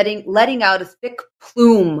 letting out a thick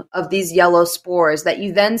plume of these yellow spores that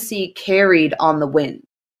you then see carried on the wind.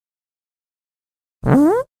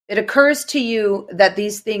 It occurs to you that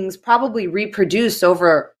these things probably reproduce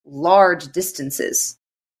over large distances.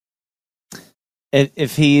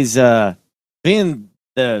 If he's being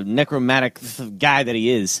the necromantic guy that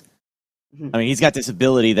he is, I mean, he's got this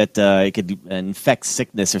ability that it could infect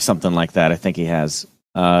sickness or something like that. I think he has.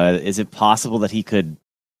 Is it possible that he could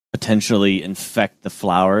potentially infect the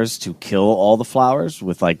flowers to kill all the flowers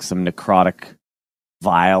with like some necrotic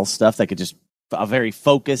vial stuff that could just a very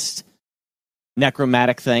focused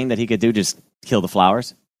necromantic thing that he could do, just kill the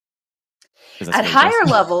flowers? At higher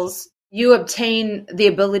levels, you obtain the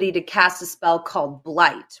ability to cast a spell called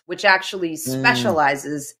Blight, which actually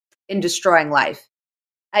specializes in destroying life.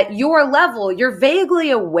 At your level, you're vaguely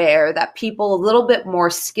aware that people a little bit more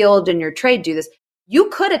skilled in your trade do this. You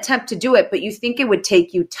could attempt to do it, but you think it would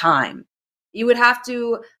take you time. You would have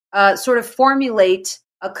to sort of formulate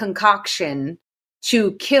a concoction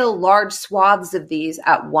to kill large swaths of these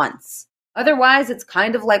at once. Otherwise, it's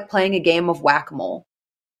kind of like playing a game of whack-a-mole.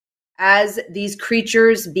 As these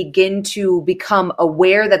creatures begin to become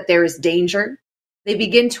aware that there is danger, they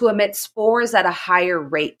begin to emit spores at a higher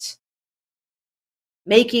rate,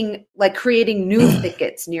 creating new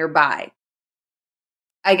thickets nearby.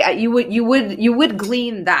 You would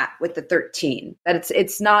glean that with the 13, that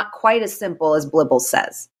it's not quite as simple as Blibble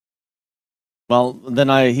says. Well,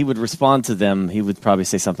 then he would respond to them. He would probably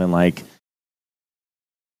say something like,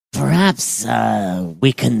 "Perhaps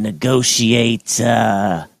we can negotiate.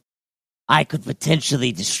 I could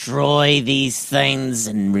potentially destroy these things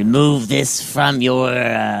and remove this from your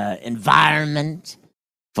environment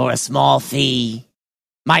for a small fee.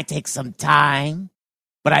 Might take some time,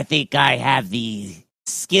 but I think I have the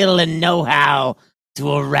skill and know-how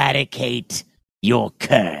to eradicate your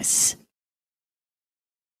curse."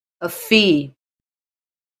 A fee.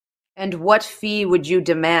 And what fee would you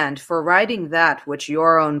demand for righting that which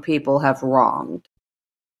your own people have wronged?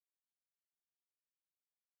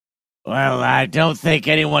 Well, I don't think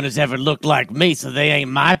anyone has ever looked like me, so they ain't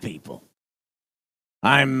my people.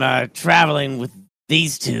 I'm traveling with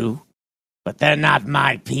these two, but they're not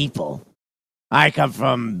my people. I come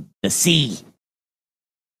from the sea.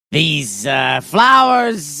 These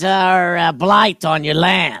flowers are a blight on your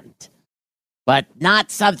land, but not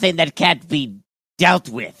something that can't be dealt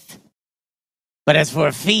with. But as for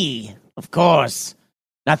a fee, of course,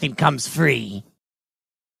 nothing comes free.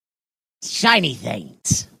 Shiny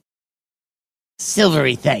things.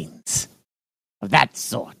 Silvery things. Of that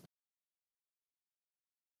sort.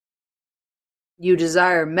 You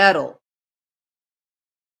desire metal.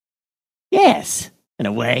 Yes, in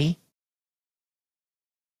a way.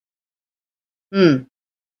 You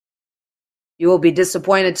will be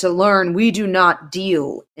disappointed to learn we do not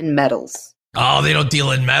deal in metals. Oh, they don't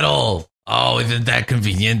deal in metal. Oh, isn't that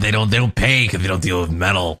convenient? They don't pay because they don't deal with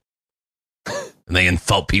metal. And they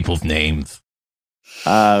insult people's names.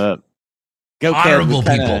 Honorable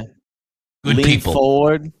people. Good lean people.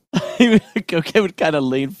 Forward. Goked would kind of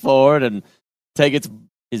lean forward and take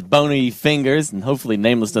his bony fingers, and hopefully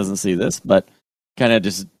Nameless doesn't see this, but kind of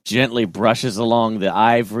just gently brushes along the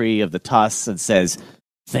ivory of the tusks and says,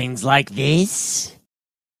 Things like this?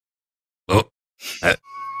 Oh,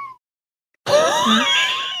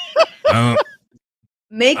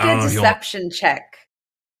 Make I don't a know if you deception check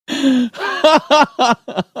 "Oh,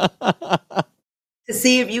 to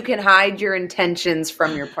see if you can hide your intentions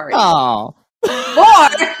from your party. oh, 4.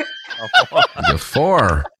 The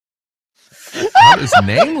 4. How does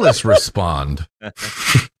Nameless respond?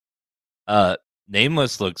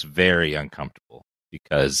 Nameless looks very uncomfortable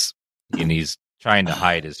because he's trying to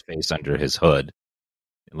hide his face under his hood.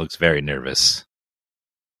 It looks very nervous.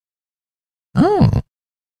 Oh.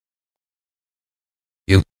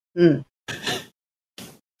 Hmm.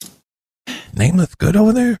 Nameless good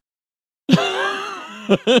over there?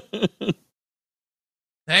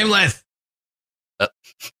 Nameless!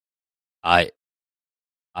 I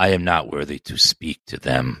am not worthy to speak to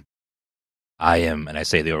them. I am, and I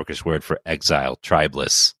say the Orcish word for exile,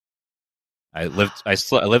 tribeless. I lift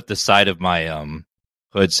the side of my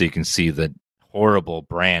hood so you can see the horrible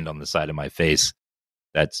brand on the side of my face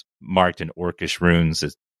that's marked in Orcish runes.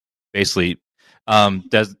 It basically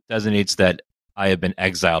designates that I have been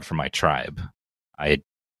exiled from my tribe. I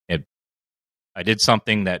did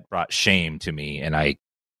something that brought shame to me, and I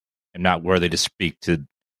am not worthy to speak to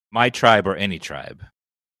my tribe or any tribe.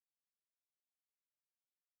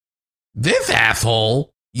 This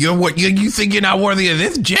asshole? You think you're not worthy of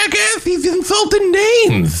this jackass? He's insulting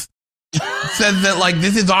names. Says that like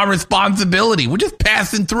this is our responsibility. We're just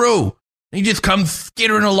passing through. He just comes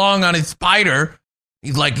skittering along on his spider.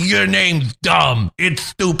 He's like, your name's dumb. It's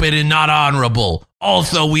stupid and not honorable.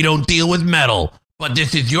 Also, we don't deal with metal. But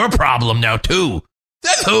this is your problem now too.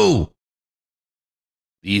 Says who?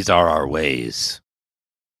 These are our ways.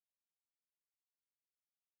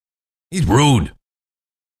 He's rude.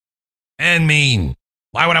 And mean.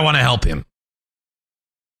 Why would I want to help him?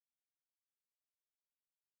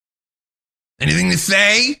 Anything to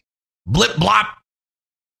say? Blip blop.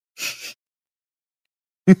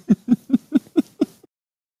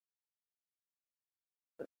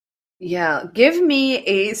 Yeah, give me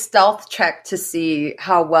a stealth check to see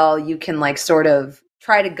how well you can like sort of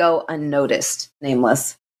try to go unnoticed,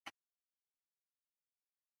 Nameless.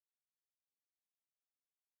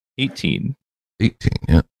 18. 18,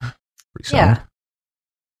 yeah. Pretty solid. Yeah.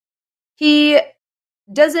 He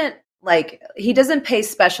doesn't pay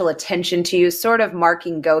special attention to you, sort of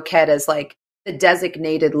marking Goked as like the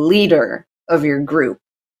designated leader of your group.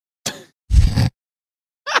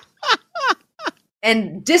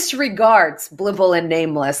 And disregards Blibble and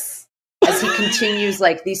Nameless as he continues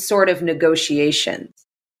like these sort of negotiations.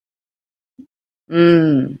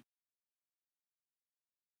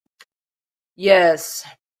 Yes.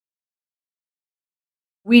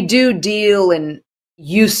 We do deal in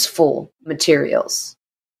useful materials.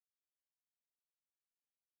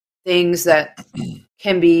 Things that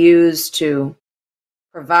can be used to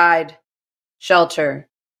provide shelter,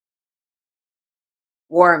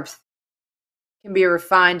 warmth, can be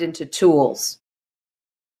refined into tools.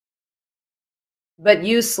 But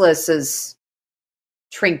useless as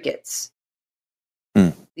trinkets.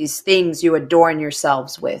 These things you adorn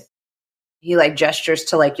yourselves with. He like gestures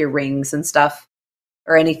to like your rings and stuff.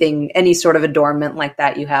 Or anything, any sort of adornment like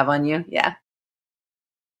that you have on you. Yeah.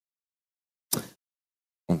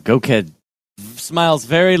 Goked smiles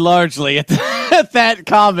very largely at, at that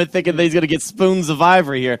comment, thinking that he's going to get spoons of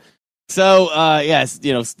ivory here. So, yes,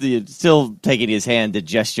 still taking his hand to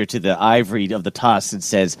gesture to the ivory of the tusk and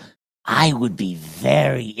says, I would be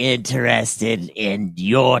very interested in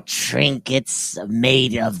your trinkets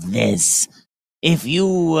made of this. If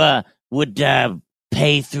you would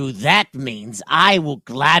pay through that means, I will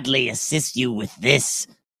gladly assist you with this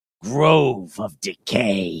grove of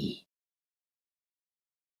decay.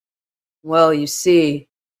 Well, you see,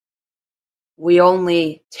 we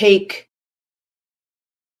only take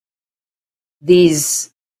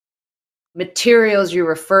these materials you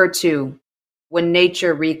refer to when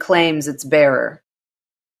nature reclaims its bearer.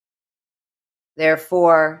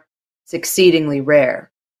 Therefore, it's exceedingly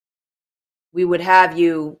rare. We would have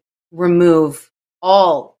you remove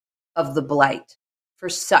all of the blight for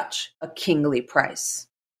such a kingly price.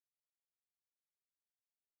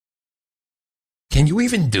 Can you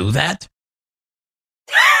even do that?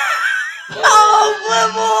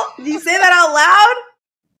 Oh, Blibble! Did you say that out loud?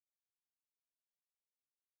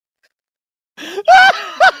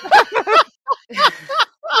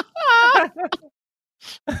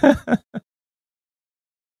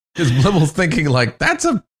 Because Blibble's thinking like it's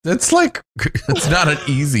not an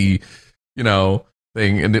easy,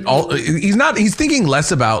 thing. And he's thinking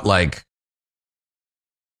less about like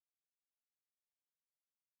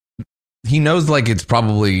he knows like it's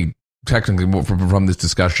probably technically more from this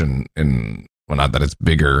discussion and not that it's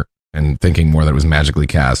bigger and thinking more that it was magically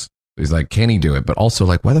cast. He's like, can he do it? But also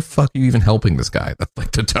like, why the fuck are you even helping this guy? That's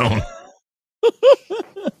like the tone.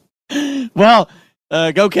 Well,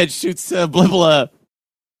 Goked shoots Blibble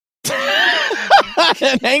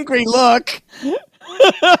an angry look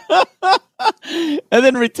and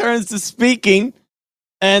then returns to speaking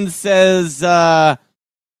and says,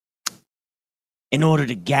 in order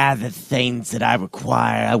to gather things that I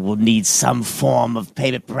require, I will need some form of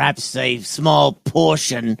payment, perhaps a small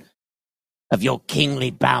portion of your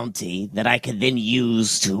kingly bounty that I can then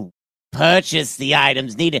use to purchase the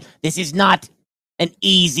items needed. This is not an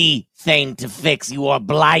easy thing to fix. You are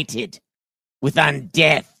blighted with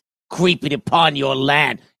undeath creeping upon your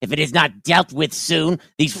land. If it is not dealt with soon,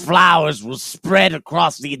 these flowers will spread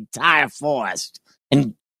across the entire forest,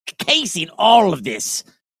 encasing all of this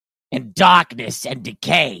in darkness and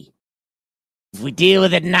decay. If we deal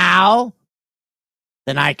with it now,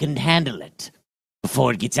 then I can handle it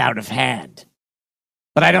before it gets out of hand.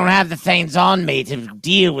 But I don't have the things on me to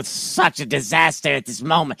deal with such a disaster at this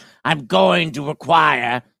moment. I'm going to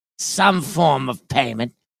require some form of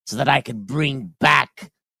payment so that I can bring back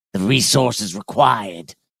the resources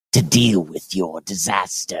required to deal with your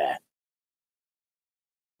disaster.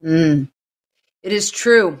 It is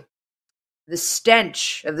true. The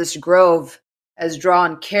stench of this grove has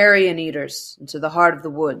drawn carrion eaters into the heart of the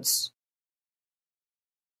woods.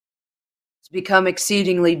 It's become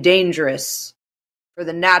exceedingly dangerous for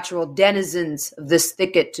the natural denizens of this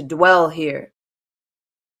thicket to dwell here.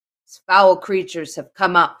 These foul creatures have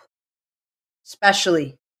come up,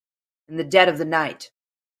 especially in the dead of the night.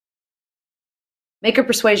 Make a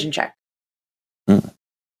persuasion check.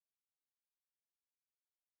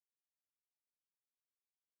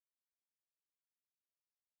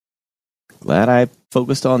 glad I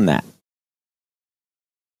focused on that.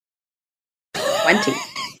 20.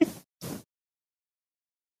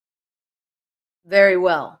 Very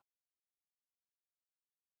well.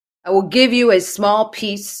 I will give you a small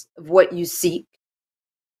piece of what you seek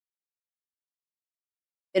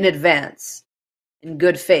in advance, in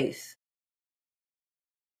good faith.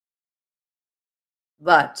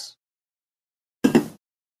 But if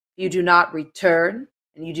you do not return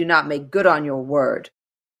and you do not make good on your word,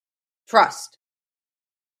 trust,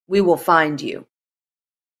 we will find you.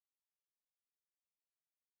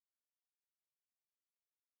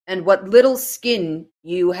 And what little skin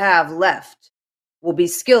you have left will be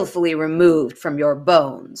skillfully removed from your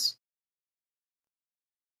bones.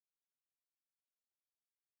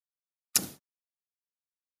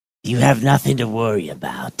 You have nothing to worry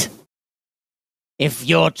about. If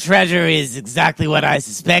your treasure is exactly what I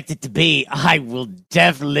suspect it to be, I will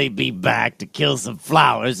definitely be back to kill some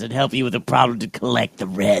flowers and help you with the problem to collect the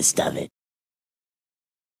rest of it.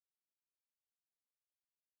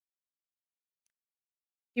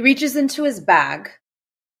 He reaches into his bag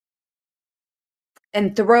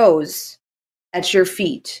and throws at your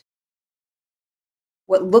feet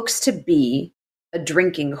what looks to be a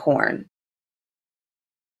drinking horn.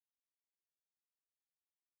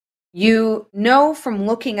 You know from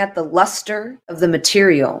looking at the luster of the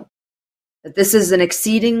material that this is an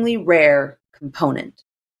exceedingly rare component.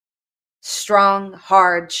 Strong,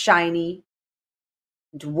 hard, shiny,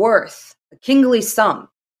 and worth a kingly sum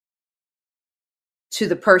to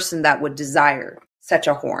the person that would desire such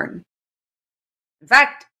a horn. In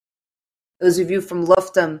fact, those of you from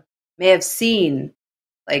Luftum may have seen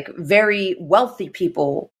very wealthy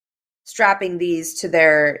people strapping these to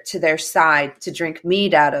their side to drink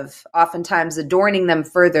mead out of, oftentimes adorning them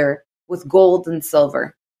further with gold and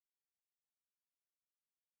silver.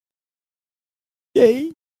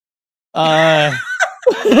 Yay. Goked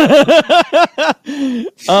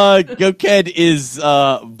is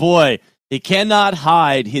boy, he cannot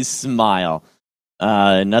hide his smile.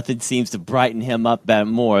 Nothing seems to brighten him up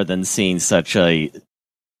more than seeing such a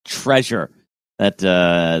treasure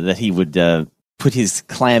that he would put his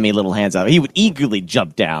clammy little hands out. He would eagerly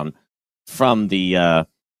jump down from the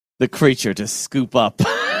creature to scoop up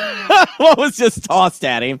what was just tossed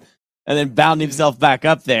at him, and then bound himself back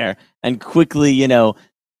up there and quickly,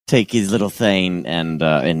 take his little thing and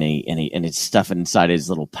he stuff it inside his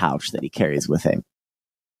little pouch that he carries with him.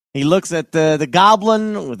 He looks at the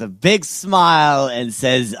goblin with a big smile and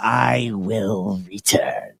says, "I will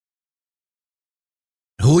return."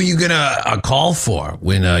 Who are you gonna call for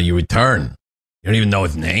when you return? You don't even know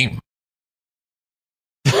his name.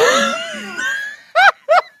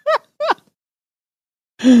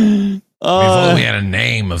 If only we had a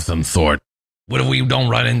name of some sort. What if we don't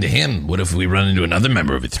run into him? What if we run into another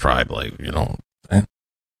member of his tribe?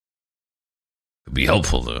 It'd be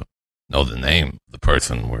helpful to know the name of the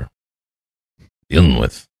person we're dealing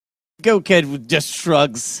with. Go Kid just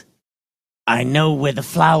shrugs. I know where the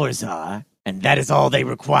flowers are, and that is all they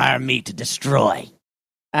require me to destroy.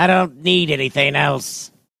 I don't need anything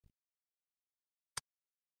else.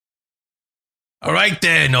 All right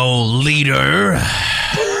then, old leader.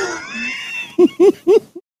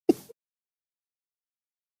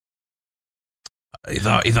 Is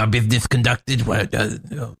our business conducted?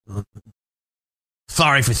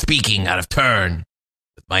 Sorry for speaking out of turn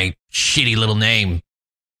with my shitty little name.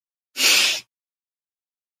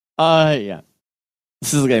 Yeah.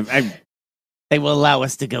 This is a game. They will allow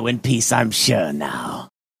us to go in peace, I'm sure now.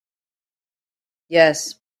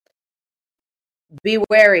 Yes. Be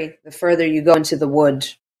wary the further you go into the wood.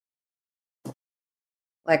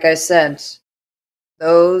 Like I said,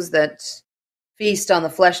 those that feast on the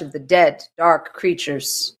flesh of the dead, dark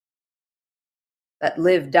creatures that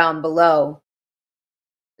live down below,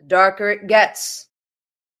 the darker it gets,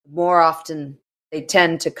 the more often they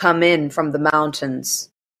tend to come in from the mountains,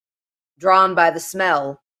 drawn by the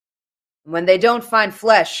smell. And when they don't find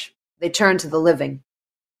flesh, they turn to the living.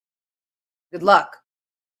 Good luck.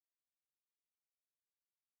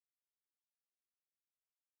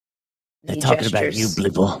 They're He talking about you, gestures.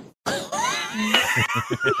 Blibble.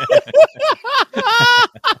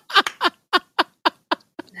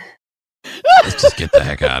 Let's just get the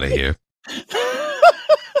heck out of here.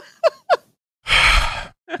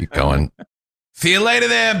 Keep going. See you later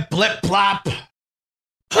there, BLIPBLOP.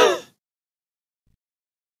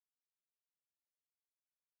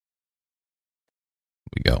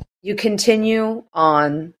 We go. You continue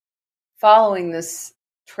on following this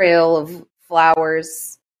trail of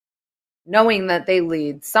flowers, knowing that they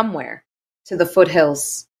lead somewhere to the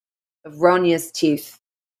foothills of Ronia's Teeth,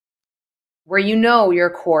 where you know your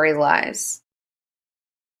quarry lies.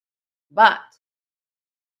 But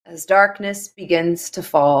as darkness begins to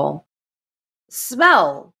fall,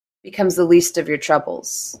 smell becomes the least of your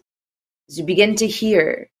troubles, as you begin to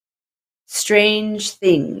hear strange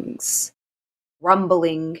things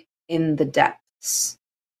rumbling in the depths.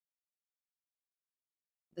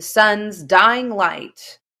 The sun's dying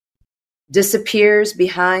light disappears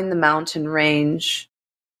behind the mountain range,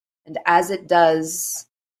 and as it does,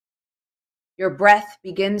 your breath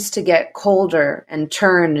begins to get colder and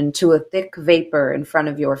turn into a thick vapor in front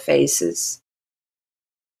of your faces.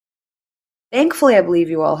 Thankfully, I believe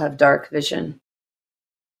you all have dark vision.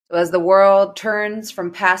 So as the world turns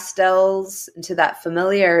from pastels into that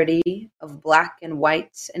familiarity of black and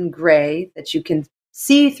white and gray that you can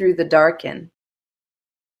see through the darken,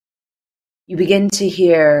 you begin to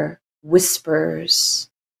hear whispers,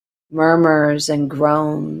 murmurs, and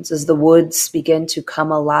groans as the woods begin to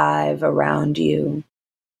come alive around you.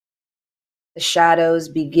 The shadows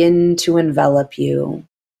begin to envelop you.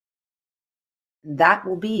 And that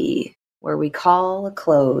will be where we call a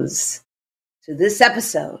close to this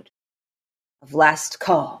episode of Last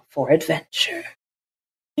Call for Adventure.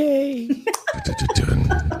 Yay.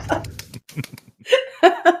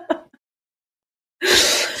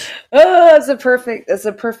 Oh, it's a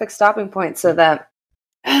perfect stopping point so that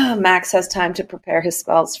Max has time to prepare his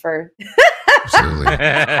spells for. Absolutely.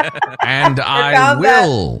 And I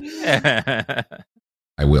will.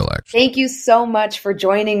 I will, actually. Thank you so much for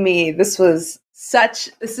joining me. This is such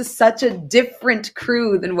a different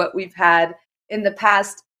crew than what we've had in the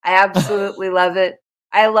past. I absolutely love it.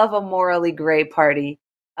 I love a morally gray party,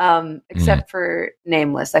 except for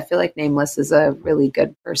Nameless. I feel like Nameless is a really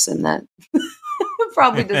good person that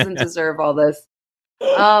probably doesn't deserve all this.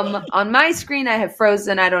 On my screen, I have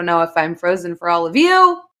frozen. I don't know if I'm frozen for all of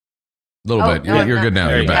you. A little bit. No, You're good now.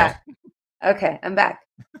 You're back. Okay, I'm back.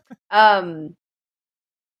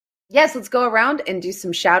 Yes, let's go around and do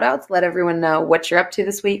some shout outs. Let everyone know what you're up to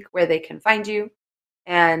this week, where they can find you.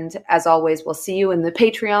 And as always, we'll see you in the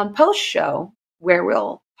Patreon post show where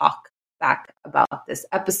we'll talk back about this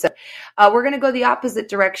episode. We're going to go the opposite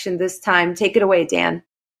direction this time. Take it away, Dan.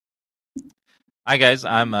 Hi, guys.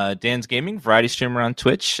 I'm Dan's Gaming, variety streamer on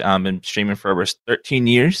Twitch. I've been streaming for over 13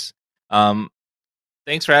 years.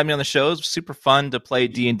 Thanks for having me on the show. It's super fun to play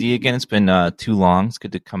D&D again. It's been too long. It's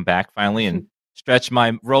good to come back finally and stretch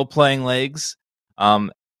my role-playing legs.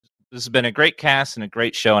 This has been a great cast and a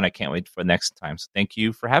great show, and I can't wait for next time. So thank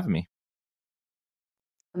you for having me.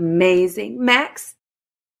 Amazing. Max?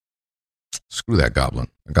 Screw that goblin.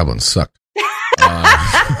 The goblin sucked.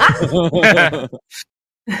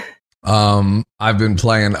 I've been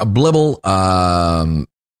playing a Blibble.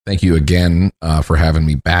 Thank you again for having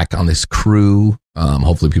me back on this crew.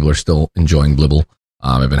 Hopefully people are still enjoying Blibble.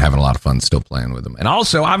 I've been having a lot of fun still playing with them. And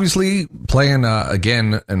also, obviously, playing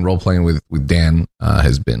again and role-playing with Dan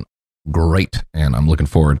has been great, and I'm looking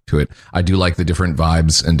forward to it. I do like the different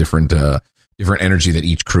vibes and different energy that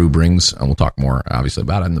each crew brings, and we'll talk more, obviously,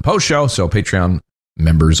 about it in the post-show. So Patreon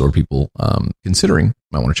members or people considering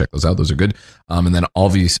might want to check those out. Those are good. And then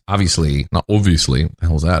obviously, not obviously, what the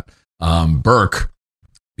hell is that? Burke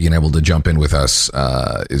being able to jump in with us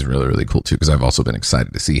is really, really cool, too, because I've also been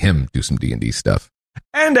excited to see him do some D&D stuff.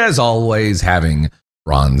 And as always, having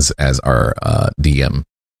Bronze as our DM.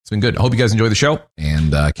 It's been good. I hope you guys enjoy the show,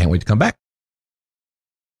 and can't wait to come back.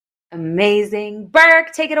 Amazing.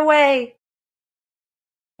 Burke, take it away.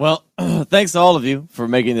 Well, thanks to all of you for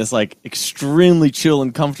making this like extremely chill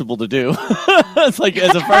and comfortable to do. It's like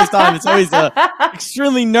as a first time, it's always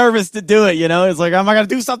extremely nervous to do it. You know, it's like, am I gonna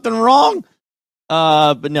do something wrong?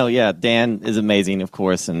 But no, yeah, Dan is amazing, of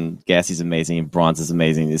course, and Gassy's amazing, and Bronze is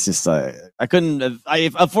amazing. It's just I couldn't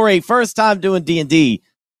for a first time doing D&D,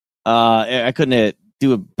 I couldn't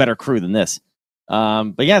do a better crew than this.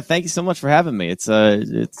 But yeah, thank you so much for having me. It's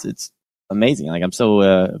amazing. Like I'm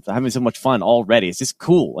so having so much fun already. It's just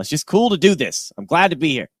cool. It's just cool to do this. I'm glad to be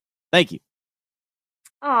here. Thank you.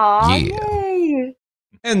 Aw, Yeah. yay.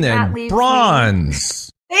 And then That leaves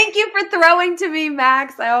Bronze. Thank you for throwing to me,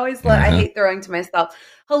 Max. I always I hate throwing to myself.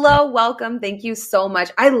 Hello, welcome. Thank you so much.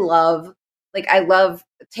 I love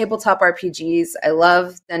tabletop RPGs. I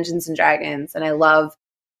love Dungeons and Dragons, and I love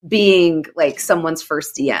being like someone's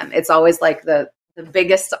first DM. It's always like the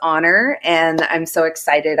biggest honor, and I'm so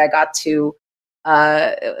excited I got to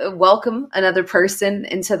welcome another person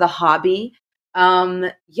into the hobby.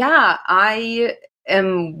 I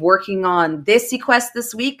am working on this Quest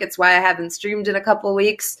this week. It's why I haven't streamed in a couple of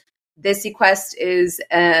weeks. This Quest is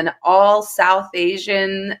an all South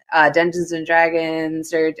Asian Dungeons and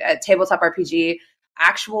Dragons or tabletop RPG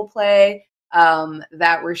actual play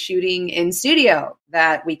that we're shooting in studio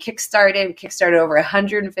that we kickstarted. We kickstarted over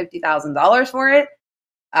 $150,000 for it,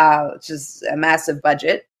 which is a massive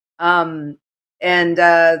budget. That's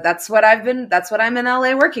what I'm in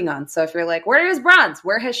LA working on. So if you're like, where is Bronze?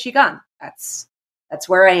 Where has she gone? That's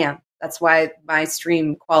where I am. That's why my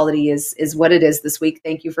stream quality is what it is this week.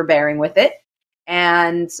 Thank you for bearing with it.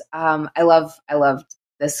 And I loved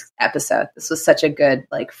this episode. This was such a good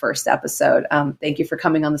first episode. Thank you for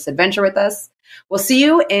coming on this adventure with us. We'll see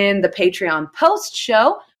you in the Patreon post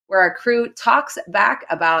show where our crew talks back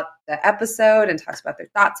about the episode and talks about their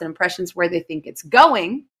thoughts and impressions, where they think it's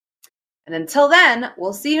going. And until then,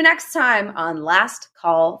 we'll see you next time on Last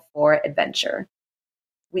Call for Adventure.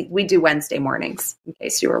 We do Wednesday mornings, in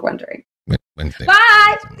case you were wondering. Wednesday.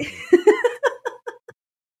 Bye!